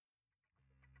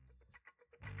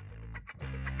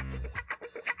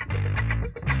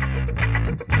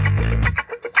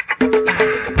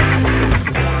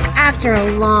After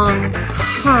a long,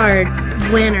 hard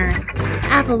winter,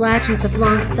 Appalachians have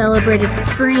long celebrated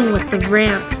spring with the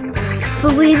ramp,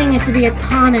 believing it to be a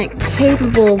tonic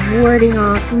capable of warding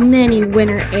off many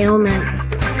winter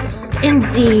ailments.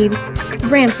 Indeed,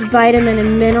 Ramp's vitamin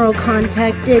and mineral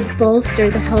content did bolster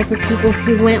the health of people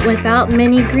who went without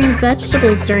many green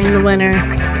vegetables during the winter.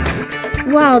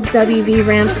 While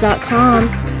WVRamps.com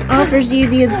offers you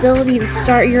the ability to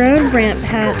start your own ramp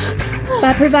patch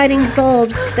by providing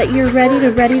bulbs that you're ready to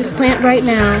plant right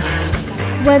now.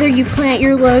 Whether you plant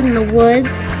your load in the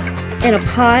woods, in a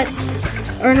pot,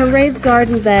 or in a raised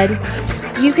garden bed,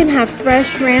 you can have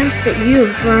fresh ramps that you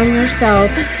have grown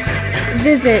yourself.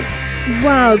 Visit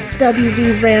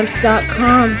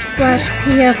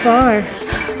wildwvramps.com/PFR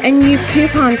and use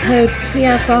coupon code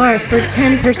PFR for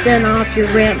 10% off your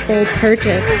ramp bulb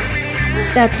purchase.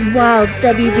 That's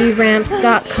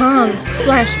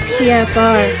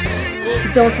wildwvramps.com/PFR.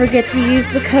 Don't forget to use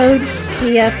the code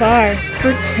PFR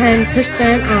for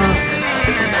 10% off.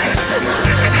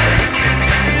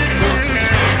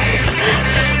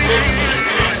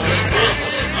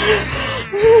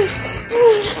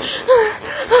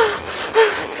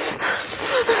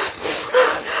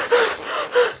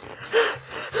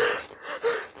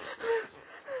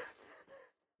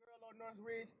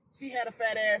 She had a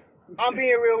fat ass. I'm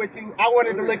being real with you. I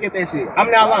wanted to look at that shit.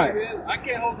 I'm not lying. I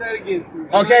can't hold that against you.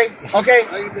 Okay.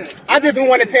 I just didn't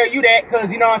want to tell you that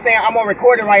because, you know what I'm saying, I'm on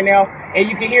recording right now and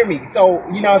you can hear me. So,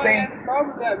 you know what I'm saying? What's the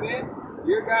problem with that, man?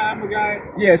 You're a guy, I'm a guy.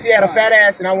 Yeah, she had a fat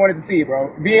ass and I wanted to see it,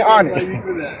 bro. Being honest. All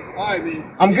right,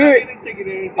 man. I'm good.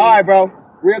 All right, bro.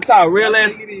 Real talk. Real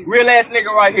ass nigga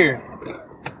right here.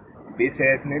 Bitch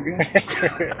ass nigga.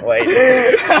 Wait.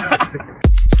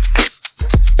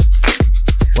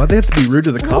 Why'd they have to be rude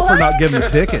to the cop for not giving him a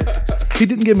ticket? He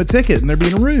didn't give him a ticket, and they're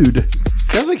being rude.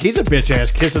 Sounds like he's a bitch ass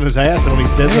kissing his ass, and when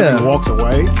he says it, he walks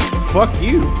away. Fuck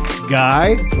you,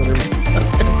 guy.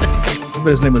 But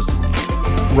his name was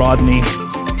Rodney,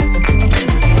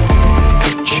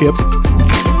 Chip,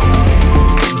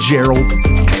 Gerald,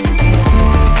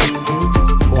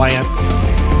 Lance,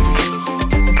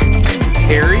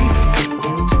 Harry,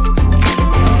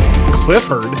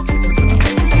 Clifford.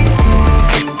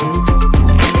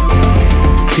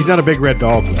 He's not a big red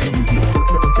dog, though.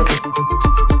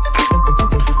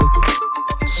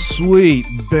 Sweet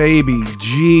baby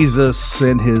Jesus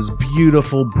and his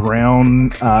beautiful brown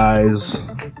eyes.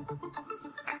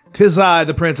 'Tis I,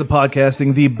 the Prince of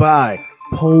Podcasting, the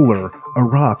bipolar, a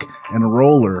rock and a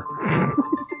roller.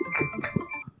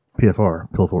 PFR,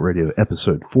 Pillfort Radio,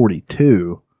 episode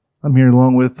 42. I'm here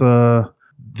along with what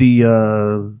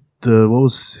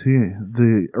was he?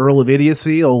 The Earl of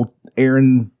Idiocy, old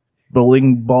Aaron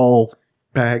Bowling Ball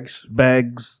Bags,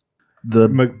 the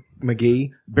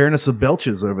McGee, Baroness of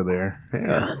Belches over there.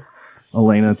 Yeah. Yes.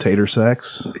 Elena Tater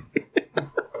Sacks.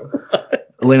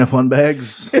 Elena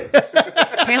Funbags.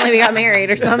 Apparently we got married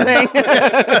or something.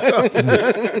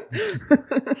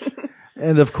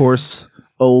 And of course,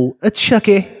 a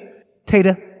Chucky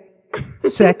Tater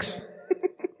Sacks.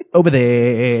 Over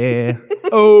there.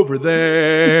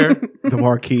 The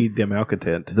Marquis de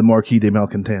Malcontent. The Marquis de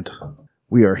Malcontent.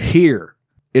 We are here.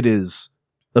 It is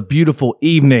a beautiful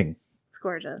evening. It's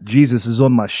gorgeous. Jesus is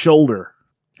on my shoulder.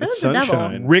 So is the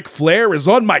devil. Ric Flair is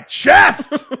on my chest.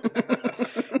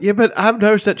 Yeah, but I've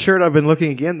noticed that shirt. I've been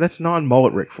looking again. That's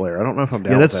non-mullet Ric Flair. I don't know if I'm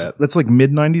down with that. That's like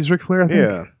mid-90s Ric Flair, I think.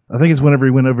 Yeah. I think it's whenever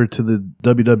he went over to the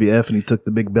WWF and he took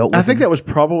the big belt with I think him. that was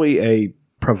probably a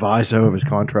proviso of his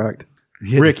contract.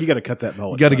 Yeah. Rick, you got to cut that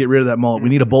mullet. You got to get rid of that mullet. We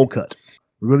need a bowl cut.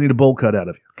 We're going to need a bowl cut out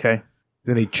of you, okay?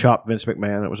 Then he chopped Vince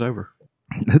McMahon and it was over.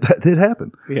 That did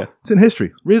happen. Yeah. It's in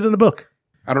history. Read it in the book.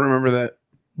 I don't remember that.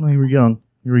 Well, you were young.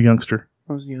 You were a youngster.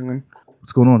 I was young.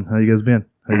 What's going on? How you guys been?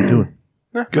 How you doing?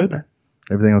 Good.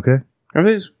 Everything okay?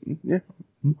 Everything's,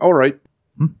 all right.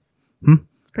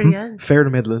 It's pretty good. Fair to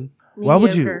Midland. Why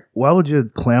would Mediocre. you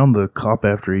clown the cop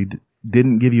after he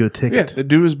didn't give you a Yeah, ticket? the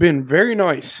dude has been very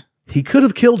nice. He could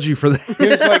have killed you for that. He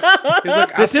was like,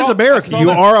 This is America. You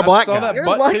are a black guy. You're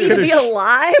lucky to be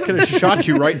alive. Could have shot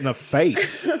you right in the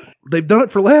face. They've done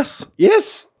it for less.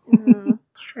 Yes.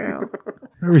 It's true.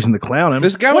 No reason to clown him.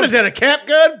 This guy What was is that, a cap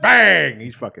gun? Bang!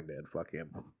 He's fucking dead. Fuck him.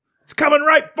 It's coming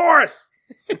right for us.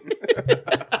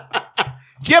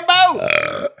 Jimbo!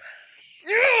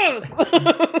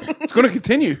 It's going to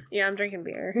continue. Yeah, I'm drinking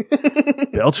beer.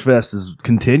 Belchfest is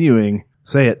continuing.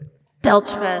 Say it.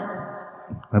 Belchfest.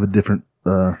 I have a different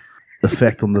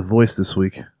effect on the voice this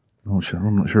week. I'm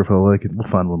not sure if I like it. We'll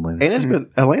find one later.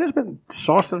 Elena's been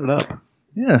saucing it up.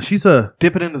 Yeah, she's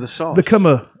Dipping into the sauce. become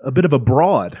a bit of a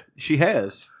broad. She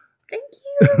has. Thank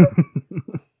you.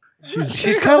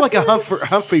 She's kind of like a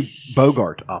Humphrey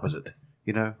Bogart opposite.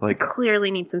 You know, like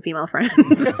Clearly need some female friends.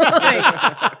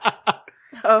 Like,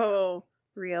 so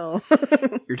real.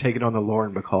 you're taking on the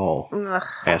Lauren Bacall Ugh.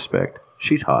 aspect.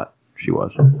 She's hot. She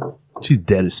was. She's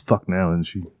dead as fuck now, isn't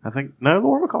she? I think no,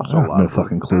 Lauren Bacall's I still have alive. no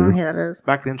fucking Oh, clue. yeah, that is.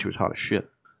 Back then, she was hot as shit.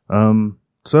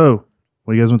 So,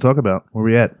 what do you guys want to talk about? Where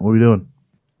we at? What are we doing?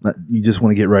 You just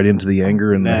want to get right into the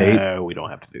anger and the hate? No, we don't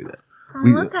have to do that. Oh,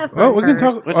 We- let's have fun. Oh, we can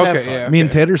talk. first. Let's have Okay, fun. yeah. Me and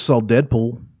okay. Tedder saw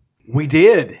Deadpool. We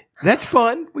did. That's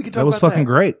fun. We could talk That was about fucking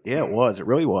great. Yeah, it was. It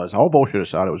really was. All bullshit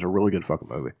aside, it was a really good fucking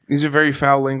movie. Is it very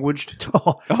foul languaged?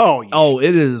 Oh,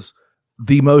 It is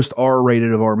the most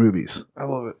R-rated of our movies. I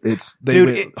love it. It's they dude,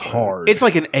 went hard. It's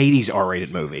like an 80s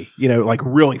R-rated movie. You know, like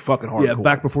really fucking hardcore. yeah,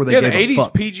 back before they Yeah, the gave a 80s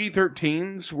fuck.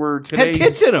 PG-13s were today's...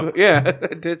 tits in 'em. Yeah,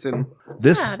 had tits in 'em.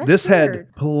 This Yeah, this that's had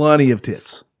weird. plenty of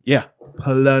tits. Yeah.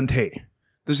 Plenty.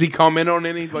 Does he comment on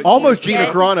any? Like, Almost Do you Gina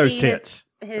get to Carano's see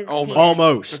tits. His Almost. penis?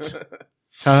 Almost.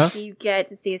 Huh? Do you get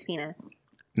to see his penis?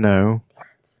 No.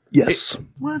 Yes.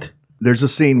 What? There's a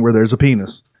scene where there's a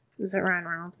penis. Is it Ryan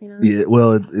Reynolds' penis? Yeah,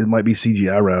 well, it might be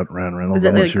CGI Ryan Reynolds. Is it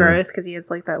I'm not like sure. gross because he has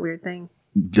like that weird thing?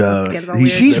 Skin's all He- weird.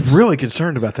 She's that's- really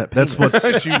concerned about that. That's penis.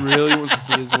 what's she really wants to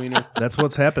see his wiener. that's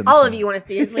what's happened. All of you want to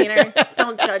see his wiener.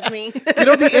 Don't judge me. Get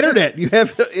on the internet. You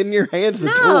have in your hands the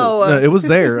tool. No. No, it was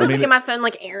there. I I'm mean, looking at my phone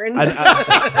like Aaron.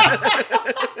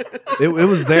 it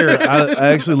was there. I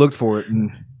actually looked for it,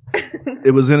 and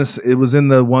it was in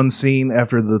the one scene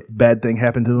after the bad thing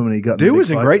happened to him, and he got. Dude in a big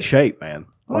was in fight. great shape, man.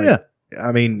 Oh yeah,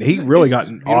 I mean, he really got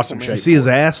in beautiful, awesome man. shape. you see his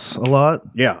ass a lot.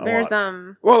 Yeah. a There's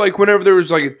lot. Well, like whenever there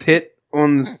was like a tit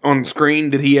on screen,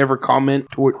 did he ever comment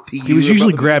to you? He was about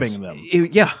usually the grabbing them.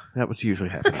 Yeah, that was usually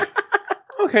happening.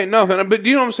 Okay, nothing. But do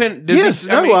you know what I'm saying? Does Yes, he,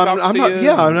 no, he I'm talks not. to you,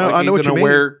 Yeah, I know. like I know he's what you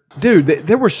an mean, dude.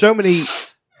 There were so many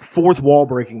fourth wall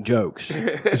breaking jokes.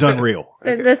 It's unreal.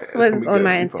 So this was gonna on be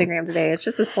my good. Instagram today. It's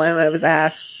just a slow mo of his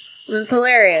ass. It's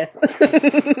hilarious.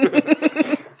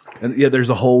 And yeah, there's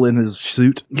a hole in his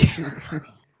suit.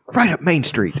 Right up Main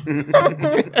Street. He's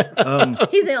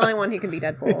the only one who can be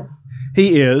Deadpool.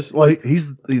 He is. Like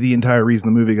he's the entire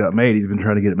reason the movie got made. He's been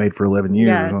trying to get it made for 11 years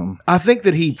Yes. or something. I think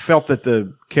that he felt that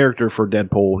the character for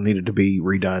Deadpool needed to be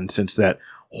redone since that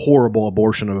horrible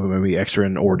abortion of a movie,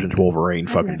 X-Men Origins Wolverine,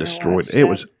 fucking never destroyed. watched It it.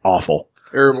 was awful.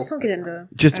 Terrible. Just don't get into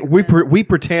Just X-Men. we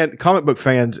pretend comic book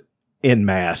fans in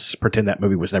mass pretend that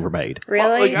movie was never made.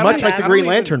 Really? Like, I Much don't- like the I Green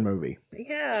don't even- Lantern movie.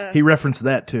 Yeah. He referenced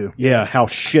that too. Yeah, how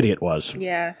shitty it was.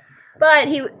 Yeah. But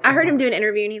I heard him do an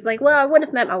interview and he's like, well, I wouldn't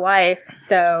have met my wife.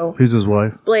 So Who's his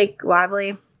wife? Blake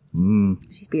Lively. Mm.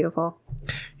 She's beautiful.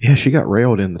 Yeah, she got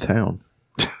railed in the town.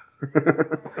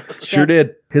 Sure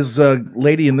did. His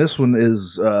lady in this one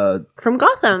is From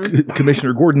Gotham.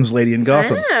 Commissioner Gordon's lady in I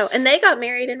Gotham. know. And they got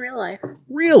married in real life.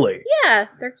 Really? Yeah.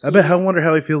 They're cute. I wonder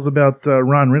how he feels about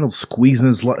Ryan Reynolds squeezing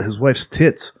his wife's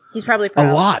tits He's probably proud.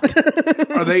 A lot.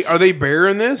 Are they bare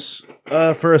in this?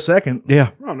 for a second.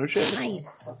 Yeah. Oh no shit.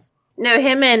 Nice. No,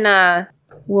 him and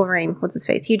Wolverine, what's his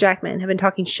face? Hugh Jackman have been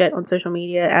talking shit on social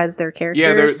media as their characters.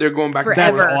 Yeah, they're going back.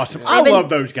 Forever. That's awesome. They've I been- love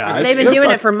those guys. They've been They're doing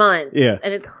fuck- it for months. Yeah.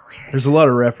 And it's hilarious. There's a lot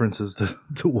of references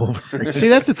to Wolverine. See,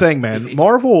 that's the thing, man.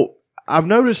 Marvel, I've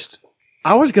noticed,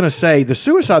 I was going to say the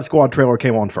Suicide Squad trailer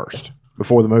came on first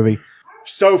before the movie.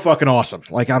 So fucking awesome.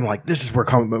 Like, I'm like, this is where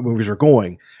comic book movies are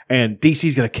going. And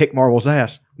DC's going to kick Marvel's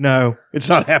ass. No, it's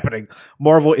not happening.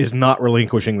 Marvel is not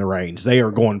relinquishing the reins. They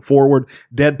are going forward.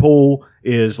 Deadpool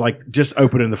is like just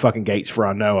opening the fucking gates for,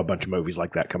 I know, a bunch of movies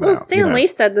like that coming Well, out. Stan you know? Lee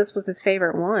said this was his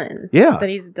favorite one. Yeah. That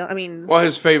he's done. I mean, Well,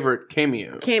 his favorite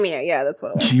cameo. cameo. Yeah, that's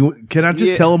what it was. Can I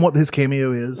just Yeah. tell him what his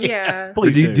cameo is? Yeah. Or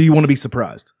Please do you want to be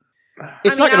surprised?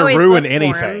 It's I not mean, I going always to ruin look for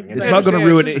anything. him, It's but- not going to Yeah,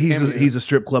 ruin it's it. just a cameo. He's a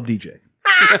strip club DJ.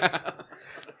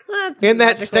 That's In that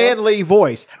magical. Stan Lee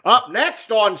voice. Up next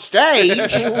on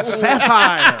stage,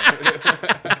 Sapphire.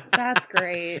 That's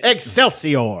great.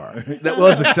 Excelsior. That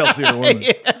was Excelsior, wasn't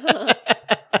it?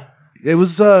 It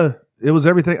was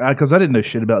everything because I didn't know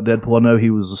shit about Deadpool. I know he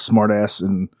was a smartass,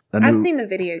 and I've seen the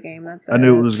video game. That's I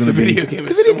knew it was going The to be. video game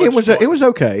The is video so game much was fun. it was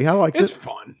okay. I liked It's it.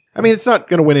 fun. I mean, it's not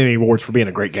going to win any awards for being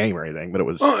a great game or anything, but it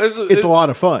was. Oh, It's a lot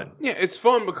of fun. Yeah, it's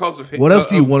fun because of What else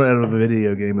do you of- want out of a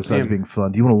video game besides Him. being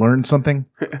fun? Do you want to learn something?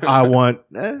 I want.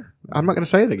 I'm not going to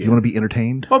say it Do you again. want to be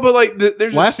entertained? Oh, but like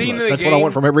there's a Last of scene Us. in the That's game what I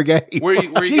want from every game. where he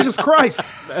Jesus Christ!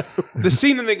 the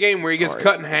scene in the game where he gets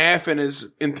cut in half and his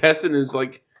intestine is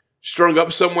like strung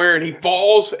up somewhere and he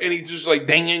falls and he's just like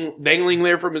dangling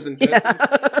there from his intestine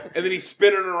and then he's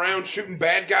spinning around shooting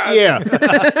bad guys. Yeah,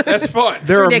 That's fun.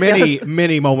 there are ridiculous.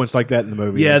 many moments like that in the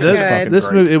movie. Yeah, It's this, fucking this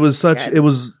great. movie, it was such. It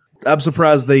was. I'm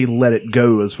surprised they let it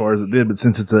go as far as it did, but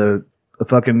since it's a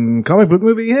fucking comic book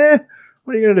movie,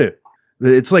 what are you gonna do?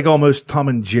 It's like almost Tom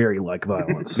and Jerry like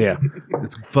violence. Yeah.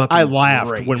 It's fucking I laughed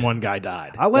great. when one guy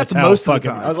died. I laughed That's how most of the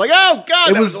fucking- time. I was like, oh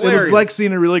God, It was like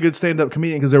seeing a really good stand up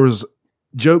comedian because there was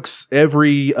jokes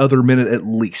every other minute at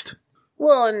least.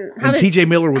 Well, and And TJ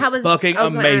Miller was fucking I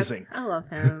was gonna amazing. ask, I love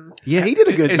him. Yeah, he did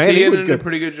a good Is man. he was in a good.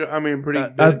 pretty good job? I mean, pretty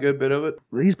good bit of it.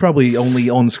 He's probably only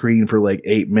on screen for like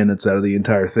 8 minutes out of the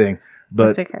entire thing.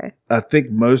 But It's okay. I think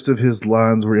most of his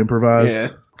lines were improvised Yeah.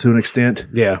 to an extent.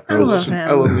 Yeah. I love him.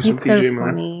 I love me He's some so TJ Miller.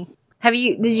 funny.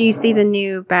 Did you see the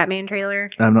new Batman trailer?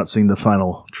 I've not seen the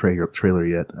final trailer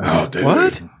yet. Oh, dude.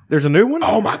 What? There's a new one?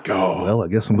 Oh my god. Well, I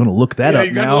guess I'm going to look that Yeah, up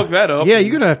you got to now. look that up. Yeah,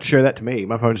 you're gonna have to share that to me.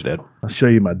 My phone's dead. I'll show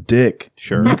you my dick.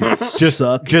 Sure.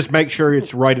 Just make sure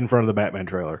it's right in front of the Batman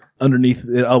trailer. Underneath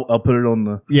it. I'll put it on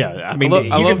the... Yeah, I mean, I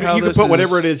love how you can this put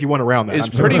whatever is- it is you want around that. It's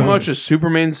I'm pretty sorry. much a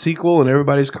Superman sequel, and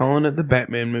everybody's calling it the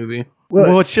Batman movie.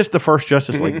 Well, it's just the first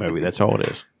Justice League movie. That's all it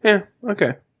is. Yeah,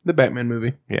 okay. The Batman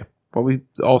movie. Yeah. Well, we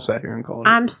all sat here and called it.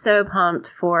 I'm so pumped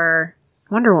for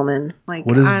Wonder Woman. Like,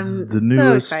 What is I'm the so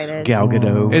newest excited. Gal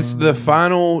Gadot. It's the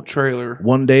final trailer.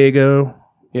 1 day ago.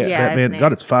 Yeah. Yeah. Batman. it's God,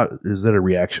 new. it's 5. Is that a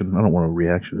reaction? I don't want a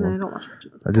reaction. No, I one. don't watch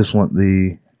it. I just want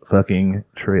the fucking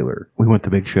trailer. We want the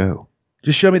big show.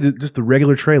 Just show me just the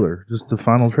regular trailer. Just the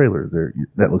final trailer. There,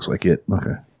 that looks like it.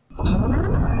 Okay.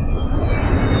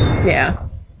 Yeah.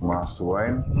 Master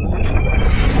Wayne.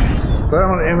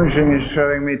 Thermal imaging is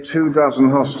showing me 24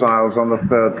 hostiles on the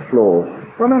 3rd floor.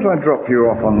 Why don't I drop you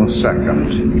off on the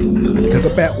 2nd? Got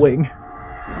the bat wing.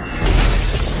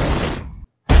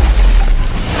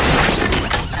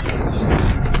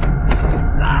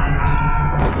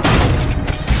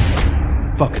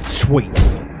 Fucking sweet.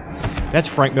 That's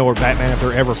Frank Miller Batman if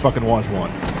there ever fucking was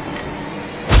one.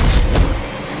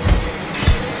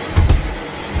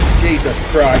 Jesus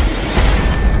Christ.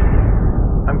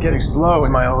 I'm getting slow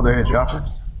in my old age, Alfred.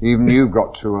 Even you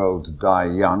got too old to die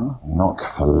young, not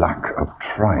for lack of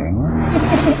trying.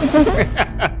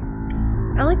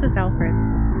 I like this Alfred.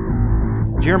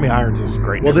 Jeremy Irons is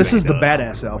great. in Well, this everything is the he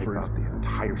does. badass Alfred.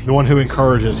 The one who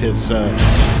encourages his.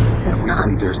 His Believe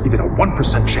nonsense. there's even a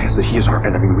 1% chance that he is our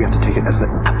enemy. We have to take it as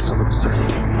an absolute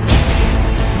certainty.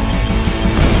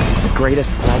 The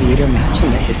greatest gladiator match in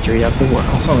the history of the world.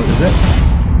 What song is that?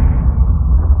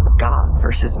 God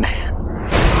versus man.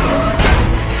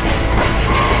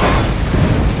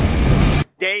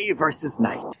 Day versus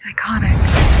night. Psychotic.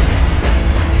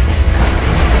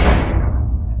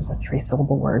 That is a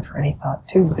 3-syllable word for any thought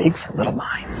too big for little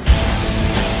minds.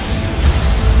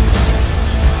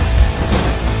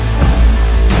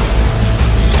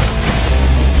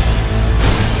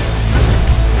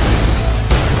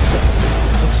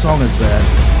 What song is that?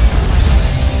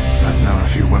 I've known a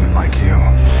few women like you.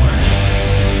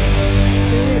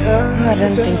 I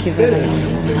don't think you've ever known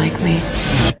a woman like me.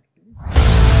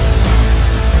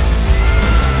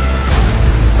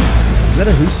 Is that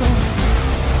a Who song?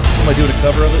 Somebody doing a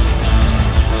cover of it?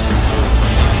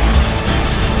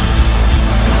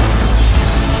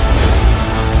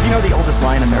 You know the oldest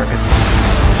lie in America?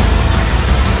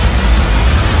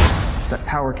 It's that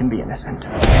power can be innocent.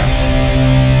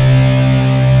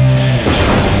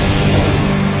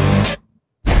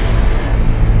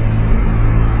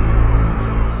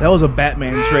 That was a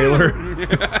Batman trailer.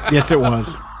 Yes, it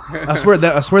was. I swear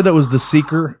that was The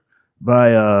Seeker by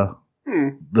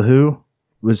The Who.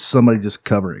 It was somebody just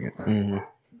covering it.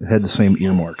 It had the same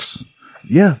earmarks.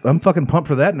 Yeah, I'm fucking pumped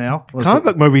for that now. Well, Comic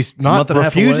book movies a not month and a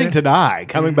half refusing away. to die,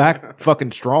 coming back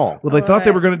fucking strong. Well, they thought they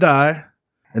were going to die,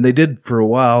 and they did for a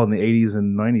while in the 80s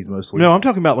and 90s mostly. No, I'm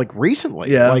talking about like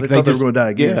recently. Yeah, like they thought they were just- going to die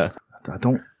again. Yeah. I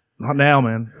don't. Not now,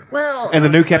 man. Well, And the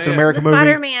new Captain America the movie.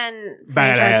 Spider-Man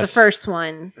franchise, Badass. the first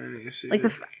one, like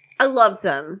I loved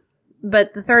them,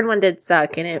 but the third one did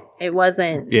suck, and it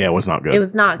wasn't. Yeah, it was not good. It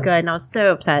was not good, and I was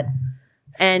so upset.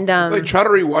 And Like, try to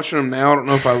rewatching them now. I don't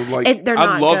know if I would like. They're I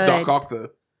not love good. Doc Ock though.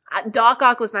 Doc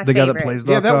Ock was my The guy favorite. that plays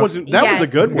yeah, Doc that Ock. was a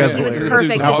good one. He was Hilarious.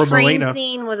 perfect. The Alfred train Molina.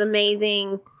 scene was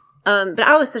amazing. But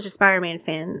I was such a Spider-Man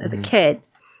fan as a kid.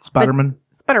 Spider-Man.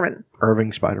 Spider-Man.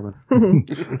 Irving Spider-Man.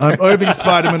 I'm Irving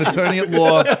Spider-Man, attorney at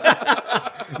law.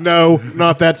 No,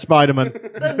 not that Spider-Man.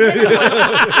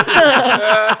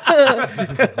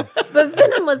 But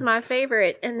Venom was my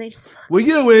favorite, and they just Were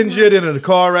you injured in a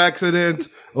car accident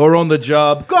or on the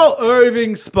job? Call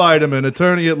Irving Spider-Man,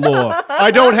 attorney at law.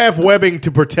 I don't have webbing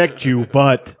to protect you,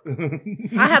 but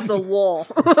I have the wall.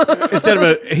 instead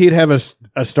of he'd have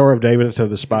a Star of David instead of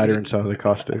the spider inside of the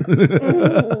costume.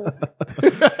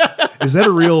 Is that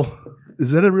a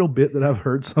real bit that I've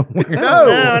heard somewhere?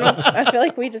 No, I feel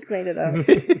like we just made it up.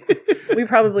 We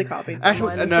probably copied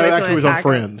someone. Actually, no, so he's actually, gonna it was on attack us.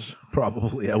 Friends.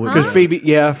 Probably. I would. Because Phoebe,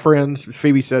 Friends.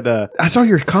 Phoebe said, I saw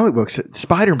your comic books,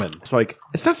 Spider-Man. It's like,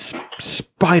 it's not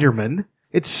Spider-Man.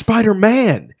 It's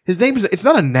Spider-Man. His name is, it's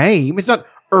not a name. It's not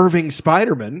Irving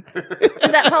Spider-Man.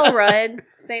 Is that Paul Rudd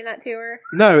saying that to her?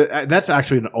 No, that's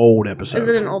actually an old episode. Is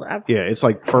it an old episode? Yeah, it's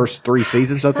like first 3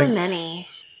 seasons, I think. So many.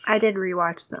 I did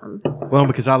rewatch them. Well,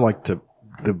 because I liked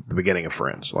the beginning of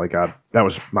Friends. Like, that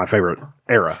was my favorite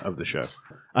era of the show.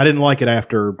 I didn't like it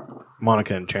after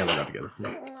Monica and Chandler got together.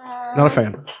 Not a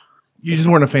fan. You just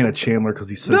weren't a fan of Chandler because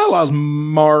he's so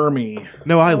smarmy.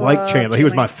 No, I liked Chandler. He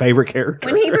was my favorite character.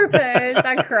 When he proposed,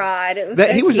 I cried. It was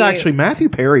so He was cute. actually, Matthew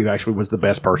Perry actually was the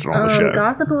best person on the show.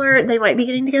 Gossip alert, they might be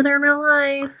getting together in real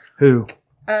life. Who?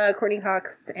 Courtney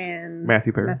Cox and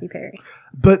Matthew Perry.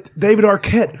 But David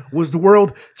Arquette was the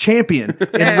world champion in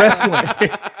wrestling.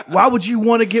 Why would you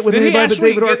want to get with anybody but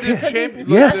David Arquette? Because he's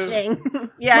Yes. disgusting.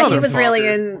 Yeah, he was really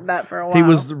in that for a while. He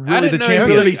was really the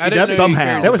champion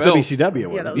somehow. That was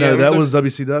WCW. Yeah, No, that was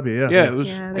WCW. Yeah,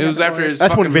 Yeah, it was after his.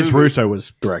 That's when fucking Vince movie. Russo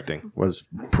was directing. Was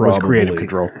Probably. creative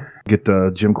control. Get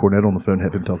Jim Cornette on the phone,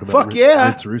 have him talk about Fuck yeah.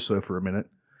 Vince Russo for a minute.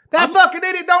 That fucking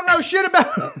idiot don't know shit about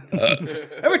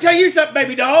it. Let me tell you something,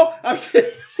 baby doll.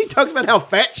 He talks about how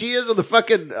fat she is on the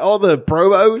fucking, all the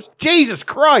promos. Jesus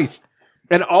Christ.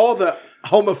 And all the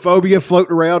homophobia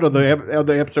floating around on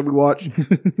the episode we watched.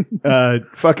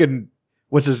 Fucking,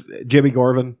 what's his, Jimmy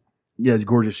Garvin? Yeah,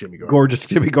 gorgeous Jimmy Garvin. Gorgeous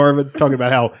Jimmy Garvin. Talking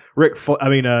about how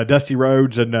Dusty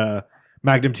Rhodes and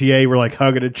Magnum TA were like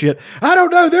hugging and shit. I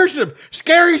don't know. There's some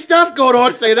scary stuff going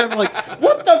on. Saying I'm like,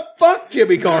 what the fuck,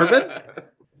 Jimmy Garvin?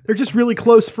 They're just really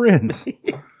close friends.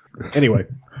 Anyway,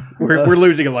 we're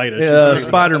losing Elena.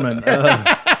 Spider-Man.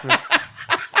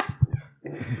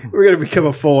 We're going to become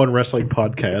a full-on wrestling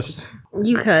podcast.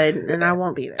 You could, and I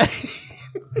won't be there.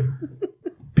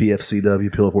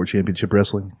 PFCW, Pillow Fort Championship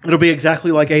Wrestling. It'll be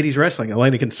exactly like 80s wrestling.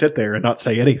 Elena can sit there and not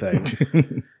say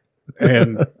anything.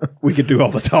 And we can do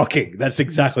all the talking. That's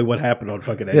exactly what happened on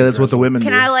fucking 80s Yeah, that's what the wrestling. women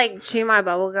Can do. I like chew my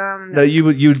bubble gum? No, you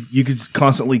could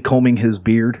constantly combing his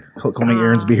beard, combing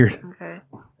Aaron's beard. Okay.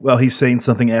 Well, he's saying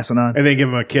something asinine. And then give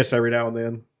him a kiss every now and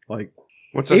then. Like,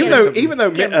 What's that?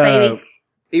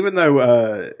 even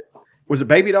though was it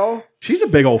Baby Doll? She's a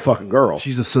big old fucking girl.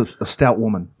 She's a stout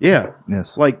woman. Yeah.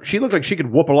 Yes. Like, she looked like she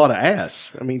could whoop a lot of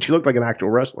ass. I mean, she looked like an actual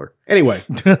wrestler. Anyway,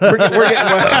 we're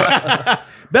getting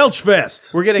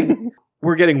Belchfest.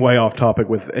 we're getting way off topic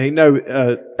with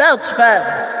Belch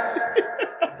Fest.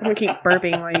 I'm gonna keep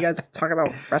burping while you guys talk about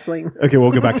wrestling. Okay,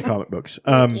 we'll go back to comic books.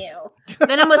 Thank you.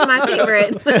 Venom was my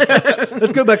favorite.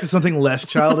 Let's go back to something less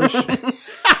childish.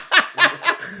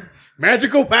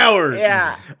 Magical powers.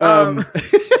 Yeah.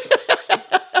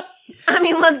 I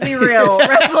mean, let's be real.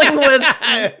 Wrestling was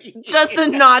just a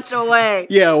notch away.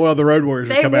 Yeah, well, the Road Warriors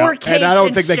They would come wore out, and I capes don't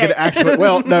and think they could shit. actually.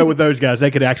 Well, no, with those guys, they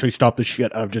could actually stop the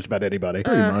shit of just about anybody.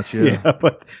 Pretty much, yeah. Yeah,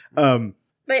 but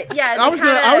But yeah, I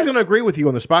was gonna agree with you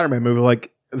on the Spider-Man movie,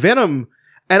 like Venom,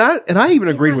 and I even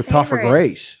agreed my with Topher favorite.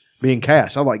 Grace being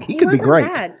cast. I'm like, he could be wasn't great.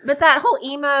 bad. But that whole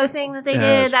emo thing that they Yeah,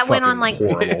 it's did, that went on like fucking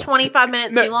horrible. 25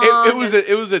 minutes No, too long.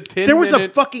 it was a 10 There was a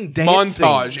minute fucking dance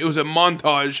montage. scene. It was a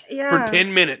montage Yeah. for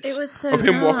 10 minutes It was so of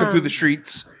him walking dumb. through the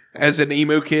streets as an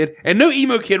emo kid. And no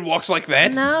emo kid walks like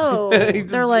that. No. He's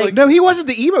They're like, No, he wasn't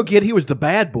the emo kid. He was the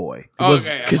bad boy.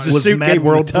 Okay, Because the Was suit Mad gave him the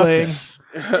World playing?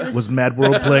 toughness. Was Mad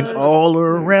World playing all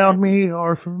around me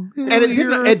are familiar?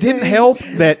 And it didn't help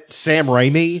that Sam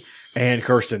Raimi and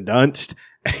Kirsten Dunst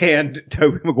and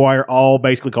Tobey Maguire all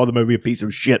basically called the movie a piece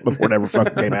of shit before it ever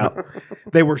fucking came out.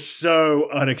 They were so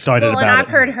unexcited well, about and it. I've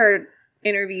heard her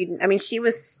interviewed. I mean, she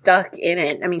was stuck in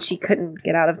it. I mean, she couldn't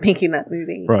get out of making that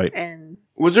movie. Right. And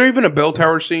Was there even a bell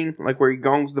tower scene, like where he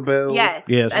gongs the bell? yes,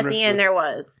 Yes. at the end there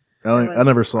was. I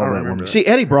never saw that one. See,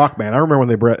 Eddie Brockman, I remember when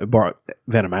they brought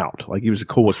Venom out. Like, he was the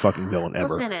coolest fucking villain What's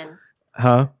ever. Venom?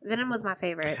 Huh? Venom was my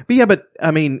favorite. But yeah, but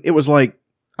I mean, it was like,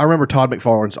 I remember Todd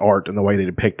McFarlane's art and the way they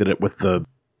depicted it with the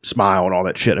smile and all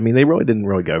that shit. I mean, they really didn't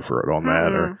go for it on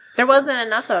that. Or There wasn't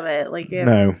enough of it. Like,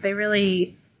 No. they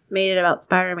really made it about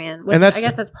Spider-Man, which And that's- I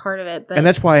guess that's part of it. But And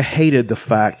that's why I hated the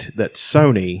fact that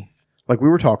Sony, like we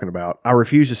were talking about, I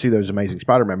refused to see those Amazing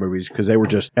Spider-Man movies because they were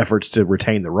just efforts to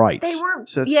retain the rights. they weren't.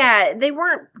 So it's- Yeah, they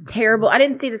weren't terrible. I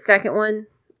didn't see the second one.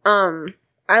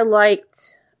 I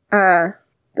liked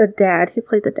the dad who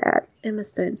played the dad, Emma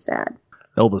Stone's dad.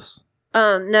 Elvis.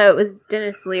 No, it was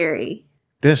Dennis Leary.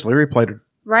 Dennis Leary played it.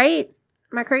 Right?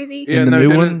 Am I crazy? Yeah, In the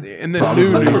new one? In the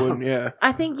Probably. new one, yeah.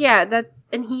 I think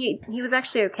and he was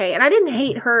actually okay. And I didn't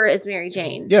hate her as Mary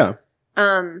Jane. Yeah.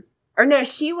 Or no,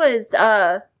 she was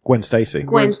Gwen Stacy.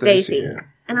 Gwen Stacy, Stacy. yeah.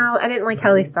 And I didn't like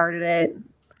how they started it.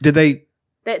 Did they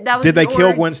That was kill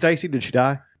or- Gwen Stacy? Did she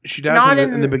die? She dies Not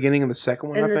in the beginning of the second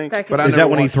one, in I the think. second But I one. Is never that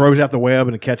when he watched throws out the web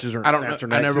and it catches her and I don't snaps her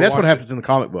know. I neck? never See, that's what watched happens in the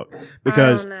comic book.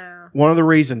 Because I don't know. one of the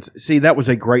reasons, see, that was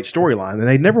a great storyline. And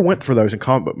they never went for those in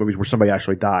comic book movies where somebody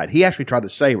actually died. He actually tried to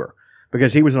save her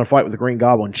because he was in a fight with the Green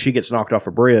Goblin. She gets knocked off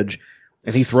a bridge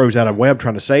and he throws out a web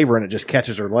trying to save her and it just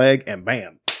catches her leg and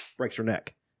bam, breaks her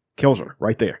neck. Kills her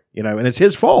right there. And it's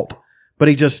his fault. But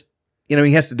he just, he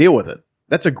has to deal with it.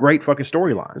 That's a great fucking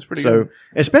storyline. It's pretty good.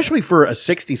 Especially for a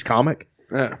 60s comic.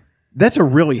 Yeah. That's a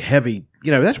really heavy,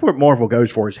 that's what Marvel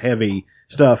goes for is heavy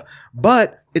stuff.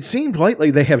 But it seems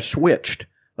lately they have switched.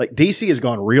 Like DC has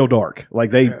gone real dark.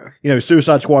 Like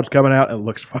Suicide Squad's coming out and it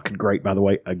looks fucking great, by the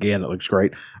way. Again, it looks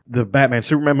great. The Batman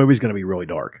Superman movie is going to be really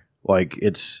dark. Like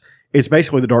it's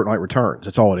basically the Dark Knight Returns.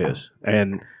 That's all it is.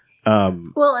 And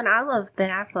Well, and I love Ben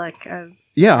Affleck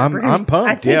as I'm Bruce. pumped.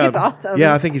 I think it's awesome.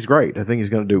 Yeah, I think he's great. I think he's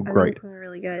going to do I think great. it's gonna be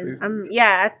really good.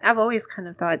 I've always kind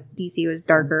of thought DC was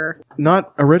darker.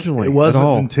 Not originally. It wasn't at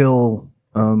all. until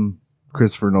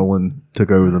Christopher Nolan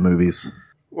took over the movies.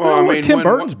 Well, Tim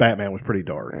Burton's Batman was pretty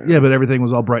dark. Yeah, but everything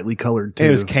was all brightly colored too.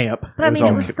 It was camp. But I mean,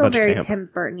 it was still much very camp. Tim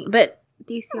Burton. But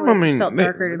DC always felt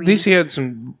darker to me. DC had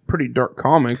some pretty dark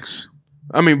comics.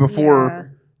 I mean,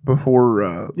 before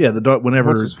the dark. Whenever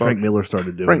What's his Frank fuck? Miller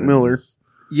started doing Frank it. Miller.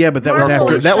 Yeah, but that Marvel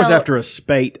was felt- after a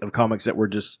spate of comics that were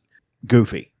just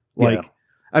goofy. Like, Yeah.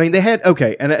 I mean, they had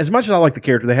and as much as I like the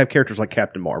character, they have characters like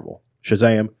Captain Marvel,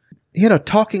 Shazam. He had a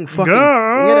talking fucking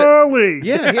Golly! he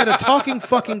had a talking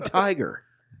fucking tiger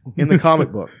in the comic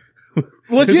book. He's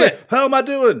Legit. like, how am I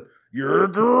doing? You're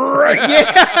great.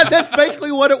 Yeah, that's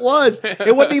basically what it was.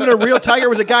 It wasn't even a real tiger. It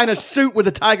was a guy in a suit with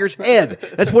a tiger's head.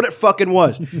 That's what it fucking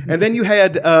was. And then you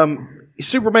had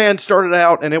Superman started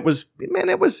out, and it was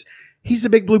he's a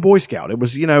big blue Boy Scout. It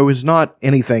was not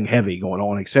anything heavy going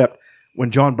on except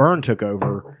when John Byrne took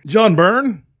over. John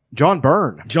Byrne.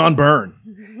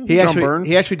 He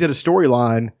actually did a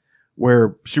storyline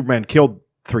where Superman killed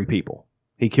 3 people.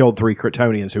 He killed 3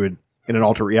 Kryptonians who had, in an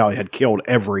alternate reality, had killed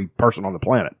every person on the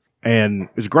planet. And it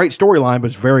was a great storyline, but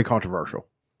it's very controversial.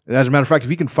 And as a matter of fact,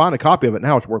 if you can find a copy of it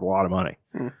now, it's worth a lot of money.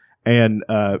 And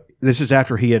this is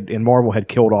after Marvel had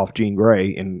killed off Jean Grey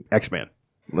in X-Men.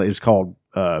 It was called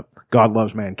God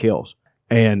Loves, Man Kills.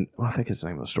 And I think it's the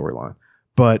name of the storyline.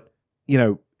 But,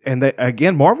 and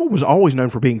again, Marvel was always known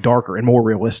for being darker and more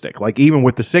realistic. Like even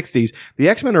with the 60s, the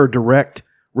X-Men are a direct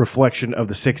reflection of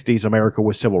the 60s America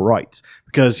with civil rights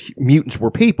because mutants were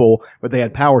people, but they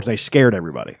had powers and they scared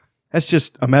everybody. That's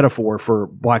just a metaphor for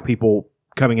black people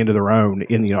coming into their own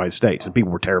in the United States, and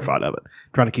people were terrified of it,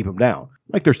 trying to keep them down,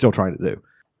 like they're still trying to do.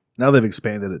 Now they've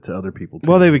expanded it to other people too.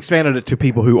 Well, they've expanded it to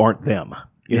people who aren't them.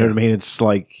 You know what I mean? It's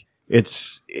like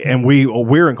and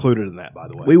we're included in that, by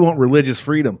the way. We want religious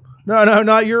freedom. No,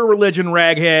 not your religion,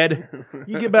 raghead.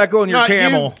 You get back on your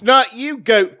camel. Not you,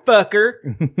 goat fucker.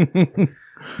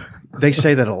 They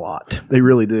say that a lot. They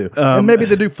really do. And maybe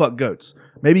they do fuck goats.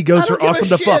 Maybe goats are awesome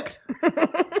to fuck.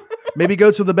 Maybe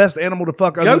goats are the best animal to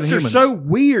fuck. Other Goats than are humans. so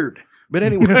weird. But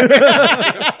anyway,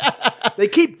 they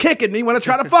keep kicking me when I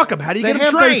try to fuck them. How do you they get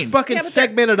them have trained? those fucking Yeah, but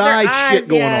segmented their eye eyes, shit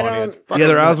going yeah, on. I Here. don't- Fucking Yeah,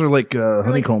 their eyes nuts. are like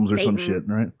honeycombs or some Satan. shit,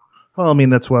 right? Well, I mean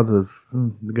that's why the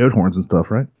goat horns and stuff,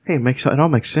 right? Hey, it all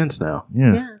makes sense now.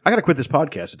 Yeah. I got to quit this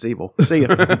podcast. It's evil. See ya.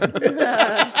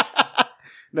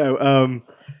 No,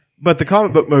 but the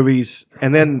comic book movies,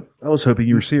 and then I was hoping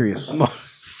you were serious.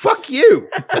 fuck you.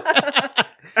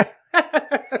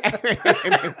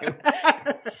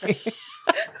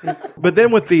 But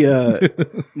then with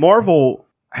the Marvel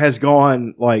has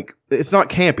gone like it's not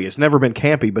campy. It's never been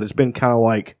campy, but it's been kind of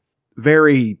like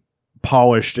very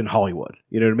polished in Hollywood.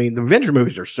 You know what I mean? The Avenger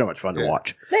movies are so much fun to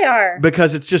watch They are.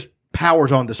 because it's just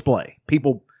powers on display.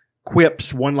 People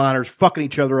quips, one-liners, fucking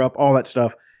each other up, all that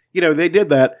stuff. They did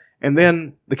that. And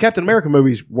then the Captain America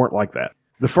movies weren't like that.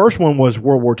 The first one was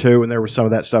World War II, and there was some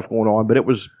of that stuff going on, but it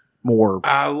was more.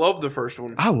 I love the first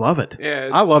one. I love it. Yeah,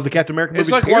 I love the Captain America movies.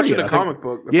 It's like period. watching a I think- comic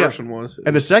book. The Yeah. first one was.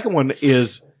 And the second one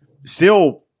is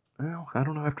still, well, I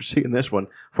don't know after seeing this one.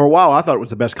 For a while, I thought it was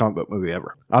the best comic book movie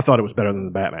ever. I thought it was better than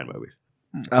the Batman movies.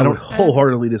 I don't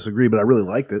wholeheartedly disagree, but I really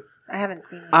liked it. I haven't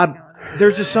seen the second one.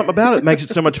 There's just something about it that makes it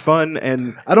so much fun.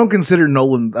 And I don't consider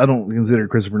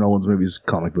Christopher Nolan's movies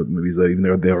comic book movies, though, even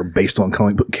though they are based on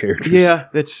comic book characters. yeah,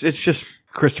 it's just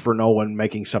Christopher Nolan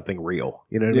making something real.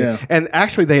 You know what I mean? Yeah. And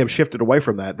actually, they have shifted away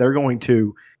from that. They're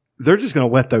just going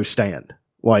to let those stand.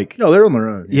 Like, No, they're on their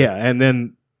own. yeah. And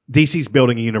then DC's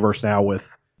building a universe now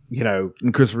with,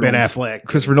 And Christopher Ben Nolan's- Affleck.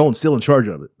 Christopher Nolan's still in charge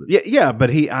of it. But Yeah,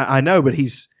 but I know, but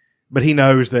he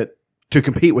knows that to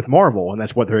compete with Marvel, and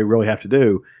that's what they really have to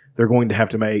do, they're going to have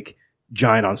to make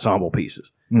giant ensemble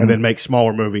pieces and then make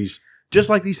smaller movies, just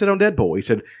like he said on Deadpool. He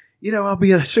said, I'll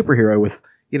be a superhero with,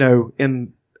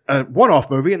 in a one-off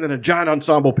movie and then a giant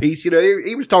ensemble piece.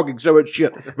 He was talking so much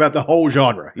shit about the whole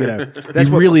genre. He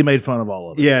really made fun of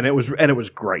all of it. Yeah, and it was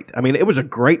great. I mean, it was a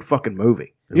great fucking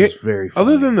movie. It was very funny.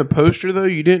 Other than the poster, though,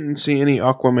 you didn't see any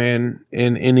Aquaman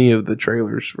in any of the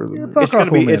trailers for the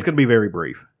movie. It's gonna be very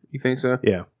brief. You think so?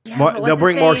 Yeah, but they'll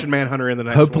bring what's his Martian face? Manhunter in the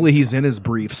next. Hopefully he's in his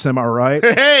briefs. Am I right?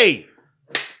 Hey,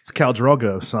 It's Khal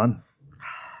Drogo, son.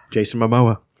 Jason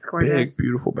Momoa. He's Big, gorgeous.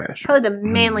 beautiful bastard. Probably the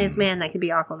manliest man that could be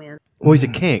Aquaman. Well, he's a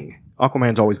king.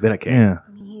 Aquaman's always been a king. Yeah.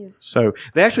 I mean, he's So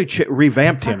they actually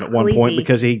revamped him Fuck's at one point Khaleesi.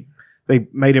 because they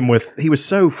made him he was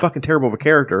so fucking terrible of a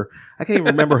character. I can't even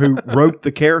remember who wrote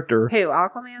the character. who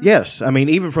Aquaman. Yes, I mean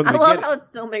even from the I love beginning. how it's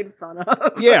still made fun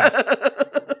of. Yeah,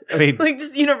 I mean, like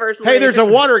just universally. hey, there's a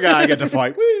water guy I get to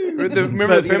fight. Woo.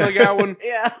 Remember the Family Guy one?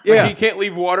 Yeah. Yeah. Like, he can't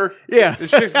leave water. Yeah.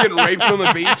 This chick's getting raped on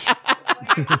the beach.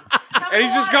 And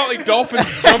he's just got like dolphins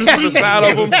jumping on the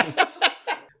side of him.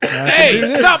 Hey,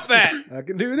 stop that! I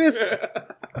can do this.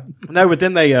 No, but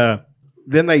then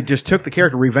they just took the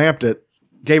character, revamped it,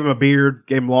 gave him a beard,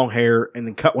 gave him long hair, and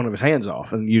then cut one of his hands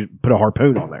off, and you put a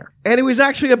harpoon on there. And he was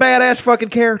actually a badass fucking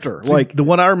character. Like the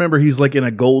one I remember, he's like in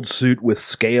a gold suit with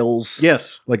scales.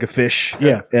 Yes. Like a fish.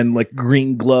 Yeah. And like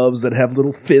green gloves that have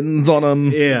little fins on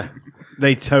them. Yeah.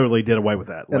 They totally did away with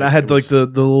that. And I had like the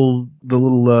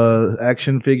little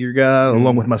action figure guy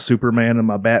along with my Superman and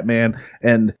my Batman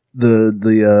and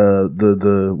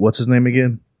the what's his name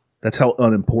again? That's how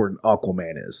unimportant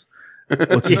Aquaman is.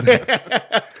 What's his name?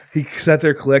 He sat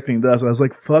there collecting dust. I was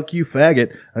like, "Fuck you,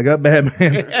 faggot! I got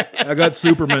Batman. I got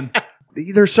Superman."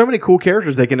 There's so many cool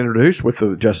characters they can introduce with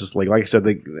the Justice League. Like I said,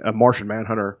 a Martian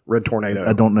Manhunter, Red Tornado.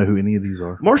 I don't know who any of these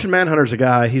are. Martian Manhunter's a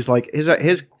guy. He's like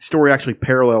his story actually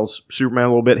parallels Superman a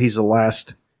little bit. He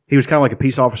was kind of like a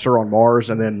peace officer on Mars,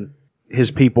 and then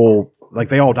his people, like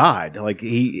they all died. Like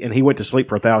he went to sleep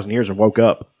for 1,000 years and woke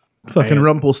up. Fucking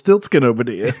Rumpelstiltskin over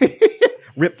there.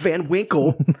 Rip Van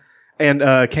Winkle. And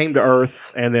came to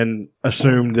Earth and then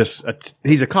assumed this.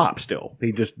 He's a cop still.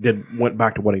 He just went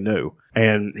back to what he knew.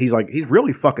 And he's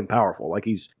really fucking powerful. Like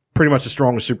he's pretty much as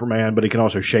strong as Superman, but he can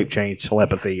also shape change,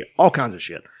 telepathy, all kinds of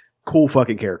shit. Cool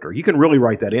fucking character. You can really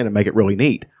write that in and make it really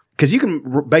neat. Because you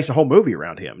can base a whole movie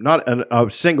around him. Not a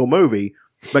single movie,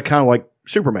 but kind of like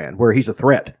Superman, where he's a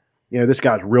threat. This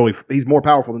guy's he's more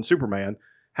powerful than Superman.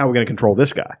 How are we going to control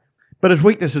this guy? But his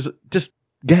weakness is just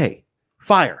gay.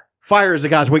 Fire. Fire is the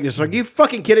guy's weakness. Like, you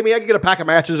fucking kidding me? I can get a pack of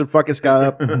matches and fuck this guy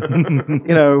up. Did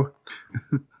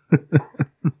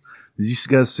you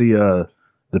guys see the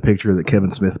picture that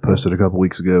Kevin Smith posted a couple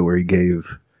weeks ago where he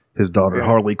gave his daughter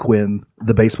Harley Quinn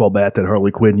the baseball bat that Harley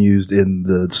Quinn used in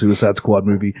the Suicide Squad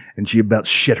movie, and she about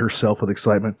shit herself with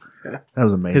excitement? Yeah. That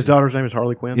was amazing. His daughter's name is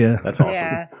Harley Quinn? Yeah. That's awesome.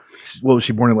 Yeah. What was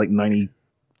she born in like 94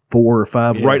 or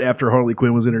 5, right after Harley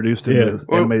Quinn was introduced in the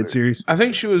animated series? I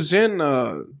think she was in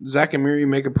Zack and Miri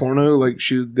Make a Porno. Like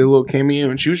she did a little cameo,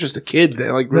 and she was just a kid.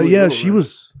 That like really little, she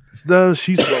was. No,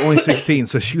 she's only 16,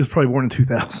 so she was probably born in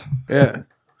 2000. Yeah.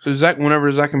 So whenever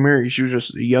Zack and Miri, she was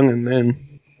just a youngin' then.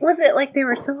 Was it like they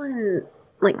were selling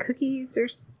like cookies or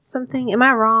something? Am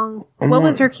I wrong? What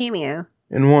was her cameo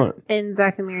In what? in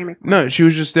Zack and Miri? No, she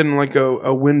was just in like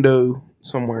a window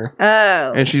somewhere.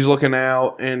 Oh. And she's looking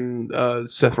out, and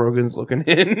Seth Rogen's looking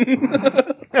in.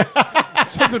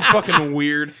 Something fucking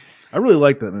weird. I really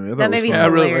like that movie. That movie's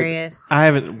hilarious. I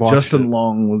haven't watched Justin it.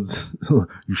 Long was,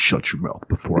 you shut your mouth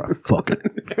before I fuck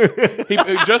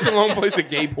it. Justin Long plays a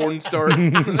gay porn star. He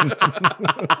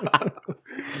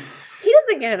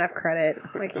doesn't get enough credit.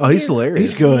 Like, He's hilarious.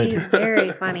 He's good. He's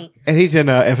very funny. And he's in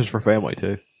F is for Family,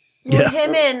 too. Well,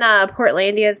 him in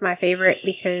Portlandia is my favorite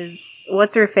because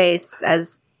what's her face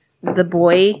as the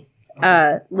boy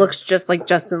looks just like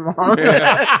Justin Long,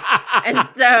 and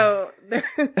so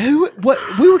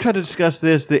We were trying to discuss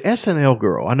this. The SNL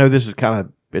girl. I know this is kind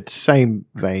of it's same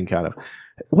vein, kind of.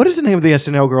 What is the name of the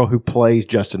SNL girl who plays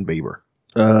Justin Bieber?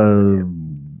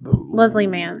 Leslie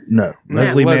Mann. No,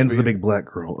 Leslie Mann's lesbian. the big black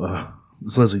girl.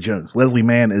 It's Leslie Jones. Leslie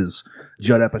Mann is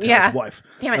Judd Apatow's wife.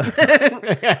 Damn it.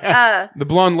 The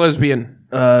blonde lesbian.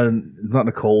 Not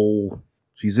Nicole.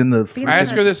 She's in the. I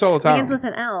ask her this all the time. Begins with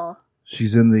an L.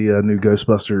 She's in the new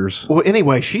Ghostbusters. Well,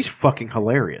 anyway, she's fucking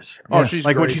hilarious. Oh, she's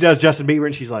like when great. she does Justin Bieber,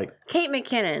 and she's like, Kate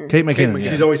McKinnon. Kate McKinnon.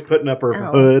 she's always putting up her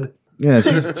Oh. hood. Yeah, she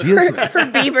is. Her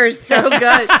Bieber's so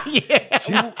good.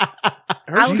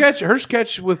 Her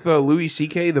sketch with Louis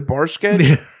C.K., the bar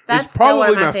sketch. That's is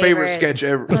probably one of my favorite sketch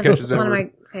ever. That's Sketches one ever. of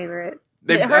my favorites.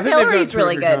 I Her think they've Hillary's done it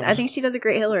really 200 good. times. I think she does a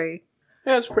great Hillary.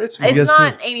 Yeah, it's pretty. It's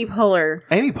not Amy Poehler.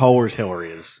 Amy Poehler's Hillary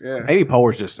is. Yeah. Amy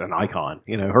Poehler's just an icon.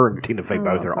 Her and Tina Fey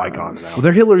both are icons now. Well,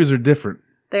 their Hillarys are different.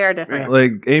 They are different.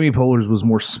 Like Amy Poehler's was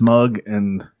more smug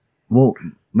and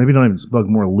maybe not even smug,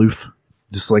 more aloof.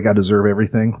 Just like I deserve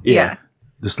everything. Yeah.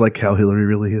 Just like how Hillary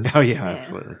really is. Oh, yeah,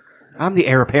 absolutely. I'm the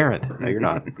heir apparent. No, you're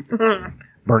not.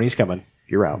 Bernie's coming.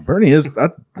 You're out. Bernie is.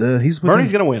 He's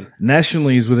Bernie's going to win.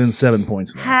 Nationally, he's within 7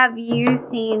 points. Now. Have you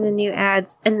seen the new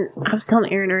ads? And I was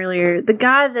telling Aaron earlier, the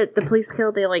guy that the police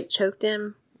killed, they like choked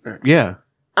him. Yeah.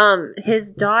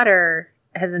 His daughter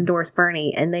has endorsed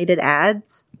Bernie, and they did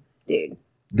ads. Dude,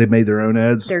 They made their own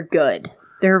ads. they're good.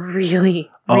 They're really.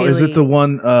 Oh, is it the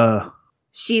one?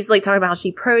 She's like talking about how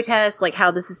she protests, like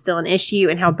how this is still an issue,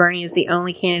 and how Bernie is the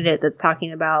only candidate that's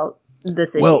talking about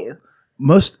this issue. Well,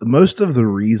 most of the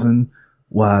reason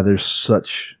why there's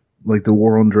such like the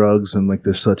war on drugs and like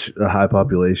there's such a high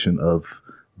population of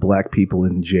black people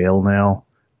in jail now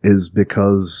is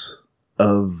because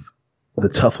of the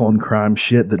tough on crime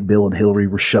shit that Bill and Hillary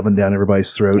were shoving down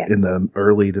everybody's throat in the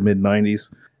early to mid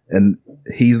 90s. And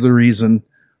he's the reason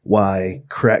why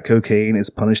crack cocaine is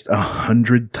punished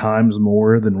 100 times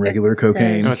more than regular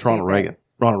cocaine. No, it's Ronald Reagan.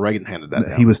 Ronald Reagan handed that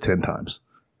down. He was 10 times.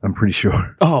 I'm pretty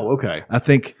sure. Oh, okay. I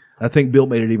think Bill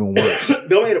made it even worse.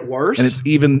 Bill made it worse? And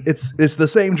it's the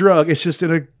same drug. It's just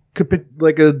in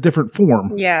a different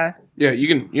form. Yeah. Yeah, you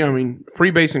can, I mean,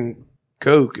 freebasing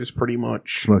coke is pretty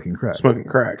much Smoking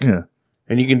crack. Yeah.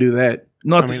 And you can do that.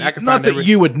 Not that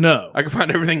you would know. I can find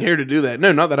everything here to do that.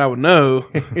 No, not that I would know.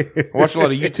 I watch a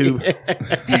lot of YouTube.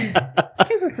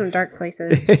 Gives us some dark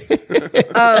places. No,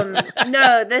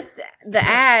 the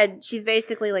ad, she's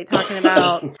basically like talking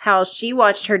about how she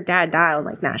watched her dad die on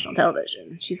like national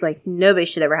television. She's like, nobody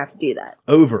should ever have to do that.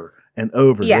 Over and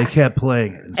over. Yeah. They kept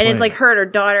playing it. And it's like her and her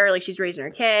daughter, like she's raising her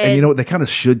kid. And you know what? They kind of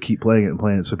should keep playing it and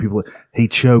playing it so people, he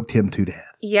choked him to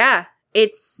death. Yeah.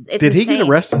 It's Did he get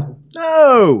arrested?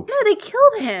 No. No, they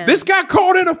killed him. This guy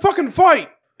called in a fucking fight.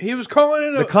 He was calling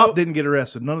in a... The cop didn't get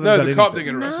arrested. None of them got the cop anything.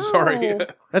 didn't get arrested. Sorry.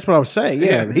 That's what I was saying.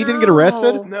 Yeah. Yeah. He didn't get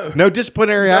arrested? No. No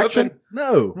disciplinary action?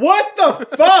 No. What the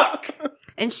fuck?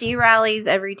 And she rallies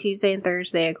every Tuesday and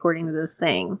Thursday according to this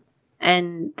thing.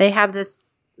 And they have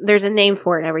this, there's a name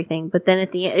for it and everything. But then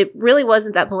at the end, it really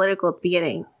wasn't that political at the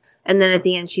beginning. And then at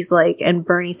the end, she's like, and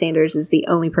Bernie Sanders is the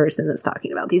only person that's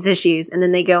talking about these issues. And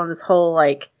then they go on this whole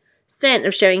like stint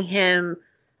of showing him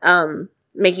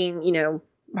making,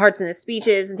 parts in his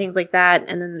speeches and things like that.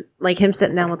 And then like him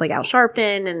sitting down with like Al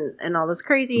Sharpton and all this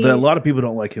crazy. A lot of people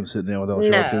don't like him sitting down with Al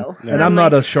Sharpton. No. And I'm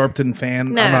not a Sharpton fan.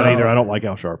 No. I'm Not either. I don't like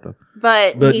Al Sharpton.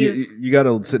 But he's, you got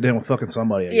to sit down with fucking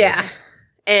somebody. I guess. yeah.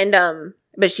 And,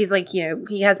 but she's like,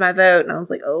 he has my vote. And I was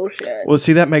like, oh shit. Well,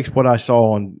 see, that makes what I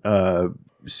saw on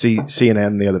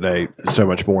CNN the other day so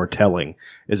much more telling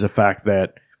is the fact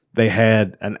that they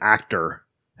had an actor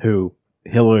who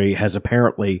Hillary has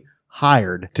apparently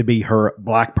hired to be her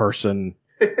black person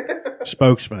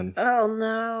spokesman. Oh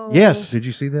no. Yes. Did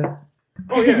you see that?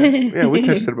 Oh, yeah. Yeah, we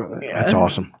texted about that. That's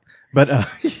awesome. But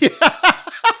yeah.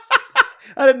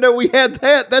 I didn't know we had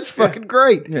that. That's fucking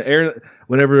great. Yeah, Aaron,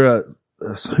 whenever,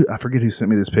 I forget who sent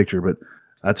me this picture, but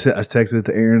I texted it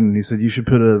to Aaron and he said, you should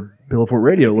put a Pillow Fort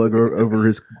Radio logo over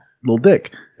his little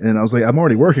dick. And I was like, I'm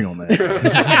already working on that.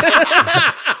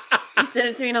 He sent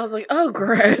it to me and I was like, oh,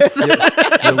 gross.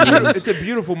 It's a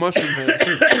beautiful mushroom head.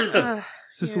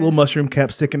 It's just a little mushroom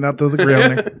cap sticking out of the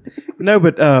ground there. No,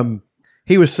 but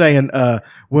he was saying,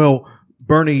 well,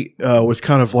 Bernie was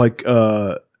kind of like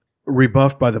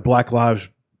rebuffed by the Black Lives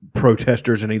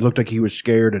protesters, and he looked like he was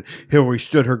scared, and Hillary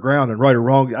stood her ground, and right or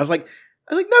wrong. I was like,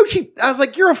 no, I was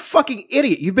like, you're a fucking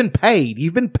idiot. You've been paid.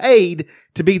 You've been paid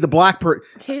to be the black person.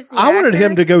 Who's the I wanted actor?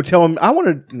 him to go tell him.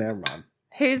 Never mind.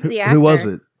 Who's the actor? Who was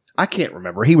it? I can't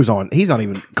remember. He's not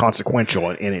even consequential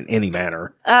in any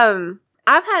manner.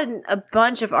 I've had a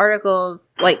bunch of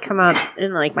articles like come up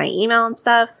in like my email and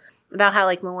stuff about how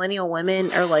like millennial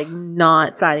women are like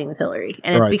not siding with Hillary,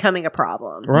 and it's Right. becoming a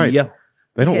problem. Right. Yeah.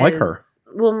 They don't like her. Because,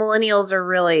 well, millennials are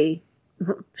really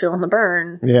feeling the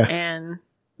burn. Yeah. And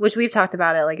which we've talked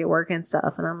about it like at work and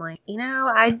stuff. And I'm like,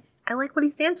 I like what he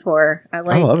stands for. I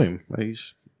love him.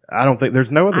 I don't think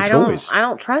there's no other choice. I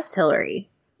don't trust Hillary.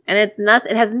 And it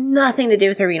has nothing to do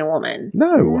with her being a woman.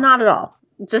 No. Not at all.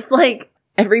 Just like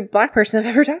every black person I've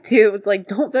ever talked to was like,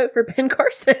 don't vote for Ben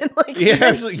Carson. Like, he's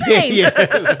insane.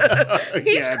 Yeah.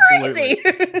 He's Yeah, crazy.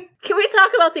 Can we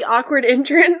talk about the awkward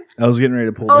entrance? I was getting ready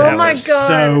to pull Oh that. my was God.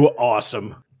 so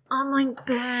awesome. I'm like,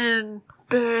 Ben.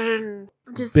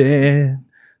 Just Ben,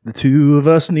 the two of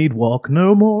us need walk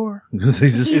no more. Is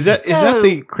Is that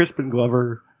the Crispin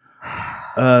Glover?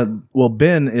 well,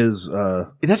 Ben is,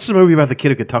 That's the movie about the kid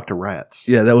who could talk to rats.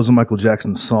 yeah, that was a Michael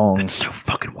Jackson song It's so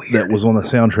fucking weird. that was on the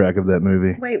soundtrack of that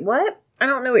movie. wait, what? I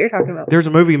don't know what you're talking about. There's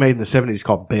a movie made in the 70s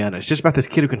called Ben. It's just about this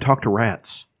kid who can talk to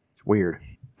rats. It's weird.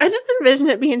 I just envision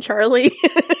it being Charlie.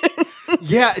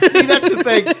 Yeah, see, that's the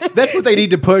thing. That's what they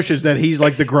need to push is that he's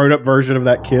like the grown-up version of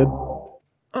that kid.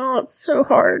 Oh, it's so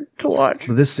hard to watch.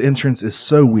 This entrance is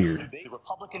so weird. The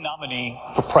Republican nominee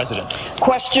for president.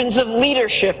 Questions of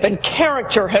leadership and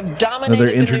character have dominated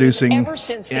They're introducing the news ever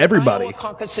since the everybody. Iowa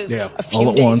caucuses Yeah, a few all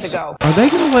at days once. ago. Are they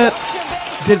going to let...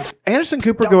 Did Anderson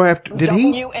Cooper go after... Did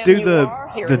he do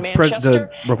the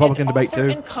Republican debate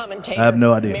too? I have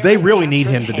no idea. They really need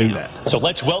him to do that. So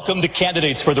let's welcome the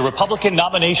candidates for the Republican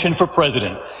nomination for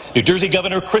president. New Jersey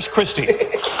Governor Chris Christie.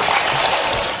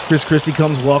 Chris Christie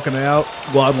comes walking out,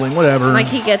 waddling, whatever. Like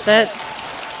he gets it.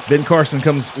 Ben Carson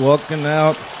comes walking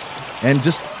out and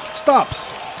just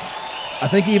stops. I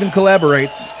think he even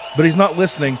collaborates, but he's not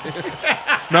listening.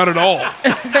 Not at all.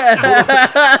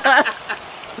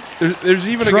 There's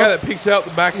even a guy that peeks out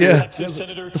the back of Yeah.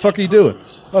 The fuck are you doing?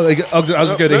 Oh, I'll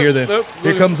just go to here then.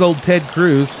 Here comes old Ted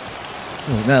Cruz.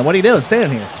 No, what are you doing?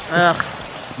 Standing here. Ugh.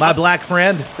 My black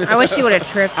friend. I wish he would have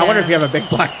tripped. I wonder if you have a big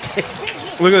black dick.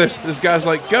 Look at this. This guy's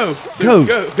like, go. Go.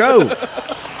 Go. Go.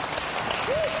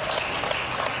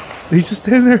 He's just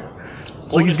standing there.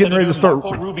 Like he's getting ready to start.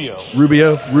 Marco Rubio.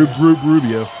 Rubio.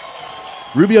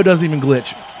 Rubio doesn't even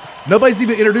glitch. Nobody's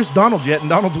even introduced Donald yet, and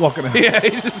Donald's walking out. Yeah,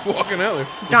 he's just walking out there.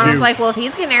 Donald's like, well, if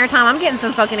he's getting airtime, I'm getting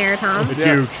some fucking airtime. It's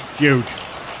huge. It's huge.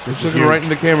 Just looking right in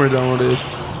the camera, Donald is.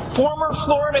 Former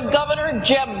Florida Governor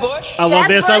Jeb Bush. I love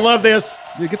this. I Bush. love this.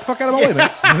 Yeah, get the fuck out of my way,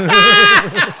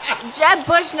 man. Jeb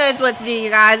Bush knows what to do, you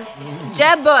guys.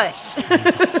 Jeb Bush.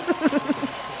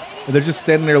 They're just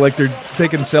standing there like they're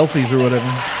taking selfies or whatever.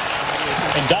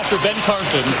 And Dr. Ben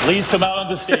Carson, please come out on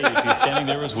the stage. He's standing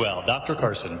there as well. Dr.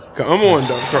 Carson. Come on,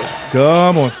 Dr. Carson.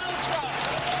 Come on.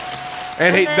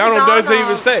 And then Donald doesn't Donald.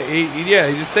 even stay.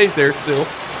 He just stays there still.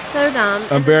 So dumb.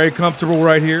 I'm very comfortable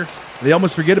right here. They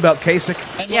almost forget about Kasich.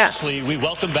 And Yeah. lastly, we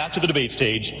welcome back to the debate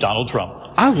stage Donald Trump.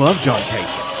 I love John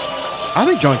Kasich. I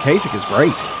think John Kasich is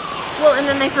great. Well, and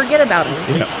then they forget about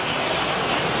him. Yeah.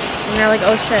 And they're like,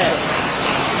 oh shit.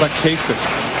 Like Kasich.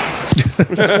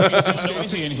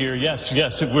 Noisy in here. Yes.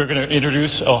 We're going to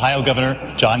introduce Ohio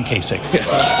Governor John Kasich.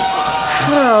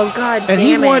 Oh, god And damn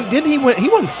he won. it. Didn't he win? He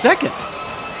won second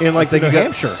in like the New He got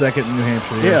Hampshire. second in New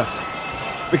Hampshire.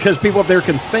 Yeah. Because people up there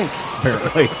can think,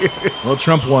 apparently. Well,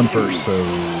 Trump won first, so.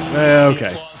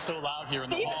 Okay. So loud here in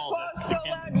the These hall. applause so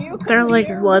loud you could They're like,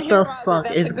 hear what the Leader fuck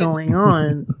of is the going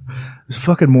on? It's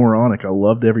fucking moronic. I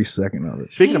loved every second of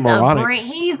it. Speaking of moronic,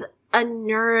 He's a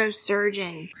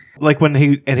neurosurgeon. like when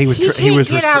he was He can't get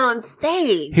reci- out on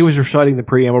stage. he was reciting the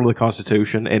preamble to the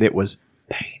Constitution, and it was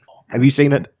painful. Have you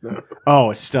seen it? No.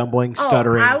 Oh, it's stumbling,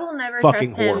 stuttering. I will never fucking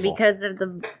trust him horrible. because of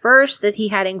the verse that he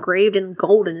had engraved in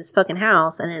gold in his fucking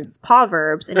house, and it's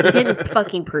Proverbs, and he didn't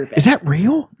fucking prove it. Is that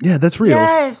real? Yeah, that's real.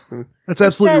 Yes. That's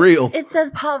absolutely real. It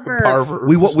says Proverbs.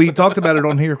 We talked about it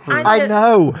on here for. I I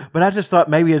know, but I just thought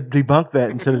maybe it'd debunk that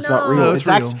and said it's not No. real. No, it's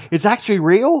real. It's actually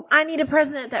real? I need a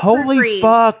president that Holy proofreads.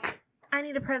 fuck. I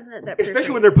need a president that Especially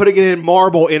proofreads. when they're putting it in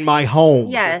marble in my home.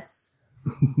 Yes.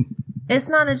 It's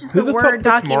not just Who a the fuck Word puts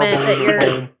document marble that in their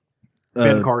you're home?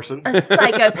 Ben Carson. a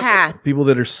psychopath. People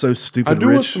that are so stupid I do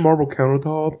want rich. some marble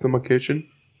countertops in my kitchen.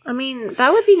 I mean,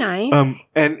 that would be nice.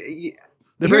 And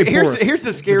They're very here's porous. here's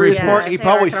the scariest They're part. very He porous.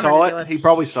 probably Yeah, they're saw hard to deal it. with. He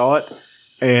probably saw it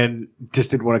and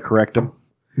just didn't want to correct him.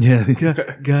 Yeah.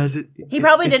 Guys, he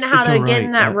probably didn't know how to get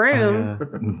in that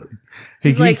room.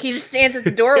 He's He- like, he just stands at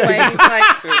the doorway. He's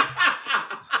like,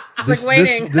 This,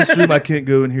 waiting. this room, I can't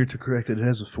go in here to correct it. It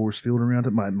has a force field around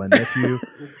it. My nephew,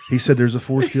 he said there's a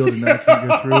force field and I can't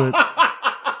go through it.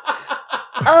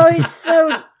 oh, he's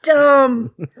so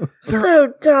dumb.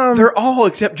 So dumb. they're all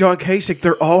except John Kasich.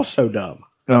 They're all so dumb.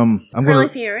 I'm Carly gonna.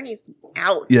 Fiorini's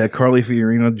out. Yeah, Carly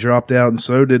Fiorina dropped out, and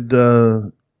so did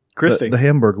Christy, the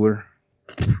Hamburglar.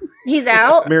 He's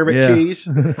out. Mayor Yeah.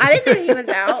 McCheese. I didn't know he was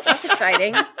out. That's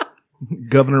exciting.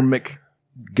 Governor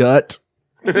McGutt.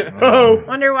 Oh,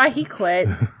 Wonder why he quit.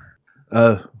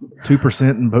 2%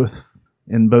 in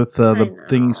both the know.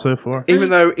 thingies so far.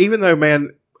 even though,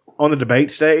 man, on the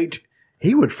debate stage,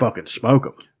 he would fucking smoke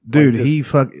him, Dude, Like, he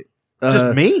fuck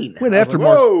just mean. went I was after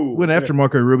like, whoa. went after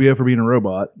Marco Rubio for being a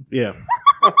robot. Yeah,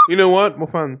 You know what? We'll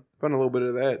find a little bit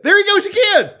of that. there he goes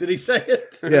again. Did he say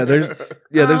it? Yeah, there's Oh,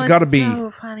 got to it's be so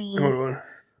funny. Hold on.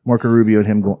 Marco Rubio and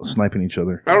him sniping each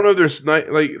other. I don't know if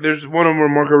there's one of them where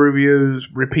Marco Rubio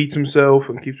repeats himself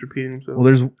and keeps repeating himself.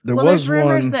 Well, there Well, was there's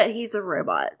rumors one. that he's a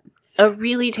robot. A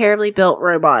really terribly built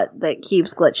robot that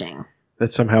keeps glitching. That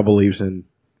somehow believes in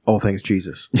all things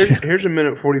Jesus. Here's a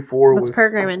minute 44. Let's with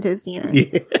program into his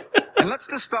DNA. And let's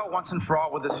dispel once and for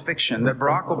all with this fiction that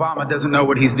Barack Obama doesn't know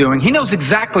what he's doing. He knows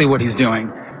exactly what he's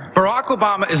doing. Barack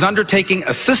Obama is undertaking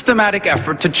a systematic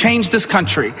effort to change this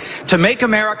country, to make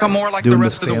America more like the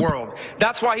rest of the world.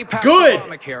 That's why he passed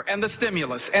Obamacare and the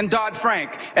stimulus and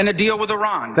Dodd-Frank and a deal with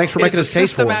Iran. Thanks for making this case for him.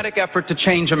 It's a systematic effort to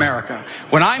change America.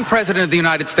 When I'm president of the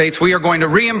United States, we are going to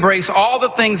re-embrace all the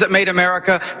things that made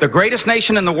America the greatest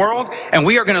nation in the world, and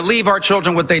we are going to leave our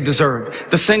children what they deserve,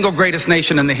 the single greatest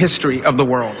nation in the history of the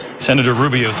world. Senator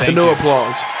Rubio, thank you. No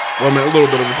applause. 1 minute, a little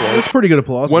bit of applause. That's pretty good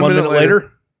applause. 1 minute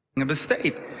later. Of the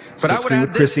state. But I would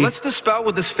add this, let's dispel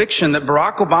with this fiction that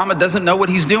Barack Obama doesn't know what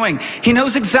he's doing. He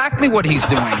knows exactly what he's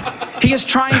doing. He is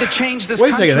trying to change this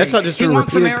country. Wait a second, that's not just he a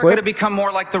wants repeated America clip? to become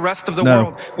more like the rest of the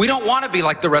world. We don't want to be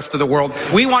like the rest of the world.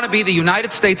 We want to be the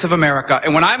United States of America.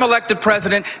 And when I'm elected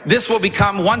president, this will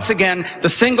become once again the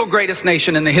single greatest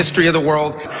nation in the history of the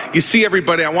world. You see,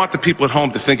 everybody, I want the people at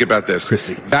home to think about this.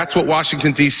 Christy. That's what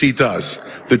Washington, D.C. does.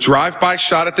 The drive-by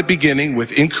shot at the beginning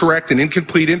with incorrect and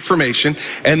incomplete information,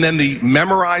 and then the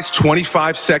memorized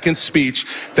 25-second speech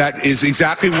that is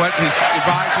exactly what his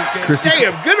advisors gave. Christy,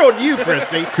 Damn, good on you,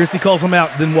 Christy. Christy calls him out,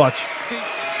 then watch.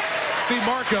 See,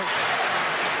 Marco.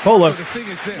 Polo. The thing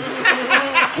is this.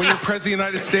 When you're president of the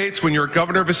United States, when you're a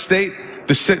governor of a state,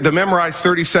 the memorized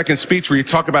 30-second speech where you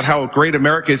talk about how great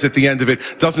America is at the end of it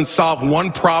doesn't solve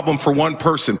one problem for one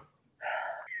person.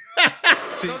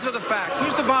 Those are the facts.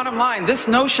 Here's the bottom line. This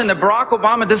notion that Barack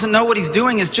Obama doesn't know what he's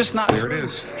doing is just not There true. it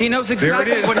is. He knows exactly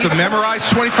there it is. what he's The memorized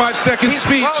 25-second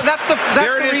speech. Well, that's the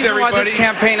reason why this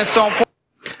campaign is so important.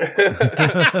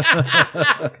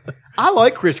 I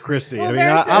like Chris Christie. Well, I mean,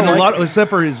 there's And I a like lot, except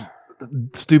for his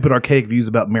stupid archaic views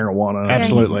about marijuana. Yeah,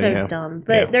 Absolutely, he's so yeah. dumb.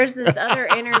 But there's this other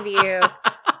interview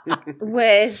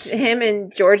with him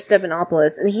and George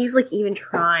Stephanopoulos, and he's like even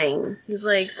trying. He's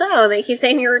like, so they keep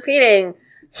saying you're repeating.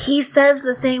 He says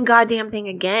the same goddamn thing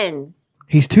again.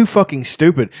 He's too fucking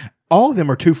stupid. All of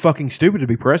them are too fucking stupid to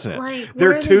be president. Like, what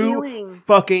They're are they too doing?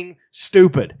 fucking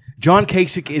stupid. John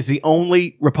Kasich is the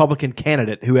only Republican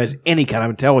candidate who has any kind of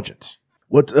intelligence.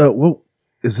 What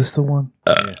is this the one?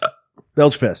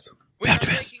 Belchfest.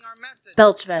 Belchfest.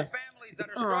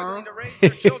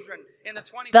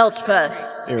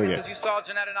 Belchfest. There we go. As you saw,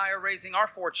 Jeanette and I are raising our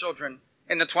 4 children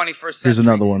in the 21st century. Here's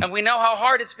another one. And we know how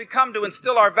hard it's become to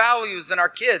instill our values in our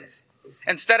kids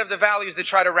instead of the values they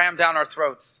try to ram down our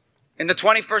throats. In the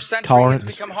 21st century, Tolerance.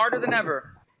 it's become harder than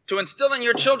ever to instill in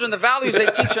your children the values they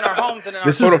teach in our homes and in our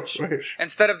This is- church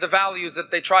instead of the values that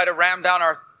they try to ram down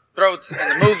our throats in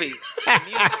the movies, in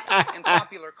music, in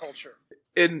popular culture.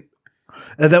 And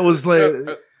that was like.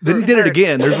 Then he did it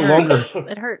again. There's a longer.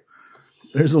 It hurts.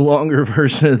 There's a longer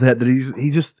version of that.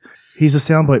 He's a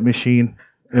soundbite machine.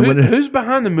 And who's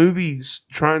behind the movies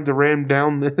trying to ram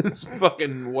down this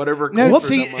fucking whatever? No, culture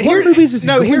see, that might- here's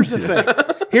the thing.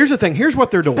 Here's the thing. Here's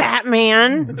what they're doing.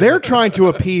 Batman. They're trying to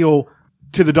appeal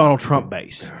to the Donald Trump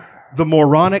base, the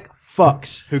moronic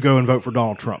fucks who go and vote for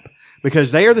Donald Trump,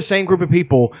 because they are the same group of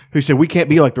people who said we can't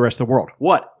be like the rest of the world.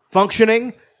 What?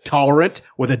 Functioning, tolerant,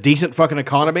 with a decent fucking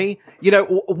economy. You know,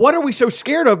 what are we so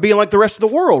scared of being like the rest of the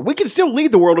world? We can still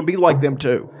lead the world and be like them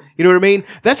too. You know what I mean?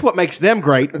 That's what makes them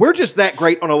great. We're just that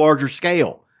great on a larger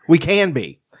scale. We can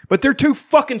be. But they're too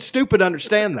fucking stupid to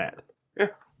understand that. Yeah.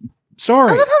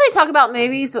 Sorry. I love how they talk about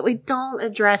movies, but we don't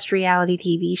address reality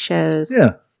TV shows.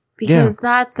 Yeah. Because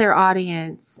that's their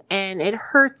audience, and it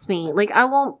hurts me. Like, I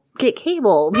won't get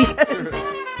cable because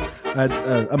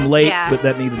I'm late, Yeah. but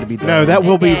that needed to be done. No, that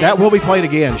will be played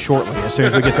again shortly as soon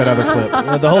as we get that other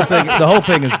clip. The whole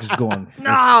thing is just going.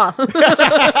 nah. But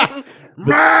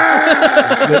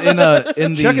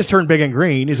in Chuck the has turned big and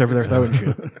green. He's over there throwing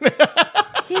shit.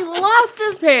 He lost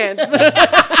his pants.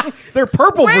 They're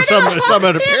purple Where for some did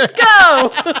other his appearance.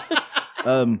 pants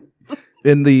go?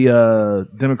 in the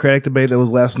Democratic debate that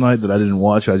was last night that I didn't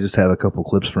watch, I just have a couple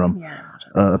clips from.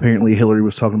 Apparently, Hillary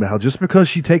was talking about how just because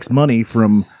she takes money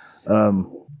from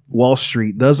Wall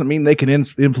Street doesn't mean they can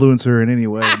influence her in any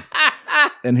way.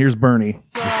 And here's Bernie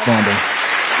responding.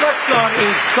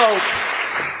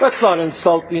 Let's not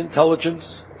insult the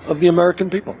intelligence of the American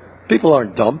people. People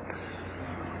aren't dumb.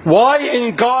 Why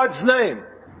in God's name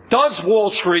does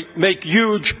Wall Street make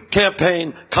huge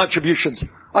campaign contributions?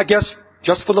 I guess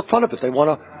just for the fun of it. They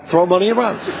want to throw money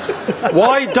around.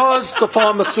 Why does the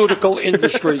pharmaceutical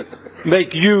industry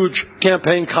make huge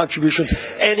campaign contributions?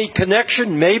 Any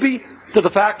connection, maybe, to the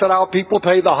fact that our people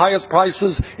pay the highest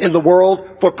prices in the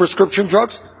world for prescription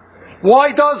drugs?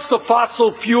 Why does the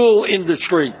fossil fuel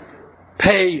industry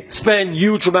spend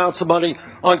huge amounts of money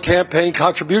on campaign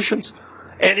contributions?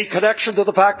 Any connection to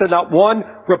the fact that not one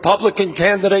Republican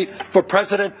candidate for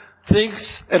president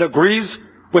thinks and agrees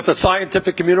with the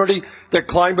scientific community that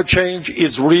climate change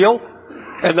is real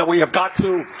and that we have got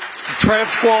to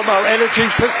transform our energy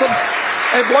system?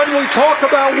 And when we talk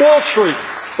about Wall Street,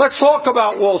 let's talk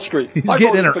about Wall Street. He's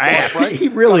getting in her ass. He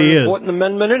really is. Important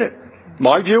amendment in it.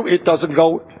 My view, it doesn't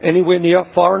go anywhere near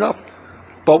far enough.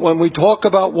 But when we talk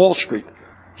about Wall Street,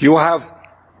 you have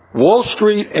Wall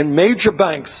Street and major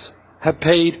banks have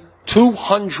paid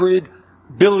 $200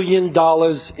 billion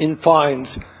in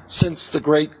fines since the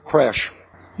great crash.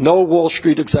 No Wall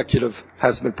Street executive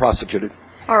has been prosecuted.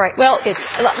 All right. Well,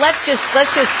 let's just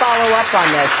follow up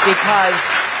on this because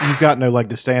you've got no leg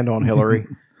to stand on, Hillary.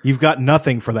 You've got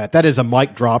nothing for that. That is a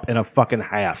mic drop and a fucking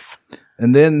half.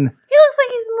 And then he looks like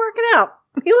he's been working out.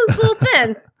 He looks a little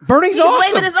thin. Bernie's he's awesome.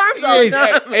 waving his arms all the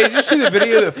time. Hey, did you see the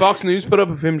video that Fox News put up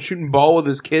of him shooting ball with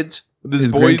his kids? With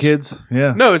his boys? Kids?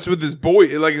 Yeah. No, it's with his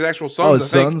boy, like his actual sons. Oh, his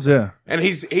sons, yeah. And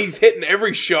he's hitting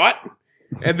every shot.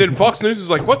 And then Fox News is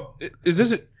like, "What is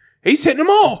this? He's hitting them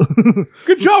all.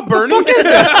 Good job, Bernie." What the fuck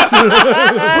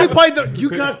is this? You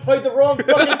guys played the wrong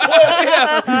fucking clip.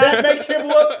 That makes him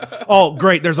look. Oh,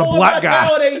 great! There's a black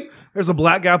guy. There's a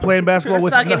black guy playing basketball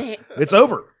with. It's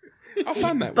over. I'll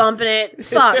find that. Bumping it.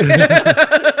 Fuck.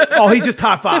 Oh, he just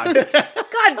high-fived.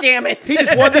 God damn it. He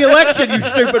just won the election, you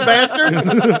stupid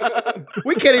bastards.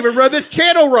 We can't even run this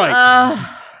channel right.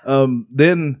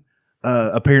 Then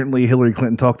apparently Hillary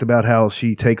Clinton talked about how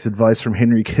she takes advice from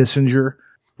Henry Kissinger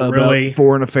about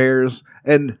foreign affairs.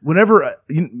 And whenever,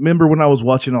 you remember when I was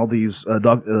watching all these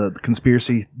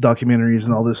conspiracy documentaries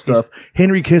and all this stuff,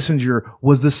 Henry Kissinger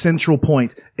was the central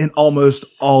point in almost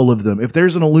all of them. If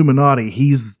there's an Illuminati,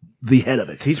 he's the head of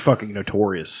it. He's fucking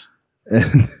notorious.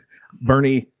 And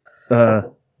Bernie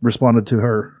responded to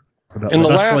her about in the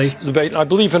last debate, I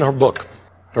believe in her book,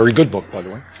 very good book, by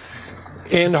the way.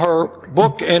 In her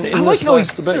book and in this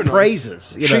last debate,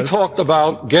 praises, she talked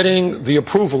about getting the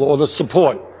approval or the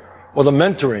support or the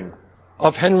mentoring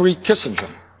of Henry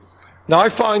Kissinger. Now, I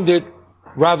find it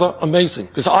rather amazing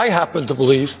because I happen to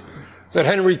believe that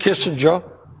Henry Kissinger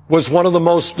was one of the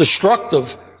most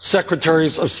destructive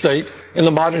secretaries of state in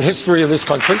the modern history of this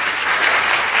country.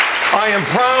 I am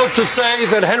proud to say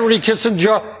that Henry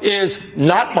Kissinger is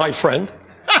not my friend.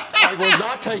 I will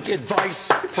not take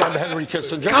advice from Henry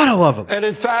Kissinger. God, I love him. And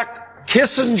in fact,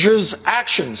 Kissinger's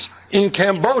actions in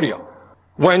Cambodia,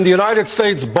 when the United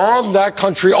States bombed that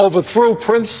country, overthrew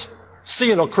Prince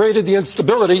Sihanouk, created the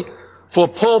instability for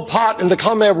Pol Pot and the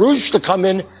Khmer Rouge to come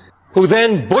in, who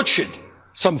then butchered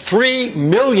some 3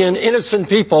 million innocent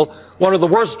people, one of the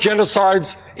worst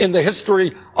genocides in the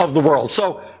history of the world.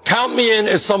 So count me in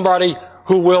as somebody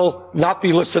who will not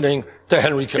be listening to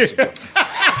Henry Kissinger.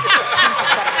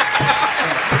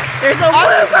 There's a blue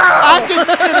girl. I could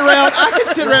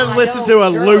sit around and listen to a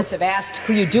loop. Journalists have asked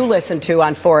who you do listen to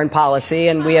on foreign policy,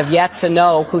 and we have yet to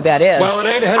know who that is. Well, it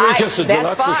ain't Henry Kissinger,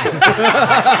 that's for sure.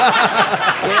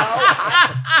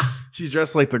 She's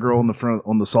dressed like the girl in the front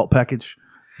on the salt package.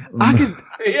 I could,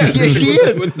 yeah, she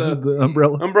is with the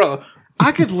umbrella.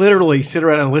 I could literally sit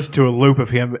around and listen to a loop of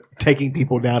him taking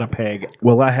people down a peg.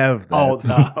 Well, I have that.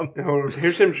 Oh, no.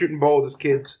 Here's him shooting ball with his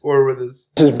kids or with his.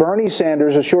 This is Bernie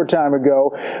Sanders a short time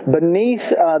ago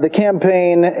beneath the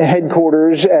campaign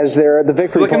headquarters as they're at the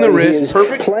victory Flicking party. the wrist. He is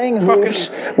Perfect playing hoops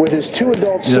with his 2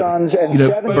 adult sons and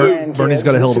 7 grandkids. Bernie's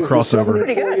got a hell of a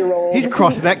crossover. He's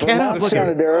crossing that cat up. Look at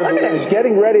him. Senator who is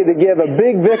getting ready to give a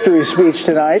big victory speech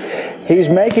tonight. He's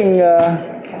making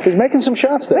some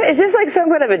shots there. Wait, is this like some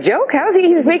kind of a joke? How is he?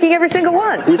 He's making every single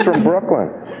one. He's from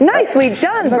Brooklyn. Nicely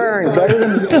done, Bern. Better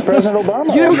than President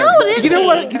Obama. You know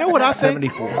what? You know what I think?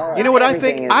 74. You know what I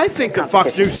think? I think that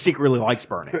Fox News secretly likes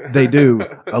Bernie. They do.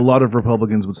 A lot of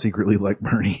Republicans would secretly like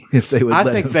Bernie if they would. I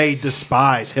let think him. they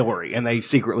despise Hillary and they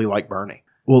secretly like Bernie.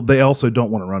 Well, they also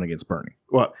don't want to run against Bernie.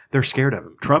 Well, they're scared of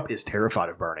him. Trump is terrified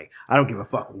of Bernie. I don't give a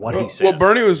fuck what he says. Well,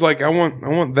 Bernie was like, I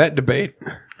want that debate.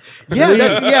 Yeah,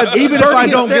 even if I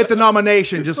don't get the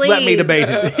nomination, just let me Please. debate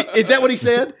it. Is that what he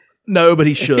said? No, but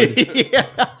he should. Yeah.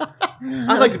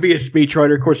 I'd like to be a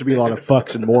speechwriter. Of course, there'd be a lot of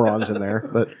fucks and morons in there.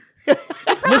 But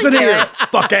listen here,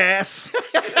 fuck ass.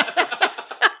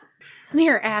 Listen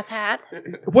here, asshat.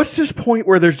 What's this point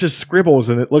where there's just scribbles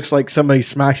and it looks like somebody's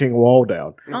smashing a wall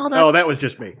down? Oh, that was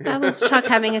just me. That was Chuck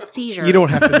having a seizure. You don't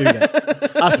have to do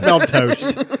that. I smelled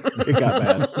toast. It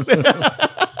got bad.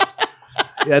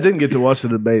 Yeah, I didn't get to watch the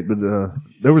debate, but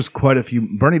there was quite a few.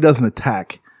 Bernie doesn't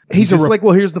attack. He's He's just like,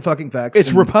 well, here's the fucking facts.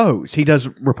 It's repose. He does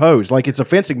repose. Like it's a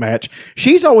fencing match.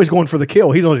 She's always going for the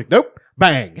kill. He's always like, nope,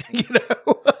 bang. You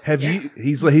know? Have you?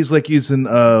 He's like using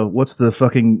what's the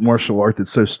fucking martial art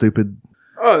that's so stupid?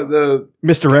 Oh, the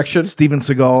misdirection. Steven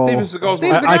Seagal. Steven Seagal's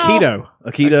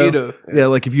Aikido. Yeah,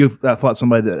 like if you fought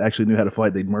somebody that actually knew how to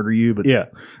fight, they'd murder you. But yeah,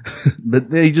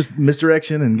 but they just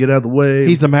misdirection and get out of the way.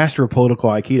 He's the master of political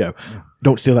Aikido.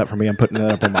 Don't steal that from me. I'm putting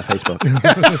that up on my Facebook.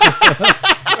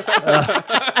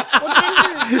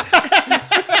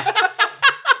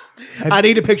 I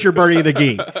need a picture of Bernie and a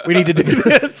Gee. We need to do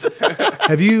this.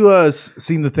 Have you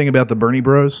seen the thing about the Bernie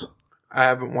Bros? I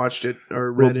haven't watched it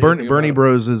or read it. Bernie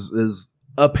Bros is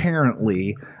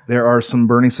apparently there are some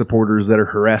Bernie supporters that are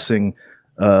harassing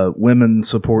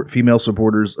female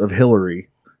supporters of Hillary,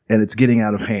 and it's getting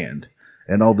out of hand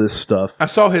and all this stuff. I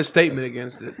saw his statement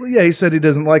against it. Well, yeah, he said he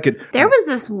doesn't like it. There was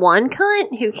this one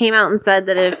cunt who came out and said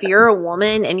that if you're a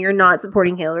woman and you're not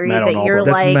supporting Hillary, Madeleine that you're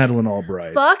Albright. like, That's Madeleine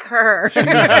Albright. fuck her. No.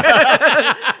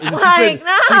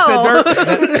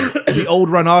 The old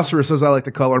rhinoceros, as I like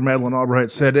to call her, Madeleine Albright,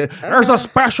 said, "There's a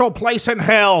special place in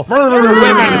hell for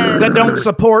women that don't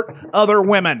support other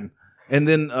women." And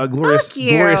then Gloria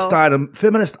Steinem,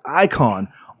 feminist icon,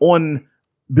 on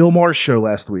Bill Maher's show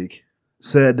last week,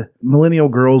 said millennial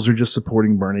girls are just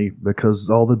supporting Bernie because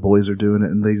all the boys are doing it,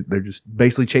 and they're just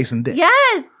basically chasing dick.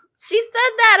 Yes, she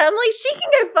said that. I'm like, she can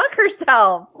go fuck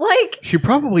herself. Like, she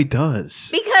probably does.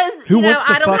 Because, Who you know, wants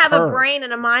to I don't fuck have her? a brain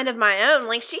and a mind of my own.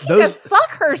 Like, she can go fuck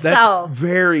herself. That's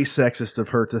very sexist of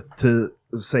her to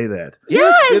say that.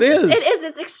 Yes, it is. It is.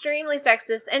 It's extremely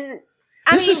sexist. And,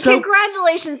 I This mean, is so-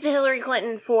 congratulations to Hillary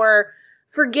Clinton for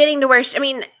getting to where she, I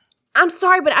mean, I'm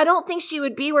sorry, but I don't think she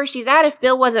would be where she's at if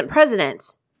Bill wasn't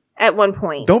president at one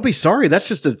point. Don't be sorry. That's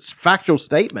just a factual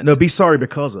statement. No, be sorry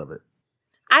because of it.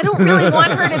 I don't really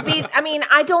want her to be. I mean,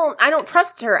 I don't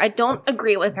trust her. I don't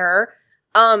agree with her.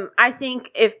 I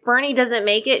think if Bernie doesn't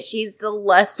make it, she's the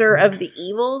lesser of the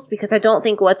evils because I don't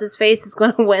think what's his face is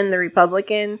going to win the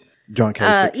Republican. John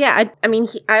Kasich. Yeah, I mean,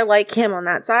 I like him on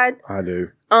that side. I do.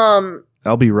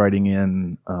 I'll be writing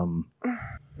in The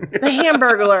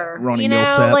Hamburglar. Ronnie you know,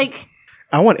 Millsap. like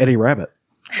I want Eddie Rabbit.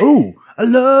 Oh, I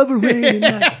love a rainy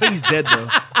night. I think he's dead though.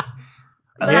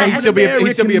 Yeah, he'd still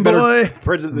be a better boy.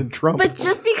 president than Trump. But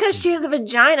just because she has a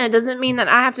vagina doesn't mean that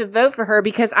I have to vote for her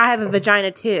because I have a vagina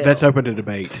too. That's open to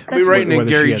debate. I'll be writing in Whether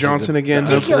she Gary has a Johnson again.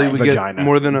 Hopefully we vagina. get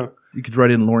more than a... You could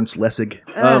write in Lawrence Lessig.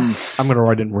 I'm going to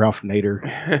write in Ralph Nader.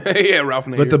 Yeah, Ralph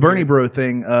Nader. But the Bernie Bro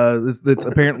thing, that's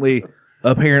apparently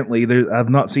there. I've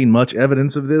not seen much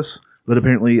evidence of this, but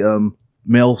apparently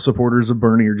male supporters of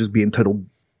Bernie are just being total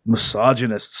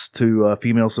misogynists to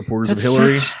female supporters of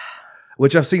Hillary,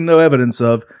 which I've seen no evidence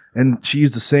of. And she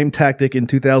used the same tactic in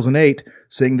 2008,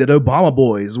 saying that Obama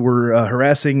boys were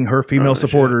harassing her female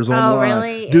supporters online,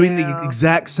 really? doing the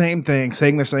exact same thing,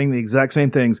 saying the exact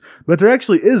same things. But there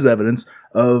actually is evidence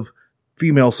of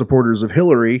female supporters of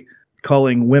Hillary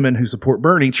calling women who support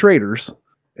Bernie traitors,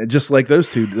 just like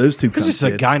those two It's cunts just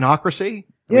a did. gynocracy.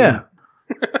 Yeah.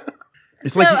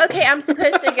 so okay, I'm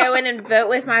supposed to go in and vote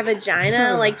with my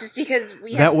vagina, like just because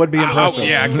we have That would be impressive.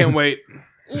 Yeah, I can't wait.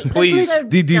 Please. So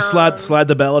Do you dumb. slide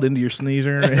the ballot into your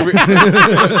sneezer?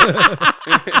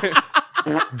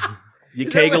 You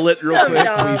kegel it real so quick.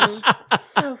 dumb.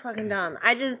 So fucking dumb.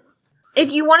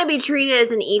 If you want to be treated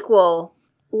as an equal,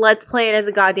 let's play it as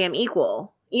a goddamn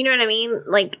equal. You know what I mean?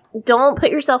 Like, don't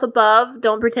put yourself above.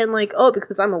 Don't pretend like, oh,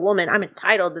 because I'm a woman, I'm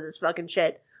entitled to this fucking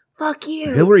shit. Fuck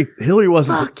you. Hillary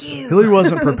wasn't. Fuck you. Hillary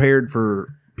wasn't prepared for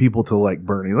people to like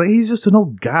Bernie. Like, he's just an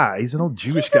old guy. He's an old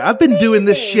Jewish guy. I've been doing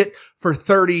this shit for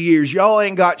 30 years. Y'all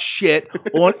ain't got shit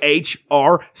on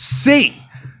HRC.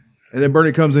 And then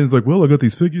Bernie comes in and is like, well, I got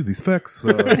these figures, these facts.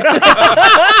 I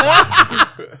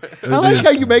like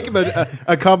how you make him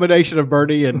a combination of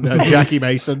Bernie and Jackie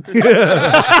Mason.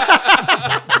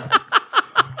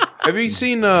 Have you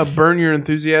seen Burn Your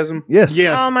Enthusiasm? Yes.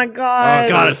 Oh my god. Oh,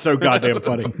 God, it's so goddamn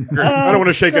funny. I don't want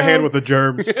to shake a hand with the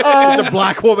germs. It's a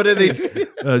black woman in these.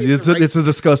 It's a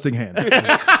disgusting hand.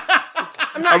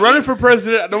 I'm running for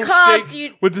president. I don't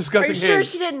shake with Are disgusting you sure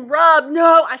hands. she didn't rub?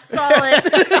 No, I saw it.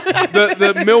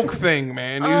 The milk thing,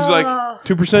 man. He was like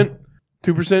 2%.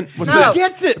 2%. What's No. that? He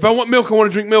gets it. If I want milk, I want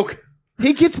to drink milk.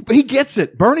 He gets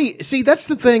it. Bernie, see, that's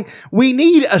the thing. We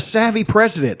need a savvy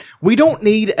president. We don't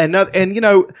need another. And, you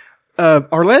know,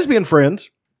 our lesbian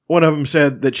friends, one of them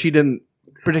said that she didn't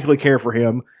particularly care for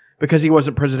him because he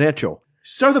wasn't presidential.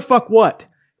 So the fuck what?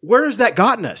 Where has that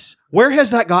gotten us? Where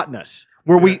has that gotten us?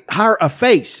 Where we hire a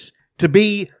face to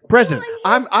be president.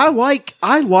 I like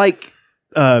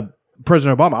President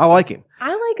Obama. I like him. I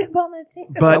like Obama too.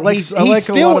 But he's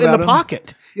still in the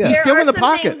pocket. Yeah. He's There still are in the some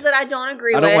pocket. things that I don't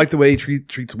agree I with. don't like the way he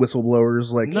treats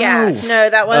whistleblowers. Like, Yeah, no,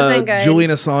 that wasn't good. Julian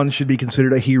Assange should be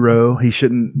considered a hero. He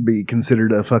shouldn't be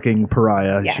considered a fucking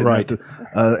pariah. Yes. Right.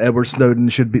 Edward Snowden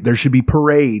there should be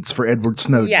parades for Edward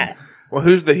Snowden. Yes. Well,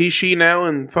 who's the he, she now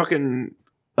and fucking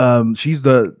She's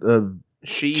the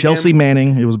she? Chelsea him?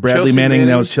 Manning. It was Bradley Chelsea Manning. Now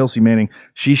Manning. it's Chelsea Manning.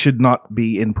 She should not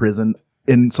be in prison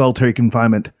in solitary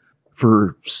confinement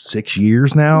for 6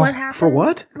 years now. What happened? For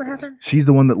what? What happened? She's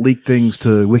the one that leaked things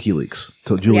to WikiLeaks,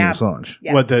 to Julian Yeah. Assange.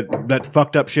 Yeah. What, that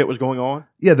fucked up shit was going on?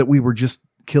 Yeah, that we were just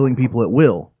killing people at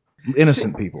will.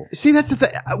 Innocent people. See, that's the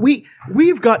thing.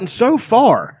 We've gotten so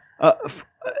far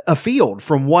afield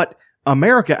from what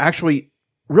America actually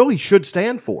really should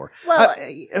stand for. Well,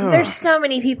 there's so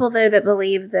many people though that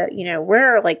believe that, you know,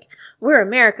 we're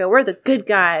America, we're the good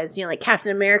guys, you know, like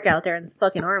Captain America out there in the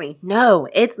fucking army. No,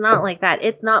 it's not like that.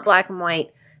 It's not black and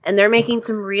white, and they're making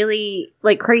some really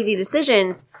like crazy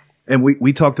decisions. And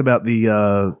we talked about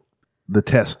the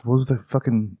test. What was the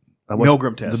fucking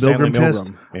Milgram test? The Milgram Stanley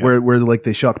test, yeah. where like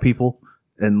they shock people.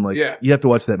 And like, Yeah. you have to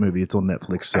watch that movie. It's on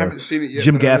Netflix. I haven't seen it yet,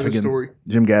 Jim but I know the story.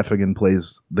 Gaffigan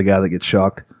plays the guy that gets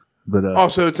shocked. But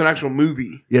Also, it's an actual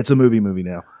movie. yeah, it's a movie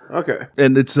now. Okay.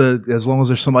 And it's as long as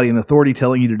there's somebody in authority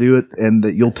telling you to do it, and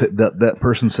that that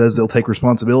person says they'll take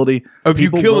responsibility Of you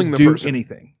people killing will the do person.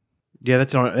 anything. Yeah,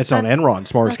 that's on Enron,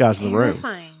 smartest guys in the room.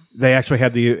 Terrifying. They actually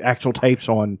had the actual tapes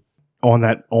on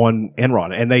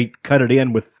Enron, and they cut it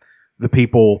in with the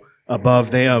people above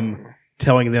them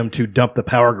telling them to dump the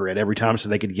power grid every time so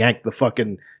they could yank the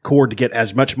fucking cord to get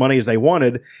as much money as they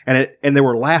wanted. And they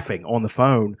were laughing on the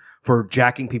phone for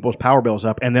jacking people's power bills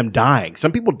up and them dying.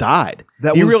 Some people died.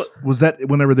 That was that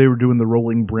whenever they were doing the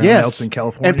rolling brownouts in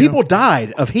California? And people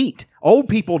died of heat. Old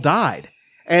people died.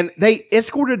 And they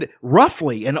escorted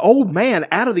roughly an old man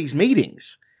out of these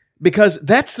meetings because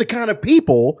that's the kind of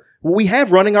people we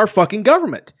have running our fucking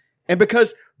government. And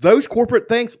because those corporate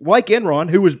things like Enron,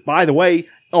 who was, by the way,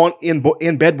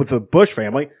 in bed with the Bush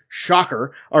family,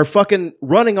 shocker, are fucking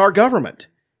running our government.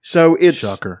 So it's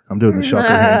shocker. I'm doing the shocker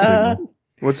hand signal.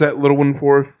 What's that little one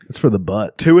for? It's for the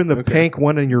butt. 2 in the pink,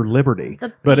 1 in your liberty.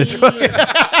 But it's 3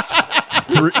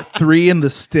 in the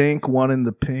stink, 1 in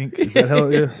the pink. Is that how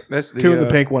it is? That's the 2 in the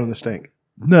pink, 1 in the stink.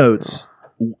 No, it's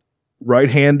right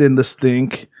hand in the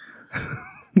stink,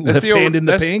 left hand in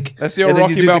the pink. That's the old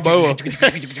Rocky Balboa.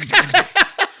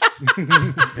 You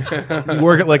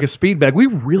work it like a speed bag. We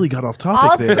really got off topic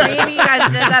All there. 3 of you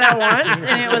guys did that at once,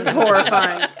 and it was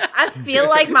horrifying. I feel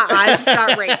like my eyes just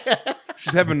got raped.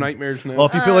 She's having nightmares now. Well,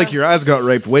 if you feel like your eyes got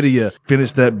raped, wait till you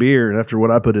finish that beer, and after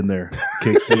what I put in there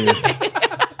kicks in.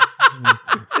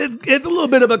 It's a little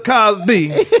bit of a Cosby.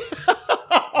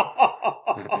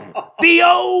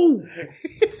 Dio!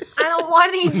 I don't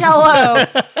want any Jello.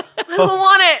 I don't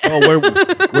want it.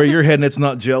 Oh, where you're heading, it's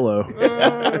not Jello.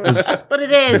 But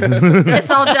it is. It's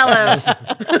all Jello.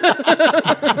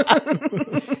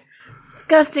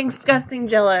 Disgusting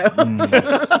Jello.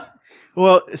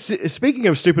 Well, speaking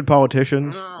of stupid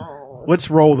politicians, let's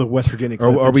roll the West Virginia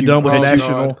clip. Are we done with Oh,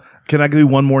 national? God. Can I do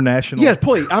one more national? Yeah,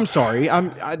 please. I'm sorry.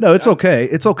 No, it's okay.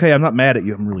 It's okay. I'm not mad at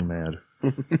you. I'm really mad.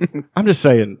 I'm just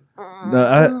saying.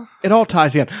 It all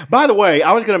ties in. By the way,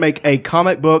 I was going to make a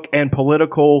comic book and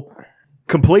political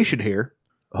completion here.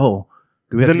 Oh,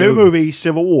 do we have The to new go- movie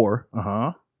Civil War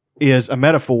is a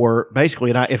metaphor,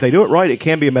 basically, and if they do it right, it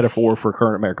can be a metaphor for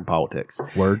current American politics.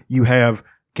 Word. You have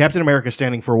Captain America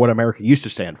standing for what America used to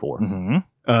stand for,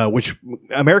 which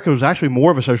America was actually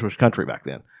more of a socialist country back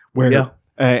then. Where Yeah.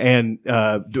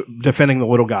 Defending the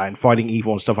little guy and fighting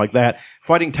evil and stuff like that.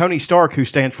 Fighting Tony Stark, who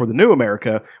stands for the new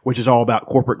America, which is all about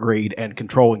corporate greed and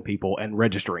controlling people and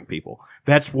registering people.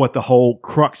 That's what the whole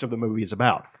crux of the movie is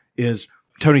about, is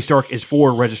Tony Stark is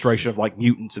for registration of like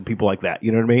mutants and people like that.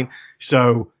 You know what I mean?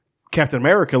 So Captain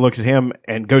America looks at him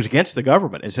and goes against the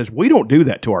government and says, we don't do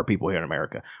that to our people here in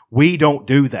America. We don't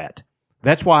do that.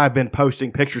 That's why I've been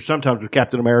posting pictures sometimes with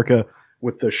Captain America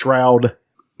with the shroud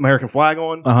American flag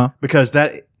on, because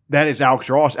that is Alex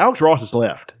Ross. Alex Ross is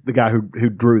left, the guy who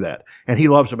drew that, and he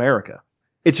loves America.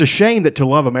 It's a shame that to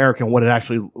love America and what it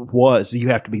actually was, you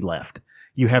have to be left.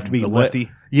 You have to be The lefty.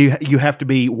 You have to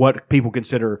be what people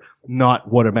consider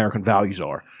not what American values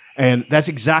are, and that's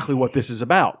exactly what this is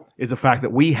about. Is the fact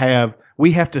that we have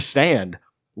to stand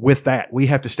with that. We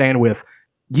have to stand with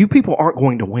you. People aren't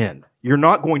going to win. You're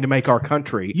not going to make our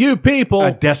country, you people,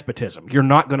 a despotism. You're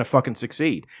not going to fucking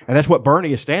succeed. And that's what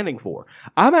Bernie is standing for.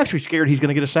 I'm actually scared he's going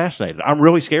to get assassinated. I'm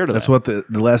really scared of That's that. what the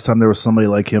last time there was somebody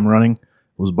like him running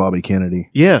was Bobby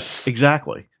Kennedy. Yes,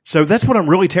 exactly. So that's what I'm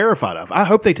really terrified of. I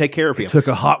hope they take care of him. Took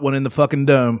a hot one in the fucking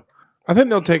dome. I think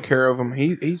they'll take care of him.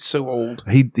 He's so old.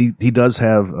 He does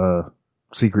have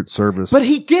Secret Service. But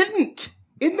he didn't.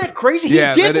 Isn't that crazy?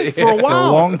 Yeah, he didn't for a For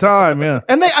while. a long time, yeah.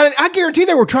 And I guarantee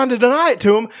they were trying to deny it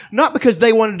to him, not because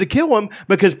they wanted to kill him,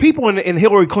 because people in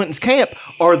Hillary Clinton's camp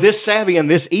are this savvy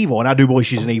and this evil. And I do believe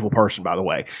she's an evil person, by the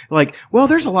way. Like, well,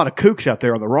 there's a lot of kooks out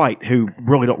there on the right who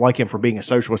really don't like him for being a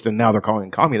socialist, and now they're calling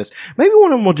him communist. Maybe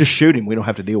one of them will just shoot him. We don't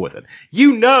have to deal with it.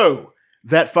 You know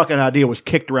that fucking idea was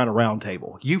kicked around a round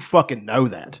table. You fucking know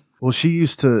that. Well, she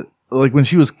used to, like, when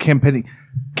she was campaigning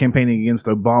against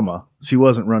Obama, she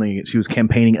wasn't running. She was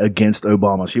campaigning against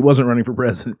Obama. She wasn't running for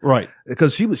president, Right.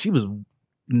 Because she was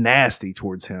nasty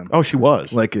towards him. Oh, she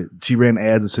was. Like, she ran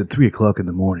ads that said 3:00 in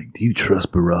the morning. Do you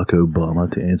trust Barack Obama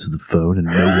to answer the phone and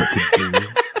know what to do?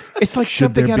 It's like Should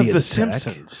something there out of be The an attack?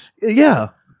 Simpsons. Yeah.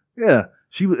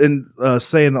 She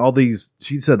saying all these.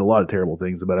 She said a lot of terrible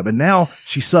things about him, and now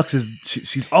she sucks his.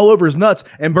 She's all over his nuts.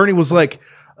 And Bernie was like,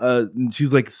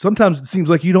 she's like, sometimes it seems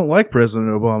like you don't like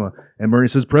President Obama. And Bernie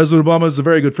says, President Obama is a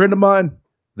very good friend of mine.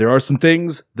 There are some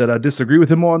things that I disagree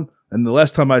with him on. And the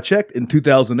last time I checked, in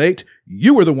 2008,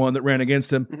 you were the one that ran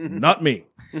against him, not me.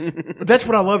 That's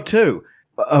what I love too.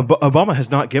 Obama has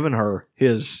not given her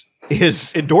his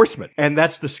endorsement, and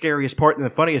that's the scariest part and the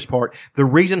funniest part. The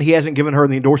reason he hasn't given her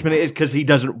the endorsement is because he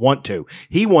doesn't want to.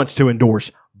 He wants to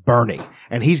endorse Bernie,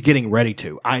 and he's getting ready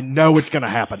to. I know it's going to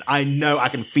happen. I know. I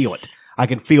can feel it. I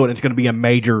can feel it. It's going to be a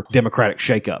major Democratic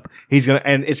shakeup.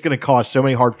 And it's going to cause so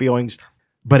many hard feelings,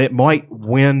 but it might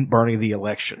win Bernie the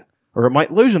election, or it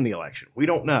might lose him the election. We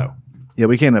don't know. Yeah,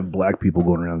 we can't have black people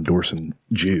going around endorsing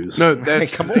Jews. No,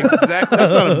 that's come on. exactly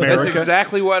That's not America. That's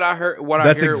exactly what I heard.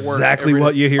 That's exactly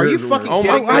what you hear. Are you fucking Oh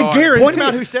my kidding? God. I guarantee. Point you.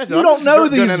 out who says it. You don't know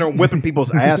these. They're whipping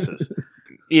people's asses.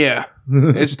 Yeah,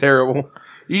 it's terrible.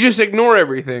 You just ignore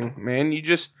everything, man. You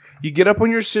get up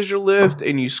on your scissor lift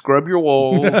and you scrub your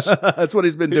walls. That's what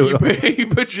he's been doing. You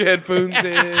put your headphones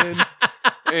in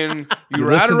and you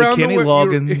ride listen around to Kenny the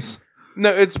Loggins.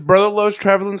 No, it's Brother Love's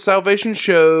Traveling Salvation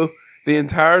Show the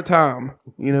entire time.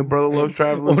 You know, Brother Love's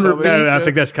Traveling Salvation Show. I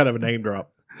think that's kind of a name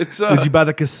drop. It's Did you buy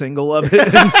the single of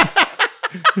it?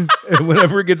 And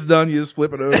whenever it gets done, you just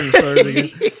flip it over and start it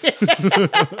again.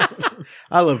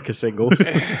 I love Singles.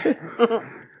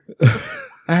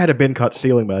 I had a been caught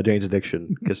stealing by Jane's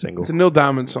Addiction single. It's a Neil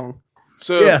Diamond song.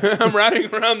 So Yeah. I'm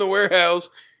riding around the warehouse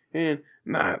and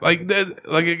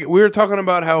we were talking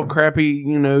about how crappy,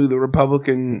 the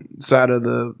Republican side of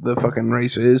the fucking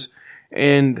race is.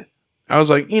 And I was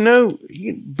like,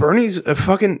 Bernie's a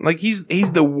fucking,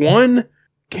 he's the one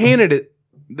candidate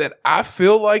that I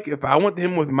feel like if I went to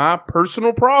him with my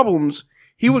personal problems,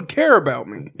 he would care about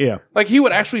me. Yeah. Like he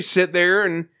would actually sit there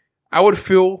and I would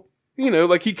feel,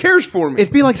 like he cares for me.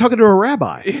 It'd be like talking to a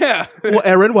rabbi. Yeah. Well,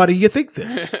 Aaron, why do you think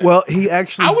this? Well, he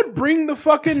actually. I would bring the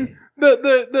fucking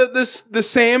the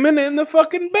salmon and the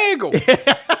fucking bagel.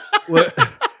 Well,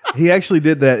 he actually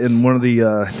did that in one of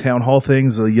the town hall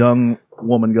things. A young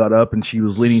woman got up and she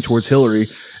was leaning towards Hillary,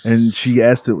 and she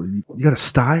asked, "You got a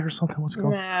sty or something? What's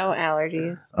going on?" No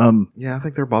allergies. Yeah, I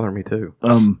think they're bothering me too.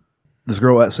 This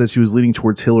girl said she was leaning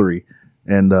towards Hillary,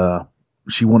 and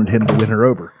she wanted him to win her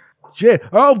over. Yeah.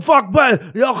 Oh fuck, but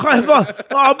oh my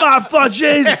fuck,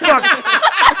 jeez, fuck.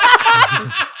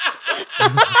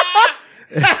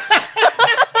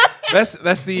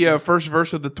 That's the first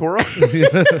verse of the Torah.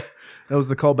 That was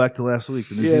the callback to last week.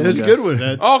 Yeah, that's a good one.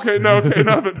 Okay,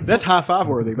 nothing. That's high five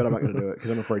worthy, but I'm not going to do it because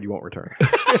I'm afraid you won't return.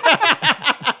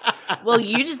 Well,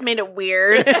 you just made it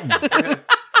weird.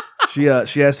 She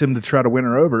asked him to try to win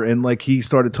her over, and he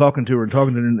started talking to her, and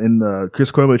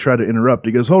Chris Cuomo tried to interrupt.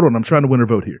 He goes, "Hold on, I'm trying to win her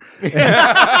vote here." He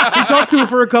talked to her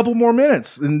for a couple more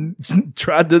minutes and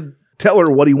tried to tell her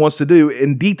what he wants to do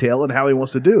in detail and how he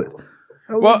wants to do it.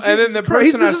 Well, and then the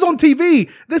person this is on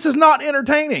TV. This is not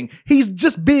entertaining. He's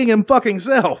just being him fucking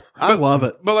self. I love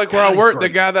it. But where I worked, the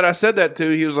guy that I said that to,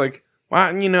 he was like, "Well,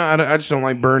 I just don't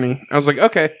like Bernie." I was like,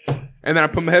 "Okay." And then I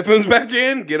put my headphones back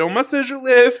in, get on my scissor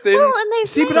lift, and they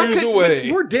see, but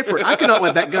we're different. I cannot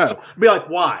let that go. Be like,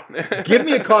 why? Give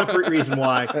me a concrete reason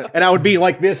why, and I would be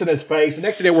like this in his face. The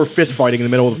next day, we're fist fighting in the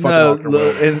middle of the fucking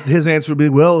room. And his answer would be,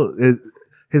 well,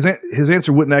 his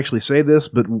answer wouldn't actually say this,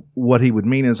 but what he would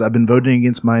mean is, I've been voting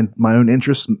against my own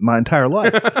interests my entire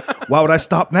life. Why would I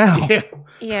stop now?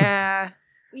 Yeah.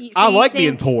 So I like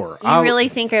being poor. You really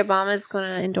think Obama's going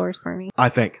to endorse Bernie? I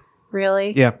think.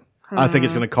 Really? Yeah. I think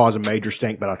it's going to cause a major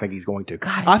stink, but I think he's going to.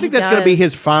 God, I think that's going to be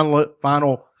his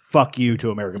final fuck you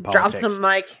to American politics. Drops the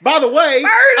mic. By the way,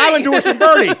 I'm endorsing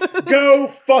Bernie. Go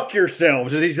fuck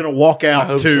yourselves. And he's going to walk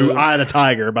out to Eye of the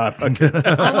Tiger by fucking.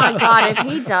 Oh my God. If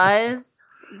he does,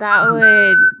 that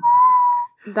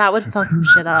would fuck some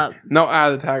shit up. No, Eye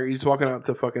of the Tiger. He's walking out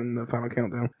to fucking the final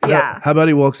countdown. Yeah. How about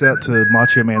he walks out to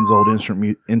Macho Man's old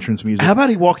entrance music? How about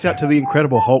he walks out to the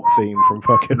Incredible Hulk theme from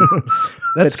fucking.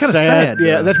 That's kind of sad.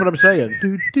 Yeah, that's what I'm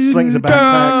saying. Slings a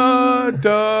backpack.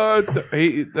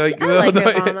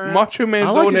 Macho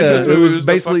Man's like old it. entrance It was music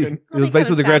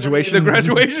basically the graduation. The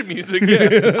graduation music.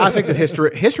 Yeah. I think that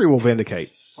history will vindicate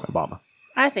Obama.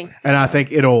 I think so. And I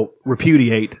think it'll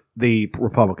repudiate the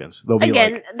Republicans. They'll be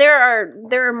Again, like,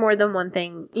 there are more than one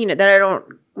thing, that I don't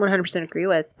 100% agree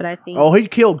with, but I think Oh, he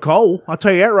killed Cole. I'll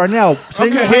tell you that right now.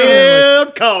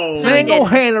 killed Cole.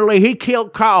 Single-handedly, he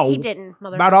killed Cole. he didn't,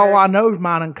 motherfuckers. About all I know is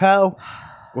mine and Cole.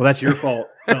 Well, that's your fault,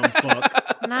 dumb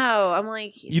fuck. No, I'm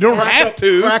like, You don't have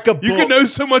to. Crack a You book. can know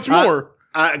so much more.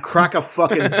 I crack a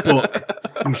fucking book,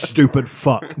 you stupid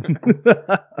fuck.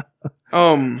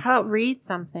 how about read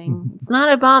something? It's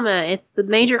not Obama. It's the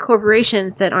major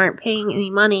corporations that aren't paying any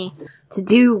money to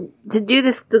do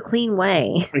this the clean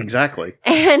way. Exactly.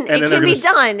 And it can be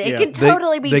done. It can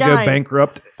totally be they done. go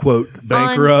bankrupt, quote,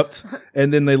 bankrupt,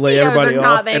 and then they lay CEOs everybody are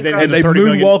not off, bankrupt. and they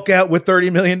moonwalk out with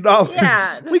 $30 million.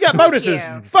 Yeah. We got bonuses.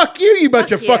 Fuck you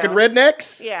bunch of fucking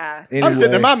rednecks. Yeah. I'm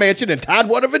sitting in my mansion in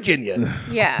Tidewater, Virginia.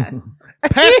 Yeah.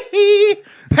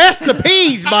 Pass the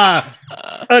peas, my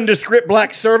undescript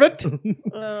black servant.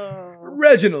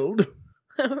 Reginald.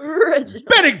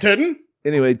 Bennington.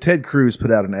 Anyway, Ted Cruz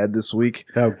put out an ad this week.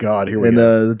 Oh, God, here we And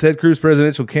go. the Ted Cruz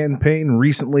presidential campaign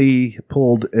recently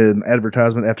pulled an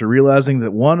advertisement after realizing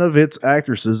that one of its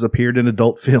actresses appeared in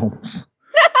adult films.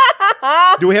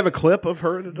 Do we have a clip of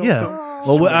her in adult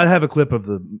film? Well, I have a clip of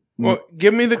the... Well,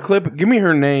 give me the clip. Give me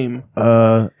her name.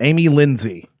 Amy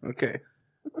Lindsay. Okay.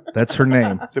 That's her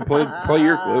name. So play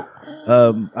your clip.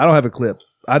 I don't have a clip.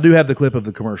 I do have the clip of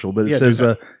the commercial, but it says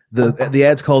the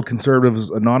ad's called Conservatives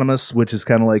Anonymous, which is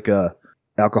kind of like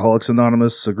Alcoholics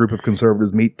Anonymous. A group of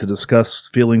conservatives meet to discuss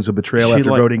feelings of betrayal after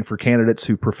voting for candidates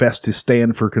who profess to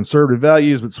stand for conservative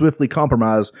values but swiftly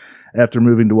compromise after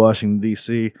moving to Washington,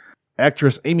 D.C.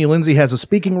 Actress Amy Lindsay has a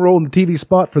speaking role in the TV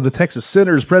spot for the Texas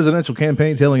Senator's presidential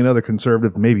campaign, telling another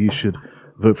conservative, maybe you should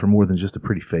vote for more than just a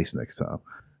pretty face next time.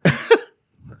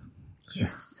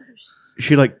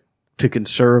 She like to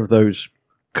conserve those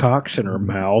cocks in her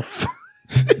mouth.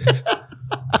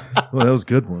 Well, that was a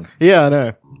good one. Yeah, I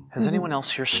know. Has anyone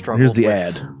else here struggled Here's the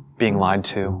with ad. being lied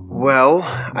to? Well,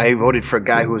 I voted for a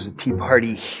guy who was a Tea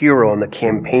Party hero on the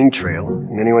campaign trail,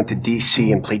 and then he went to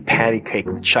D.C. and played patty cake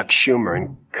with Chuck Schumer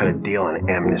and cut a deal on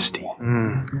amnesty.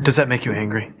 Does that make you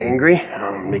angry? Angry?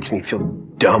 Makes me feel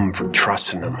dumb for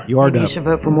trusting him. You are Maybe dumb. you should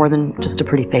vote for more than just a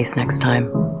pretty face next time.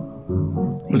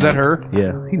 Was that her?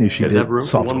 Yeah, he knew she Guys did have room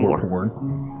for one softcore more?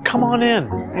 porn. Come on in.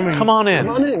 Come on in.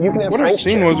 Come on in. You can have What I Frank's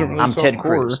seen chair. wasn't really I'm Ted softcore.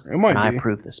 Cruz, It might and I be.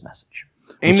 approve this message.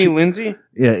 Amy Lindsay?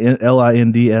 Yeah,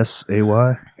 Lindsay.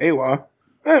 AY.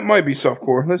 That might be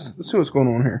softcore. Let's see what's going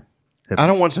on here. I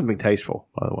don't want something tasteful,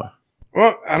 by the way.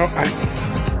 Well,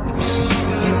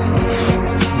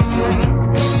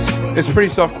 it's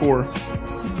pretty softcore.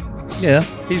 Yeah.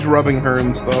 He's rubbing her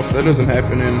and stuff. That doesn't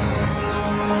happen in...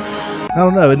 I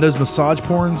don't know. In those massage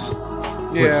porns,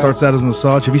 where it Yeah. starts out as a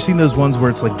massage, have you seen those ones where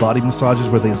it's like body massages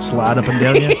where they slide up and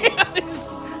down you?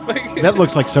 That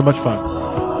looks like so much fun.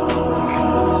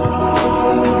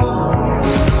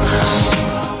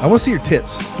 I want to see your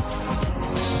tits. She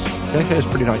actually has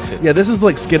pretty nice tits. Yeah, this is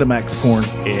like Skinamax porn.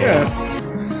 Yeah.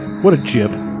 What a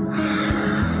jib.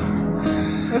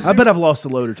 I bet I've lost a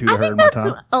load or two to I her in think my that's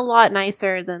time. a lot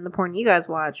nicer than the porn you guys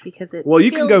watch because it. Well,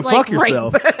 you can feels go like fuck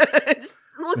yourself. rape. It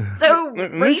just looks so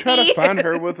Let me try to rapey. find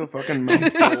her with a fucking mouthful.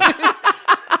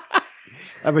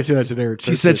 I bet you that's an error.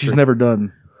 She said she's never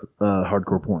done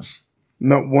hardcore porn.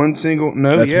 Not one single...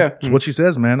 No, That's what she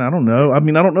says, man. I don't know. I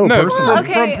mean, I don't know No, personally. Well,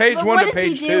 okay, from page but 1 what to is he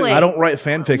page 2. doing? I don't write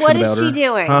fan fiction What about is her. she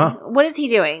doing? Huh? What is he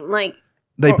doing? Like,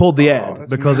 They pulled the ad that's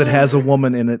because it nice. has a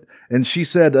woman in it, and she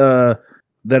said that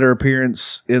her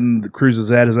appearance in the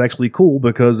Cruz's ad is actually cool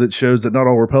because it shows that not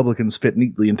all Republicans fit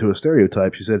neatly into a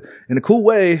stereotype. She said, in a cool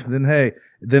way, then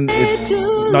it's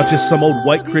not just some old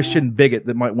white Christian bigot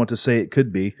that might want to say it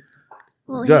could be.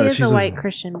 well, God, he is she's a white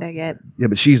Christian bigot. Yeah,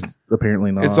 but she's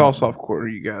apparently not. It's all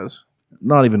softcore, you guys.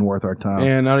 Not even worth our time.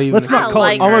 Yeah, not even... Let's not I call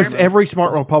like it. her. Almost every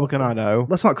smart Republican I know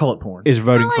Let's not call it porn. is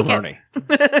voting for like Bernie.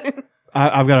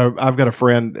 I've got a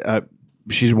friend.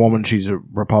 She's a woman. She's a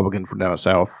Republican from down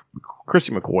south.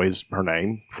 Christy McCoy is her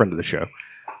name. Friend of the show.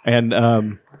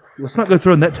 And Let's not go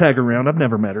throwing that tag around. I've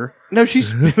never met her. no,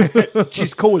 she's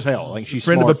she's cool as hell. Like she's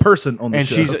Friend smart. of a person on the and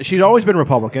show. she's always been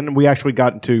Republican. And we actually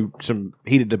got into some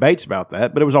heated debates about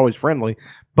that, but it was always friendly.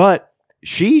 But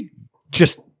she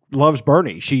just loves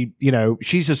Bernie.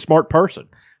 She's a smart person.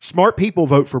 Smart people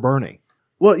vote for Bernie.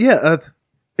 Well, yeah,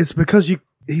 it's because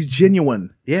he's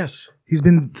genuine. Yes. He's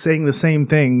been saying the same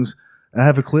things. I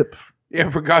have a clip. Yeah,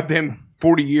 for goddamn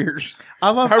 40 years. I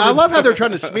love how they're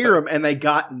trying to smear him and they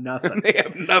got nothing. They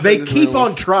have nothing. They to keep do.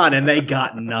 on trying and they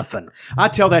got nothing. I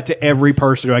tell that to every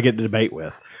person who I get to debate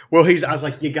with. Well, I was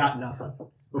like, you got nothing.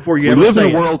 Before you We ever live say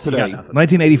in a it, world you got today nothing.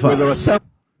 1985. where there are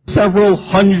several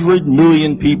 100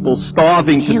 million people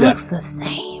starving to He death. looks the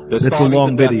same. They're It's a starving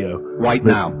long to death video. right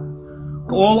But- now.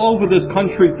 All over this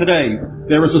country today,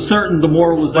 there is a certain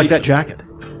demoralization. Like that jacket.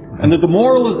 And the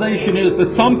demoralization is that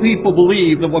some people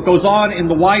believe that what goes on in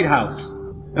the White House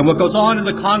and what goes on in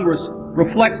the Congress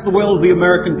reflects the will of the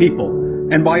American people.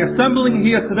 And by assembling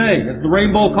here today as the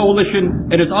Rainbow Coalition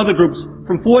and its other groups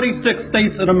from 46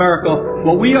 states in America,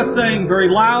 what we are saying very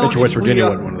loud and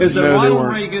clear is that Ronald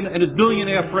Reagan and his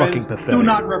billionaire friends do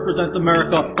not represent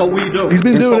America, but we do. He's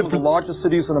been doing it for the largest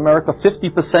cities in America.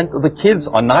 50% of the kids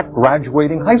are not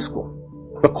graduating high school.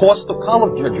 The cost of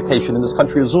college education in this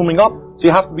country is zooming up, so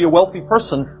you have to be a wealthy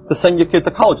person to send your kid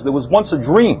to college. There was once a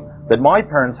dream that my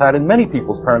parents had and many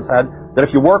people's parents had, that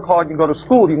if you work hard and go to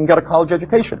school, you can get a college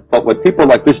education. But what people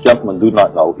like this gentleman do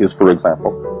not know is, for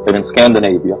example, that in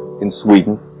Scandinavia, in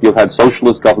Sweden, you've had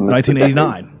socialist governments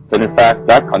 1989. That in fact,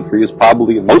 that country is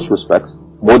probably, in most respects,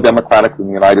 more democratic than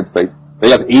the United States. They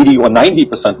have 80 or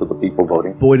 90% of the people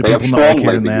voting. Boy, do they have people not like strong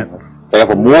hearing labor that. unions. They have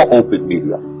a more open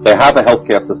media. They have a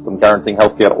healthcare system guaranteeing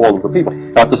healthcare to all of the people.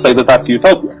 Not to say that that's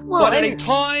utopia. But at a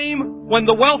time when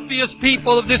the wealthiest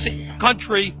people of this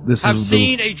country have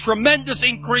seen a tremendous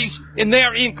increase in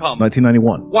their income,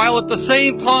 1991. while at the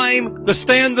same time the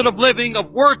standard of living of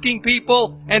working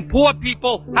people and poor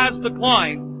people has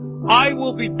declined, I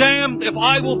will be damned if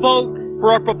I will vote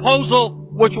for a proposal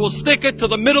which will stick it to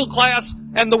the middle class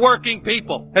and the working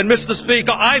people. And Mr.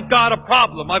 Speaker, I've got a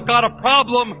problem. I've got a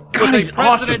problem with a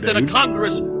president and a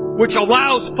Congress which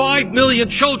allows 5 million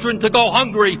children to go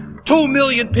hungry, 2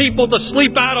 million people to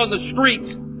sleep out on the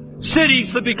streets,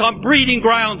 cities to become breeding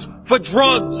grounds for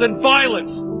drugs and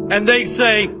violence. And they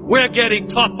say, we're getting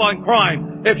tough on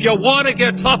crime. If you want to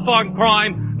get tough on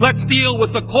crime, let's deal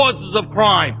with the causes of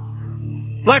crime.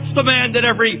 Let's demand that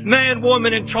every man,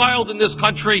 woman, and child in this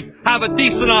country have a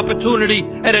decent opportunity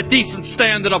and a decent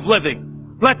standard of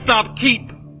living. Let's not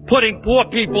keep putting poor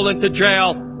people into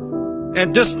jail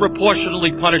and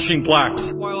disproportionately punishing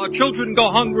blacks. While our children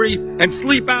go hungry and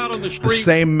sleep out on the streets, the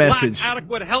same message lack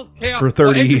adequate health care for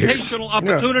 30 years. Educational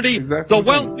opportunity, the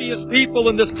wealthiest people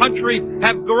in this country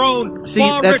have grown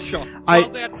far richer, while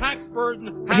their tax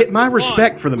burden has my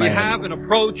respect for the man. We have an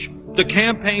approach to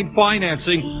campaign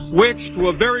financing, which to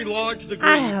a very large degree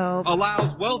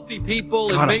allows wealthy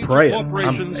people and major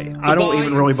corporations to I don't buy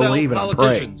even really and sell believe it. I'm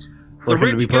praying politicians. for The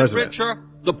him to be rich get president. richer,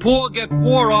 the poor get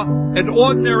poorer, and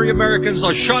ordinary Americans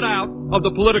are shut out of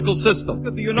the political system.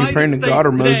 The United praying to States God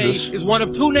or today Moses? is one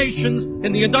of 2 nations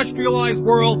in the industrialized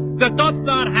world that does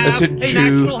not have That's a Jew.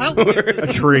 national health care system.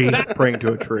 A tree, praying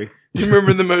to a tree. You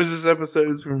remember the Moses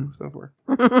episodes from somewhere?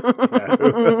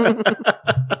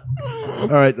 All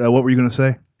right, what were you going to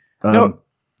say?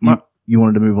 You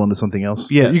wanted to move on to something else?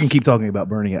 Yes. You can keep talking about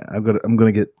Bernie. I'm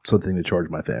going to get something to charge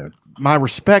my phone. My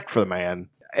respect for the man,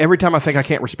 every time I think I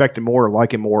can't respect him more or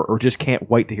like him more or just can't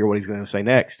wait to hear what he's going to say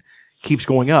next, keeps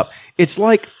going up. It's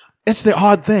like, it's the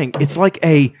odd thing. It's like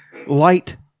a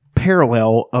light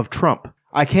parallel of Trump.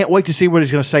 I can't wait to see what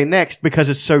he's going to say next because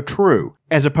it's so true,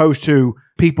 as opposed to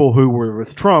people who were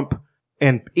with Trump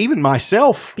and even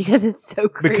myself. Because it's so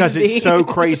crazy. Because it's so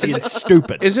crazy and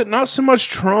stupid. Is it not so much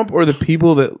Trump or the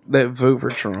people that vote for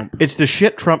Trump? It's the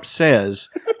shit Trump says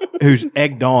who's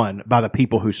egged on by the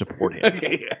people who support him.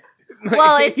 Okay.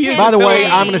 Well, it's him By the way,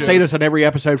 saying- I'm going to say this on every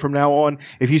episode from now on.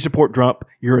 If you support Trump,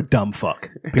 you're a dumb fuck.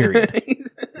 Period.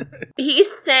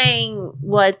 He's saying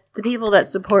what the people that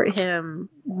support him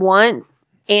want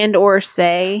and or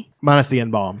say, Minus the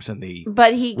N-bombs and the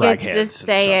but he gets ragheads to and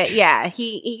say it. such. Yeah,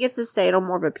 he gets to say it on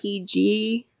more of a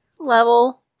PG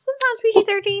level, sometimes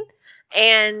PG-13,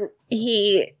 and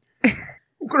he.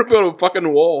 We're gonna build a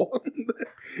fucking wall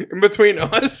in between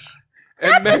us.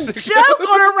 and That's Mexico. a joke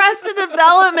on Arrested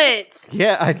Development.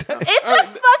 Yeah, It's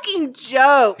a fucking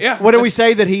joke. Yeah. What do we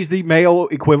say that he's the male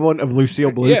equivalent of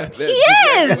Lucille Bluth? Yeah, He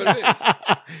is.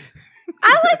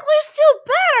 I like Lucille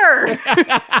better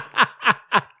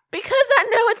because I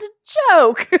know it's a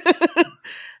joke.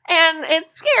 And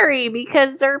it's scary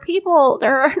because there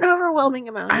are an overwhelming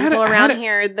amount of people around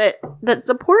here that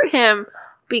support him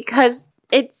because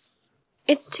it's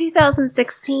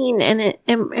 2016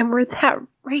 and we're that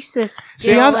racist.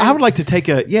 See, I would like to take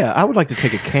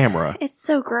a camera It's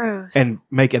so gross. and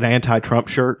make an anti-Trump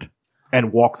shirt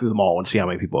and walk through the mall and see how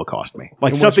many people accost me.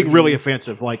 Like And what something should really you-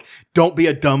 offensive, like don't be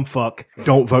a dumb fuck,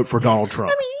 don't vote for Donald Trump.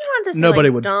 I mean, you want to say Nobody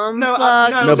like would. dumb No,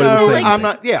 fuck. Nobody would say I'm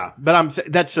not. Yeah, but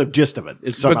that's the gist of it.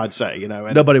 It's something But I'd say,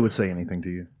 and Nobody would say anything to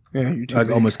you. Yeah, you too. I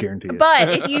almost guarantee it. But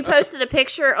if you posted a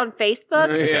picture on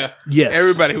Facebook, Yes.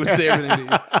 Everybody would say everything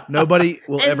to you. Nobody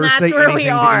will And ever that's say where anything we to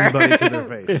are. anybody to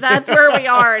their face. that's where we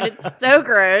are, and it's so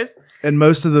gross. And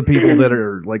most of the people that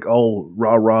are like all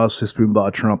rah-rah sis boom bah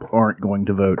Trump aren't going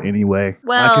to vote anyway.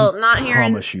 Well, I can not here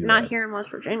promise in you not that. here in West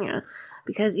Virginia,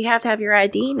 because you have to have your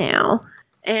ID now.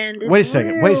 And it's Wait a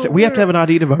second. We have to have an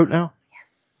ID to vote now?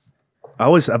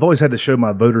 I've always had to show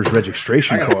my voter's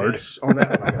registration card. On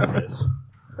that one, I got this.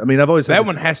 I mean, I've always had That to-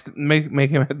 one has to make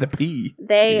him have to pee.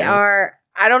 They are.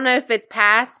 I don't know if it's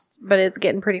passed, but it's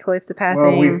getting pretty close to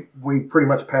passing. we pretty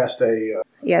much passed a.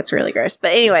 Yeah, it's really gross.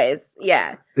 But anyways,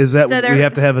 yeah. Is that So we there-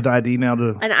 have to have an ID now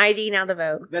to? An ID now to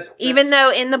vote. Even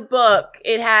though in the book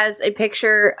it has a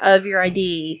picture of your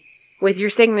ID with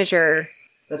your signature,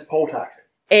 That's poll taxing.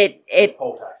 it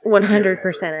Poll taxing.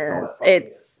 100%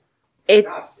 is.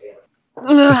 It's.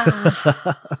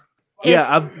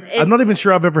 Yeah, I'm not even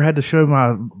sure I've ever had to show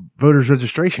my voter's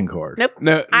registration card. Nope.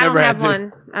 No, I don't never have had to.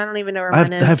 one. I don't even know where I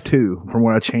mine is. have two from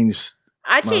where I changed.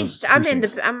 I my changed.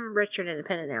 precincts. I'm Richard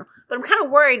Independent now, but I'm kind of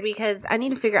worried because I need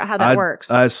to figure out how that works.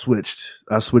 I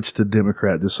switched to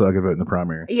Democrat just so I could vote in the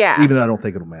primary. Yeah. even though I don't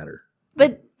think it'll matter.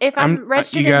 But if I'm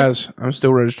registered, You guys, I'm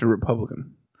still registered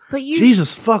Republican. but you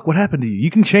Jesus fuck! What happened to you? You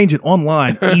can change it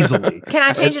online easily. can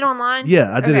I change it online?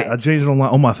 Yeah, I did it. Okay. I changed it online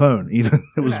on my phone. Even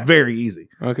it was very easy.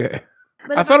 Okay.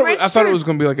 But I if thought I'm it was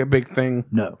going to be like a big thing.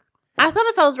 No, I thought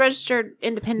if I was registered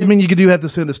independent, I mean you do have to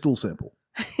send a stool sample,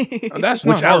 That's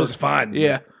which not I hard. was fine.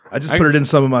 Yeah. with. I just put it in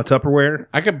some of my Tupperware.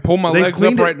 I could pull my They legs up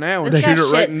cleaned it- right now and This shoot guy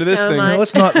it right shits into this so thing. much. No,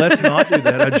 let's not do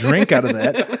that. I drink out of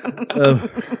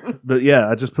that. But yeah,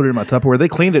 I just put it in my Tupperware. They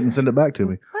cleaned it and sent it back to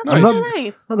me. that's I'm really not,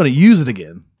 nice. not going to use it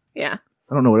again. Yeah,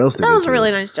 I don't know what else they that did was to a really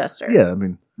it. nice gesture. Yeah, I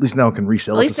mean, at least now I can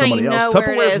resell At it least to now somebody you else. know where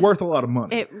it Tupperware is is. worth a lot of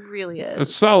money. It really is.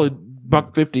 It's solid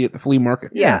 $1.50 at the flea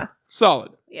market. Yeah.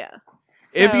 Solid. Yeah.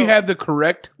 If you So- have the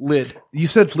correct lid. You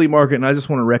said flea market, and I just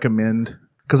want to recommend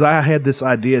because I had this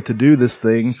idea to do this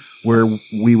thing where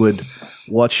we would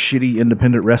watch shitty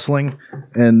independent wrestling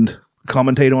and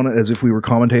commentate on it as if we were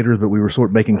commentators, but we were sort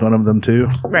of making fun of them too.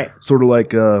 Right. Sort of like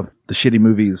the shitty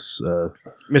movies,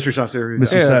 Mystery Science Theater.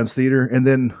 Mystery Science Theater. And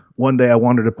then one day I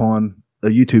wandered upon a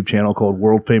YouTube channel called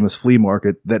World Famous Flea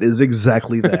Market that is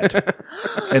exactly that.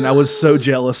 And I was so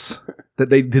jealous that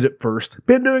they did it first.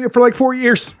 Been doing it for like 4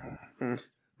 years.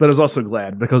 But I was also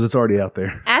glad because it's already out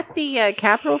there. At the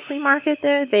Capitol Flea Market,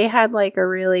 there they had like a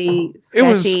really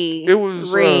sketchy It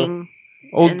was ring.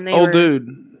 old and they old were- dude.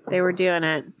 They were doing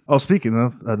it. Oh, speaking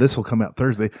of, this will come out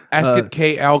Thursday. Ask it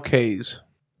K Alkays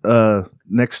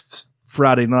Next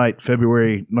Friday night,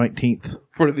 February 19th.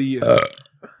 for the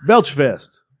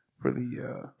Belchfest. for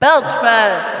the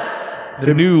Belchfest.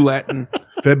 the new Latin.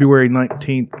 February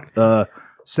 19th.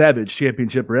 Savage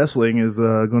Championship Wrestling is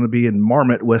going to be in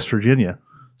Marmot, West Virginia.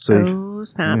 So Oh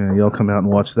snap! yeah, y'all come out and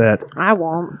watch that. I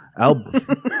won't. I'll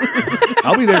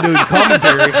be there doing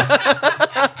commentary.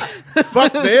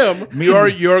 Fuck them. You are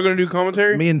going to do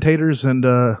commentary? Me and Taters and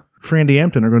Frandy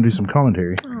Ampton are going to do some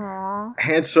commentary. Aw.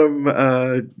 Handsome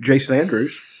Jason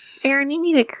Andrews. Aaron, you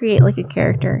need to create like a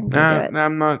character. And do it. Nah,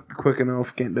 I'm not quick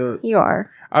enough. Can't do it. You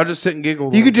are. I'll just sit and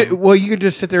giggle. You could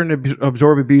just sit there and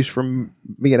absorb abuse from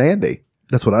me and Andy.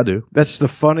 That's what I do. That's the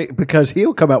funny because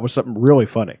he'll come out with something really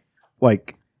funny,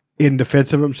 like in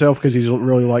defense of himself because he's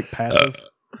really like passive.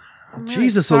 I'm really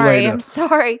Jesus, sorry. Elena. I'm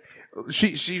sorry.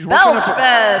 She's working up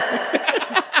Belchfest.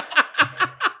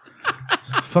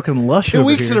 Fucking lush 2 over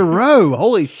weeks here. in a row.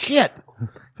 Holy shit! I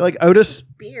feel like Otis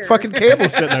Beer. fucking Campbell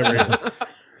sitting over here.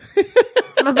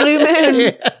 It's my blue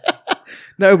moon.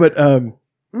 No, but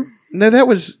no, that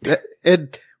was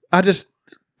and I just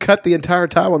cut the entire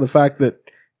time on the fact that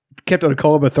kept on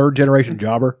calling him a third generation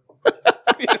jobber.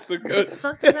 It's so good. What the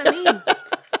fuck does that mean?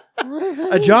 What does that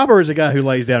A mean? jobber is a guy who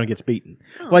lays down and gets beaten.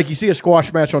 Like you see a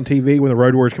squash match on TV when the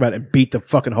Road Warriors come out and beat the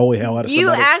fucking holy hell out of You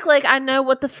somebody. act like I know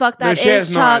what the fuck No, that she is,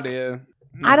 has no Chuck. idea.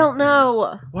 I don't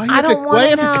know. Why do you I have don't to, why do you want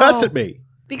have to to know. cuss at me?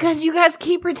 Because you guys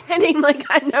keep pretending like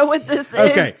I know what this is.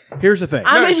 Okay, here's the thing.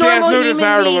 I'm No, a she has normal no human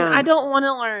desire to being. learn. I don't want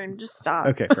to learn. Just stop.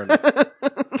 Okay, fair enough.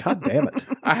 God damn it.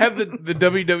 I have the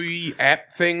WWE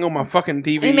app thing on my fucking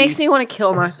TV. It makes me want to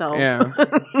kill myself. Yeah.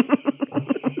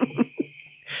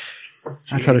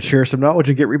 I try to share some knowledge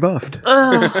and get rebuffed.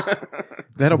 Ugh.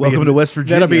 That'll be Welcome in, to West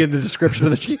Virginia. That'll be in the description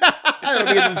of the show. That'll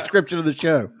be in the description of the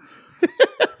show.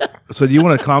 So do you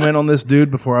want to comment on this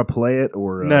dude before I play it?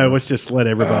 Or No, let's just let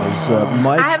everybody.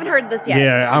 Mike, I haven't heard this yet.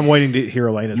 Yeah, I'm waiting to hear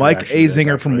Elena's Mike reaction to this,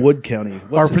 Azinger from actually. Wood County.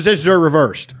 Our positions are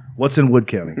reversed. What's in Wood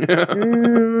County?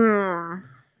 Mm.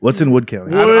 What's in Wood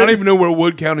County? I don't even know where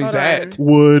Wood County's Hold on. at.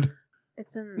 Wood.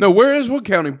 It's in. No, where is Wood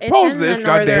County? It's Pause in this, the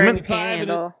goddammit. northern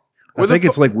Panhandle. I think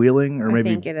it's like Wheeling or I maybe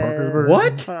think it Parkersburg. is.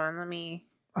 What? Hold on, let me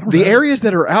The areas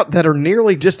that are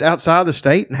nearly just outside the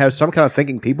state and have some kind of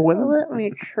thinking people in them. let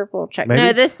me triple check. Maybe?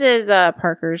 No, this is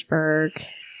Parkersburg.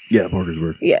 Yeah,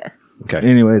 Parkersburg. Yeah. Okay.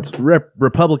 Anyway, it's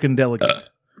Republican delegate.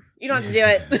 You don't have to do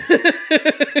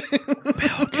it.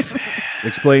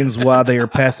 Explains why they are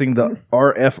passing the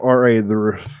RFRA,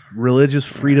 the Religious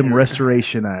Freedom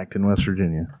Restoration Act in West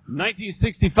Virginia.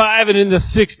 1965 and in the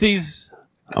 60s,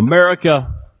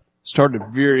 America started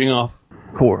veering off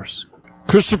course.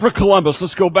 Christopher Columbus,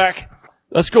 let's go back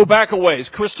a ways.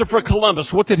 Christopher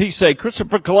Columbus, what did he say?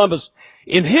 Christopher Columbus,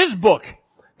 in his book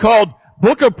called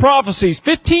Book of Prophecies,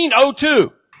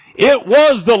 1502, it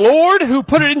was the Lord who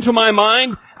put it into my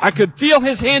mind. I could feel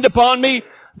his hand upon me.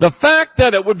 The fact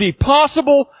that it would be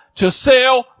possible to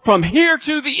sail from here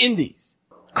to the Indies.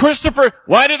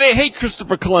 Why do they hate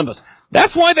Christopher Columbus?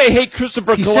 That's why they hate Christopher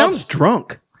Columbus. He sounds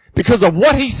drunk. Because of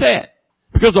what he said.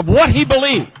 Because of what he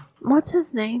believed. What's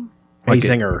his name?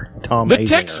 Azinger. Tom The Azinger.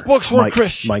 textbooks were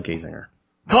Christian. Mike Azinger.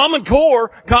 Common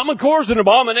Core is an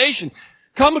abomination.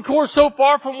 Common Core so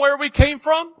far from where we came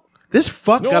from. This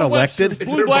fuck got elected.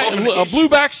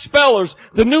 Blueback spellers,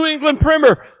 the New England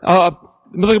Primer,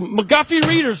 McGuffey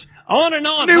readers, on and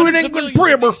on. New England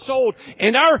Primer sold,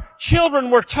 and our children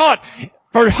were taught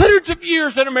for hundreds of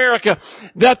years in America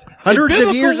that Hundreds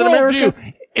of years in America?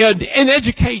 and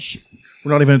education,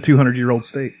 We're not even a 200-year-old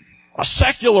state. a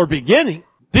secular beginning.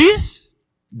 This,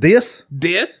 This?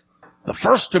 the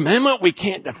First Amendment, we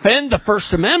can't defend the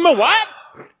First Amendment. What?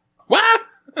 What?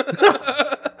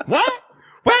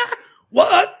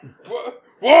 What?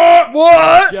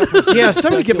 What? Yeah,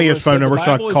 somebody give me his phone number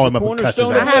so I can call him up and cuss his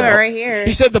I ass have it out. right here.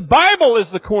 He said the Bible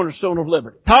is the cornerstone of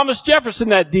liberty. Thomas Jefferson,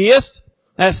 that deist,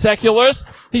 that secularist,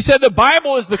 he said the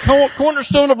Bible is the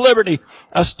cornerstone of liberty.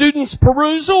 A student's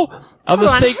perusal of the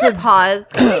sacred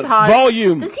Pause.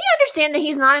 volume. Does he understand that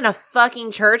he's not in a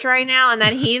fucking church right now and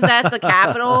that he's at the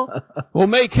Capitol? Will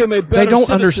make him a better They don't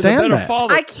citizen, understand a better that.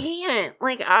 father. I can't.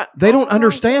 They don't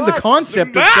understand the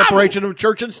concept of separation of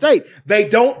church and state. They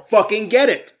don't fucking get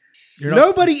it.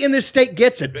 Nobody in this state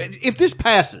gets it. If this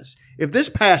passes,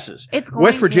 It's going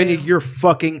West Virginia, to. you're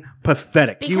fucking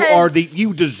pathetic.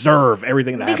 You deserve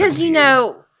everything that happens.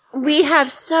 Because, we have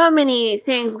so many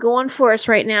things going for us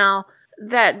right now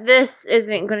that this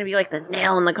isn't going to be like the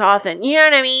nail in the coffin. You know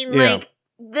what I mean? Yeah. Like,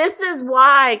 this is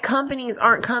why companies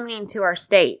aren't coming to our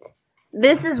state.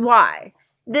 This is why.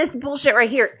 This bullshit right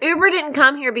here. Uber didn't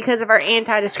come here because of our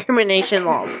anti-discrimination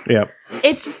laws. Yeah.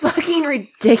 It's fucking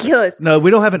ridiculous. No, we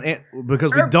don't have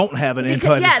because we don't have an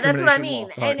anti-discrimination yeah, that's what I mean.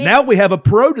 law. And Now we have a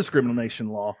pro-discrimination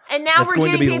law. And now that's we're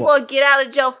going to getting be the people law. a get out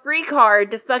of jail free card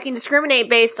to fucking discriminate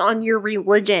based on your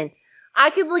religion.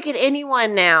 I could look at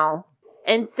anyone now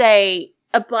and say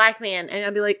a black man, and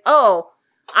I'd be like, "Oh,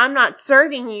 I'm not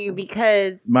serving you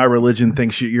because My religion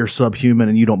thinks you're subhuman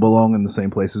and you don't belong in the same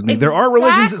place as me. There are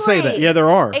religions that say that. Yeah, there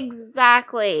are.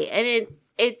 exactly." And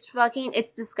it's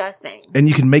disgusting. And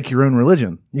you can make your own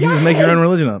religion. You can just make your own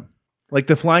religion up. Like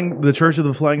the Church of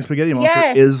the Flying Spaghetti Monster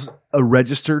Yes. is a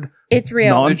registered It's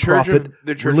real. non-profit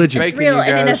The Church of religion. It's Bacon, real, you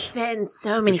and it guys. offends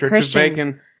so many Church Christians. of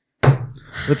Bacon.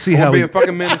 Let's see how Be he, a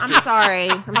fucking minister. I'm sorry.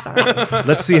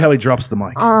 let's see how he drops the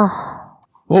mic.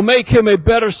 Will make him a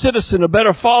better citizen, a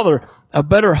better father, a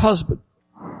better husband.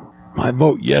 I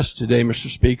vote yes today, Mr.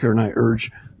 Speaker, and I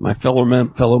urge my fellow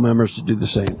members to do the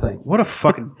same thing. What a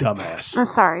fucking dumbass. I'm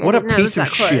sorry. What I a didn't know it was piece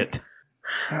of that close.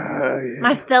 shit.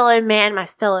 My fellow man, my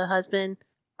fellow husband.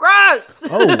 Gross.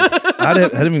 I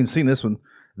hadn't even seen this one.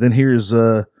 Then here's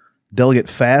Delegate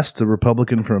Fast, a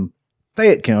Republican from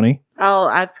Fayette County. Oh,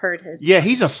 I've heard his. Yeah,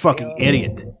 he's a fucking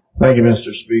idiot. Thank you,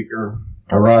 Mr. Speaker.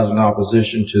 I rise in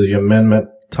opposition to the amendment.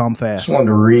 Tom Fast. Just wanted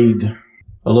to read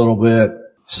a little bit.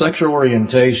 Sexual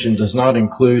orientation does not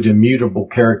include immutable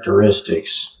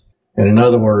characteristics. And in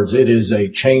other words, it is a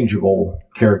changeable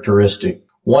characteristic.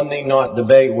 One need not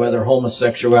debate whether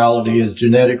homosexuality is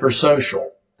genetic or social.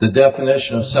 The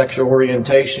definition of sexual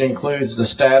orientation includes the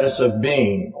status of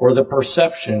being or the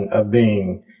perception of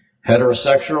being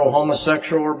heterosexual,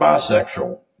 homosexual, or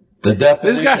bisexual. The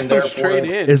definition, This guy goes therefore, straight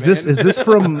in. Is this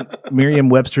from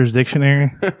Merriam-Webster's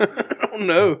dictionary? I don't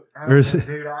know. Or is it-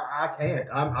 Dude, I can't.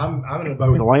 I'm going to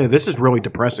vote with Elena. This is really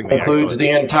depressing me. includes the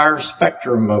entire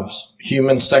spectrum of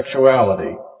human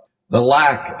sexuality. The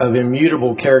lack of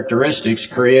immutable characteristics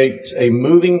creates a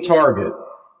moving target,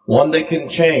 one that can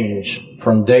change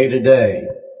from day to day.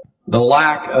 The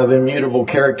lack of immutable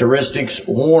characteristics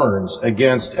warns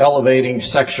against elevating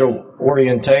sexual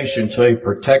orientation to a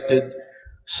protected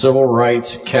civil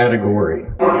rights category.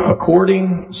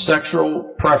 According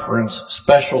sexual preference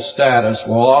special status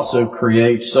will also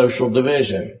create social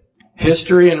division.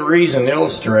 History and reason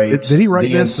illustrates Did he write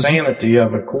the this? insanity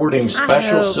of according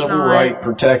special civil right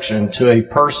protection to a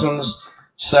person's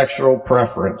sexual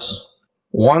preference.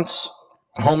 Once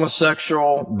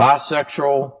homosexual,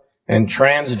 bisexual, and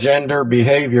transgender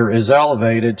behavior is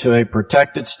elevated to a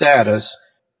protected status,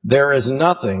 there is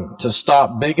nothing to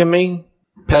stop bigamy,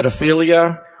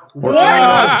 pedophilia, or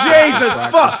Jesus,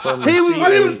 fuck! He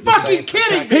was fucking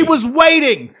kidding. He was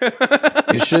waiting.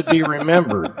 It should be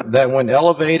remembered that when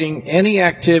elevating any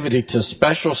activity to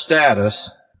special status,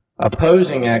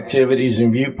 opposing activities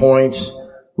and viewpoints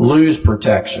lose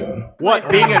protection. What?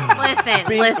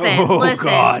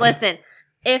 Listen.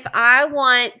 If I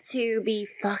want to be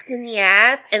fucked in the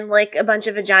ass and lick a bunch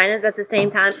of vaginas at the same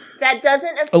time, that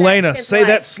doesn't affect Elena, his say life.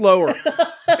 that slower.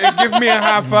 And give me a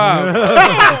high five.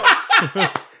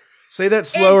 Say that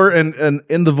slower and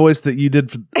in the voice that you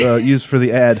did use for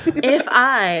the ad. If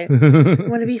I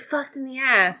want to be fucked in the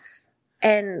ass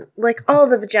and lick all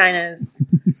the vaginas,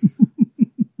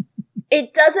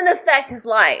 it doesn't affect his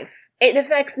life. It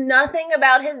affects nothing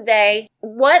about his day.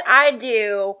 What I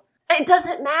do, it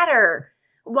doesn't matter.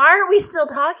 Why are we still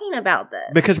talking about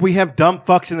this? Because we have dumb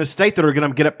fucks in the state that are going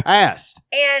to get it passed.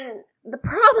 And the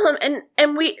problem,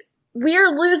 and we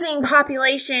are losing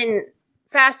population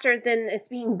faster than it's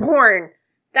being born.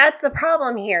 That's the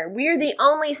problem here. We're the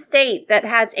only state that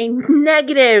has a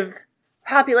negative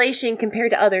population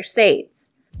compared to other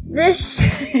states. This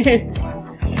shit.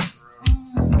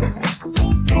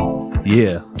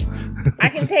 Yeah. I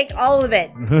can take all of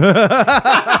it.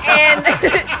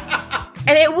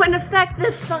 And it wouldn't affect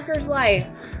this fucker's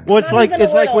life. Well, it's Not like even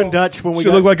a little. when Dutch when we She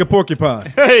looked like a porcupine.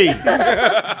 hey,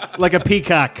 like a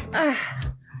peacock.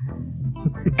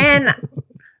 And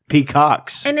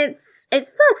Peacocks. And it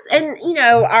sucks. And you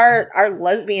know, our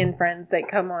lesbian friends that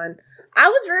come on, I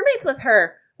was roommates with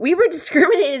her. We were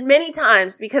discriminated many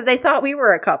times because they thought we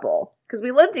were a couple because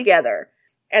we lived together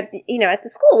at the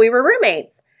school. We were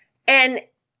roommates, and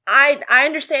I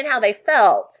understand how they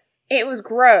felt. It was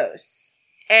gross,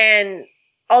 and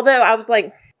although I was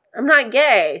like, I'm not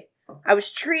gay, I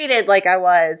was treated like I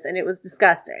was, and it was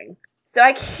disgusting. So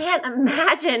I can't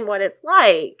imagine what it's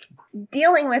like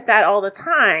dealing with that all the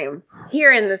time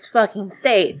here in this fucking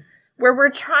state where we're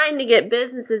trying to get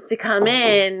businesses to come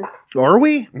in. Are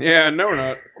we? Yeah, no, we're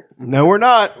not. No, we're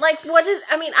not. Like,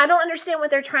 I don't understand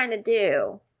what they're trying to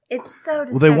do. It's so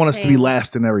disgusting. Well, they want us to be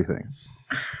last in everything.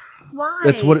 Why?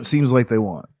 That's what it seems like they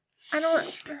want. I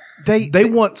don't. They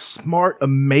want smart,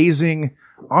 amazing,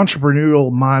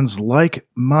 entrepreneurial minds like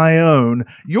my own,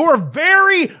 your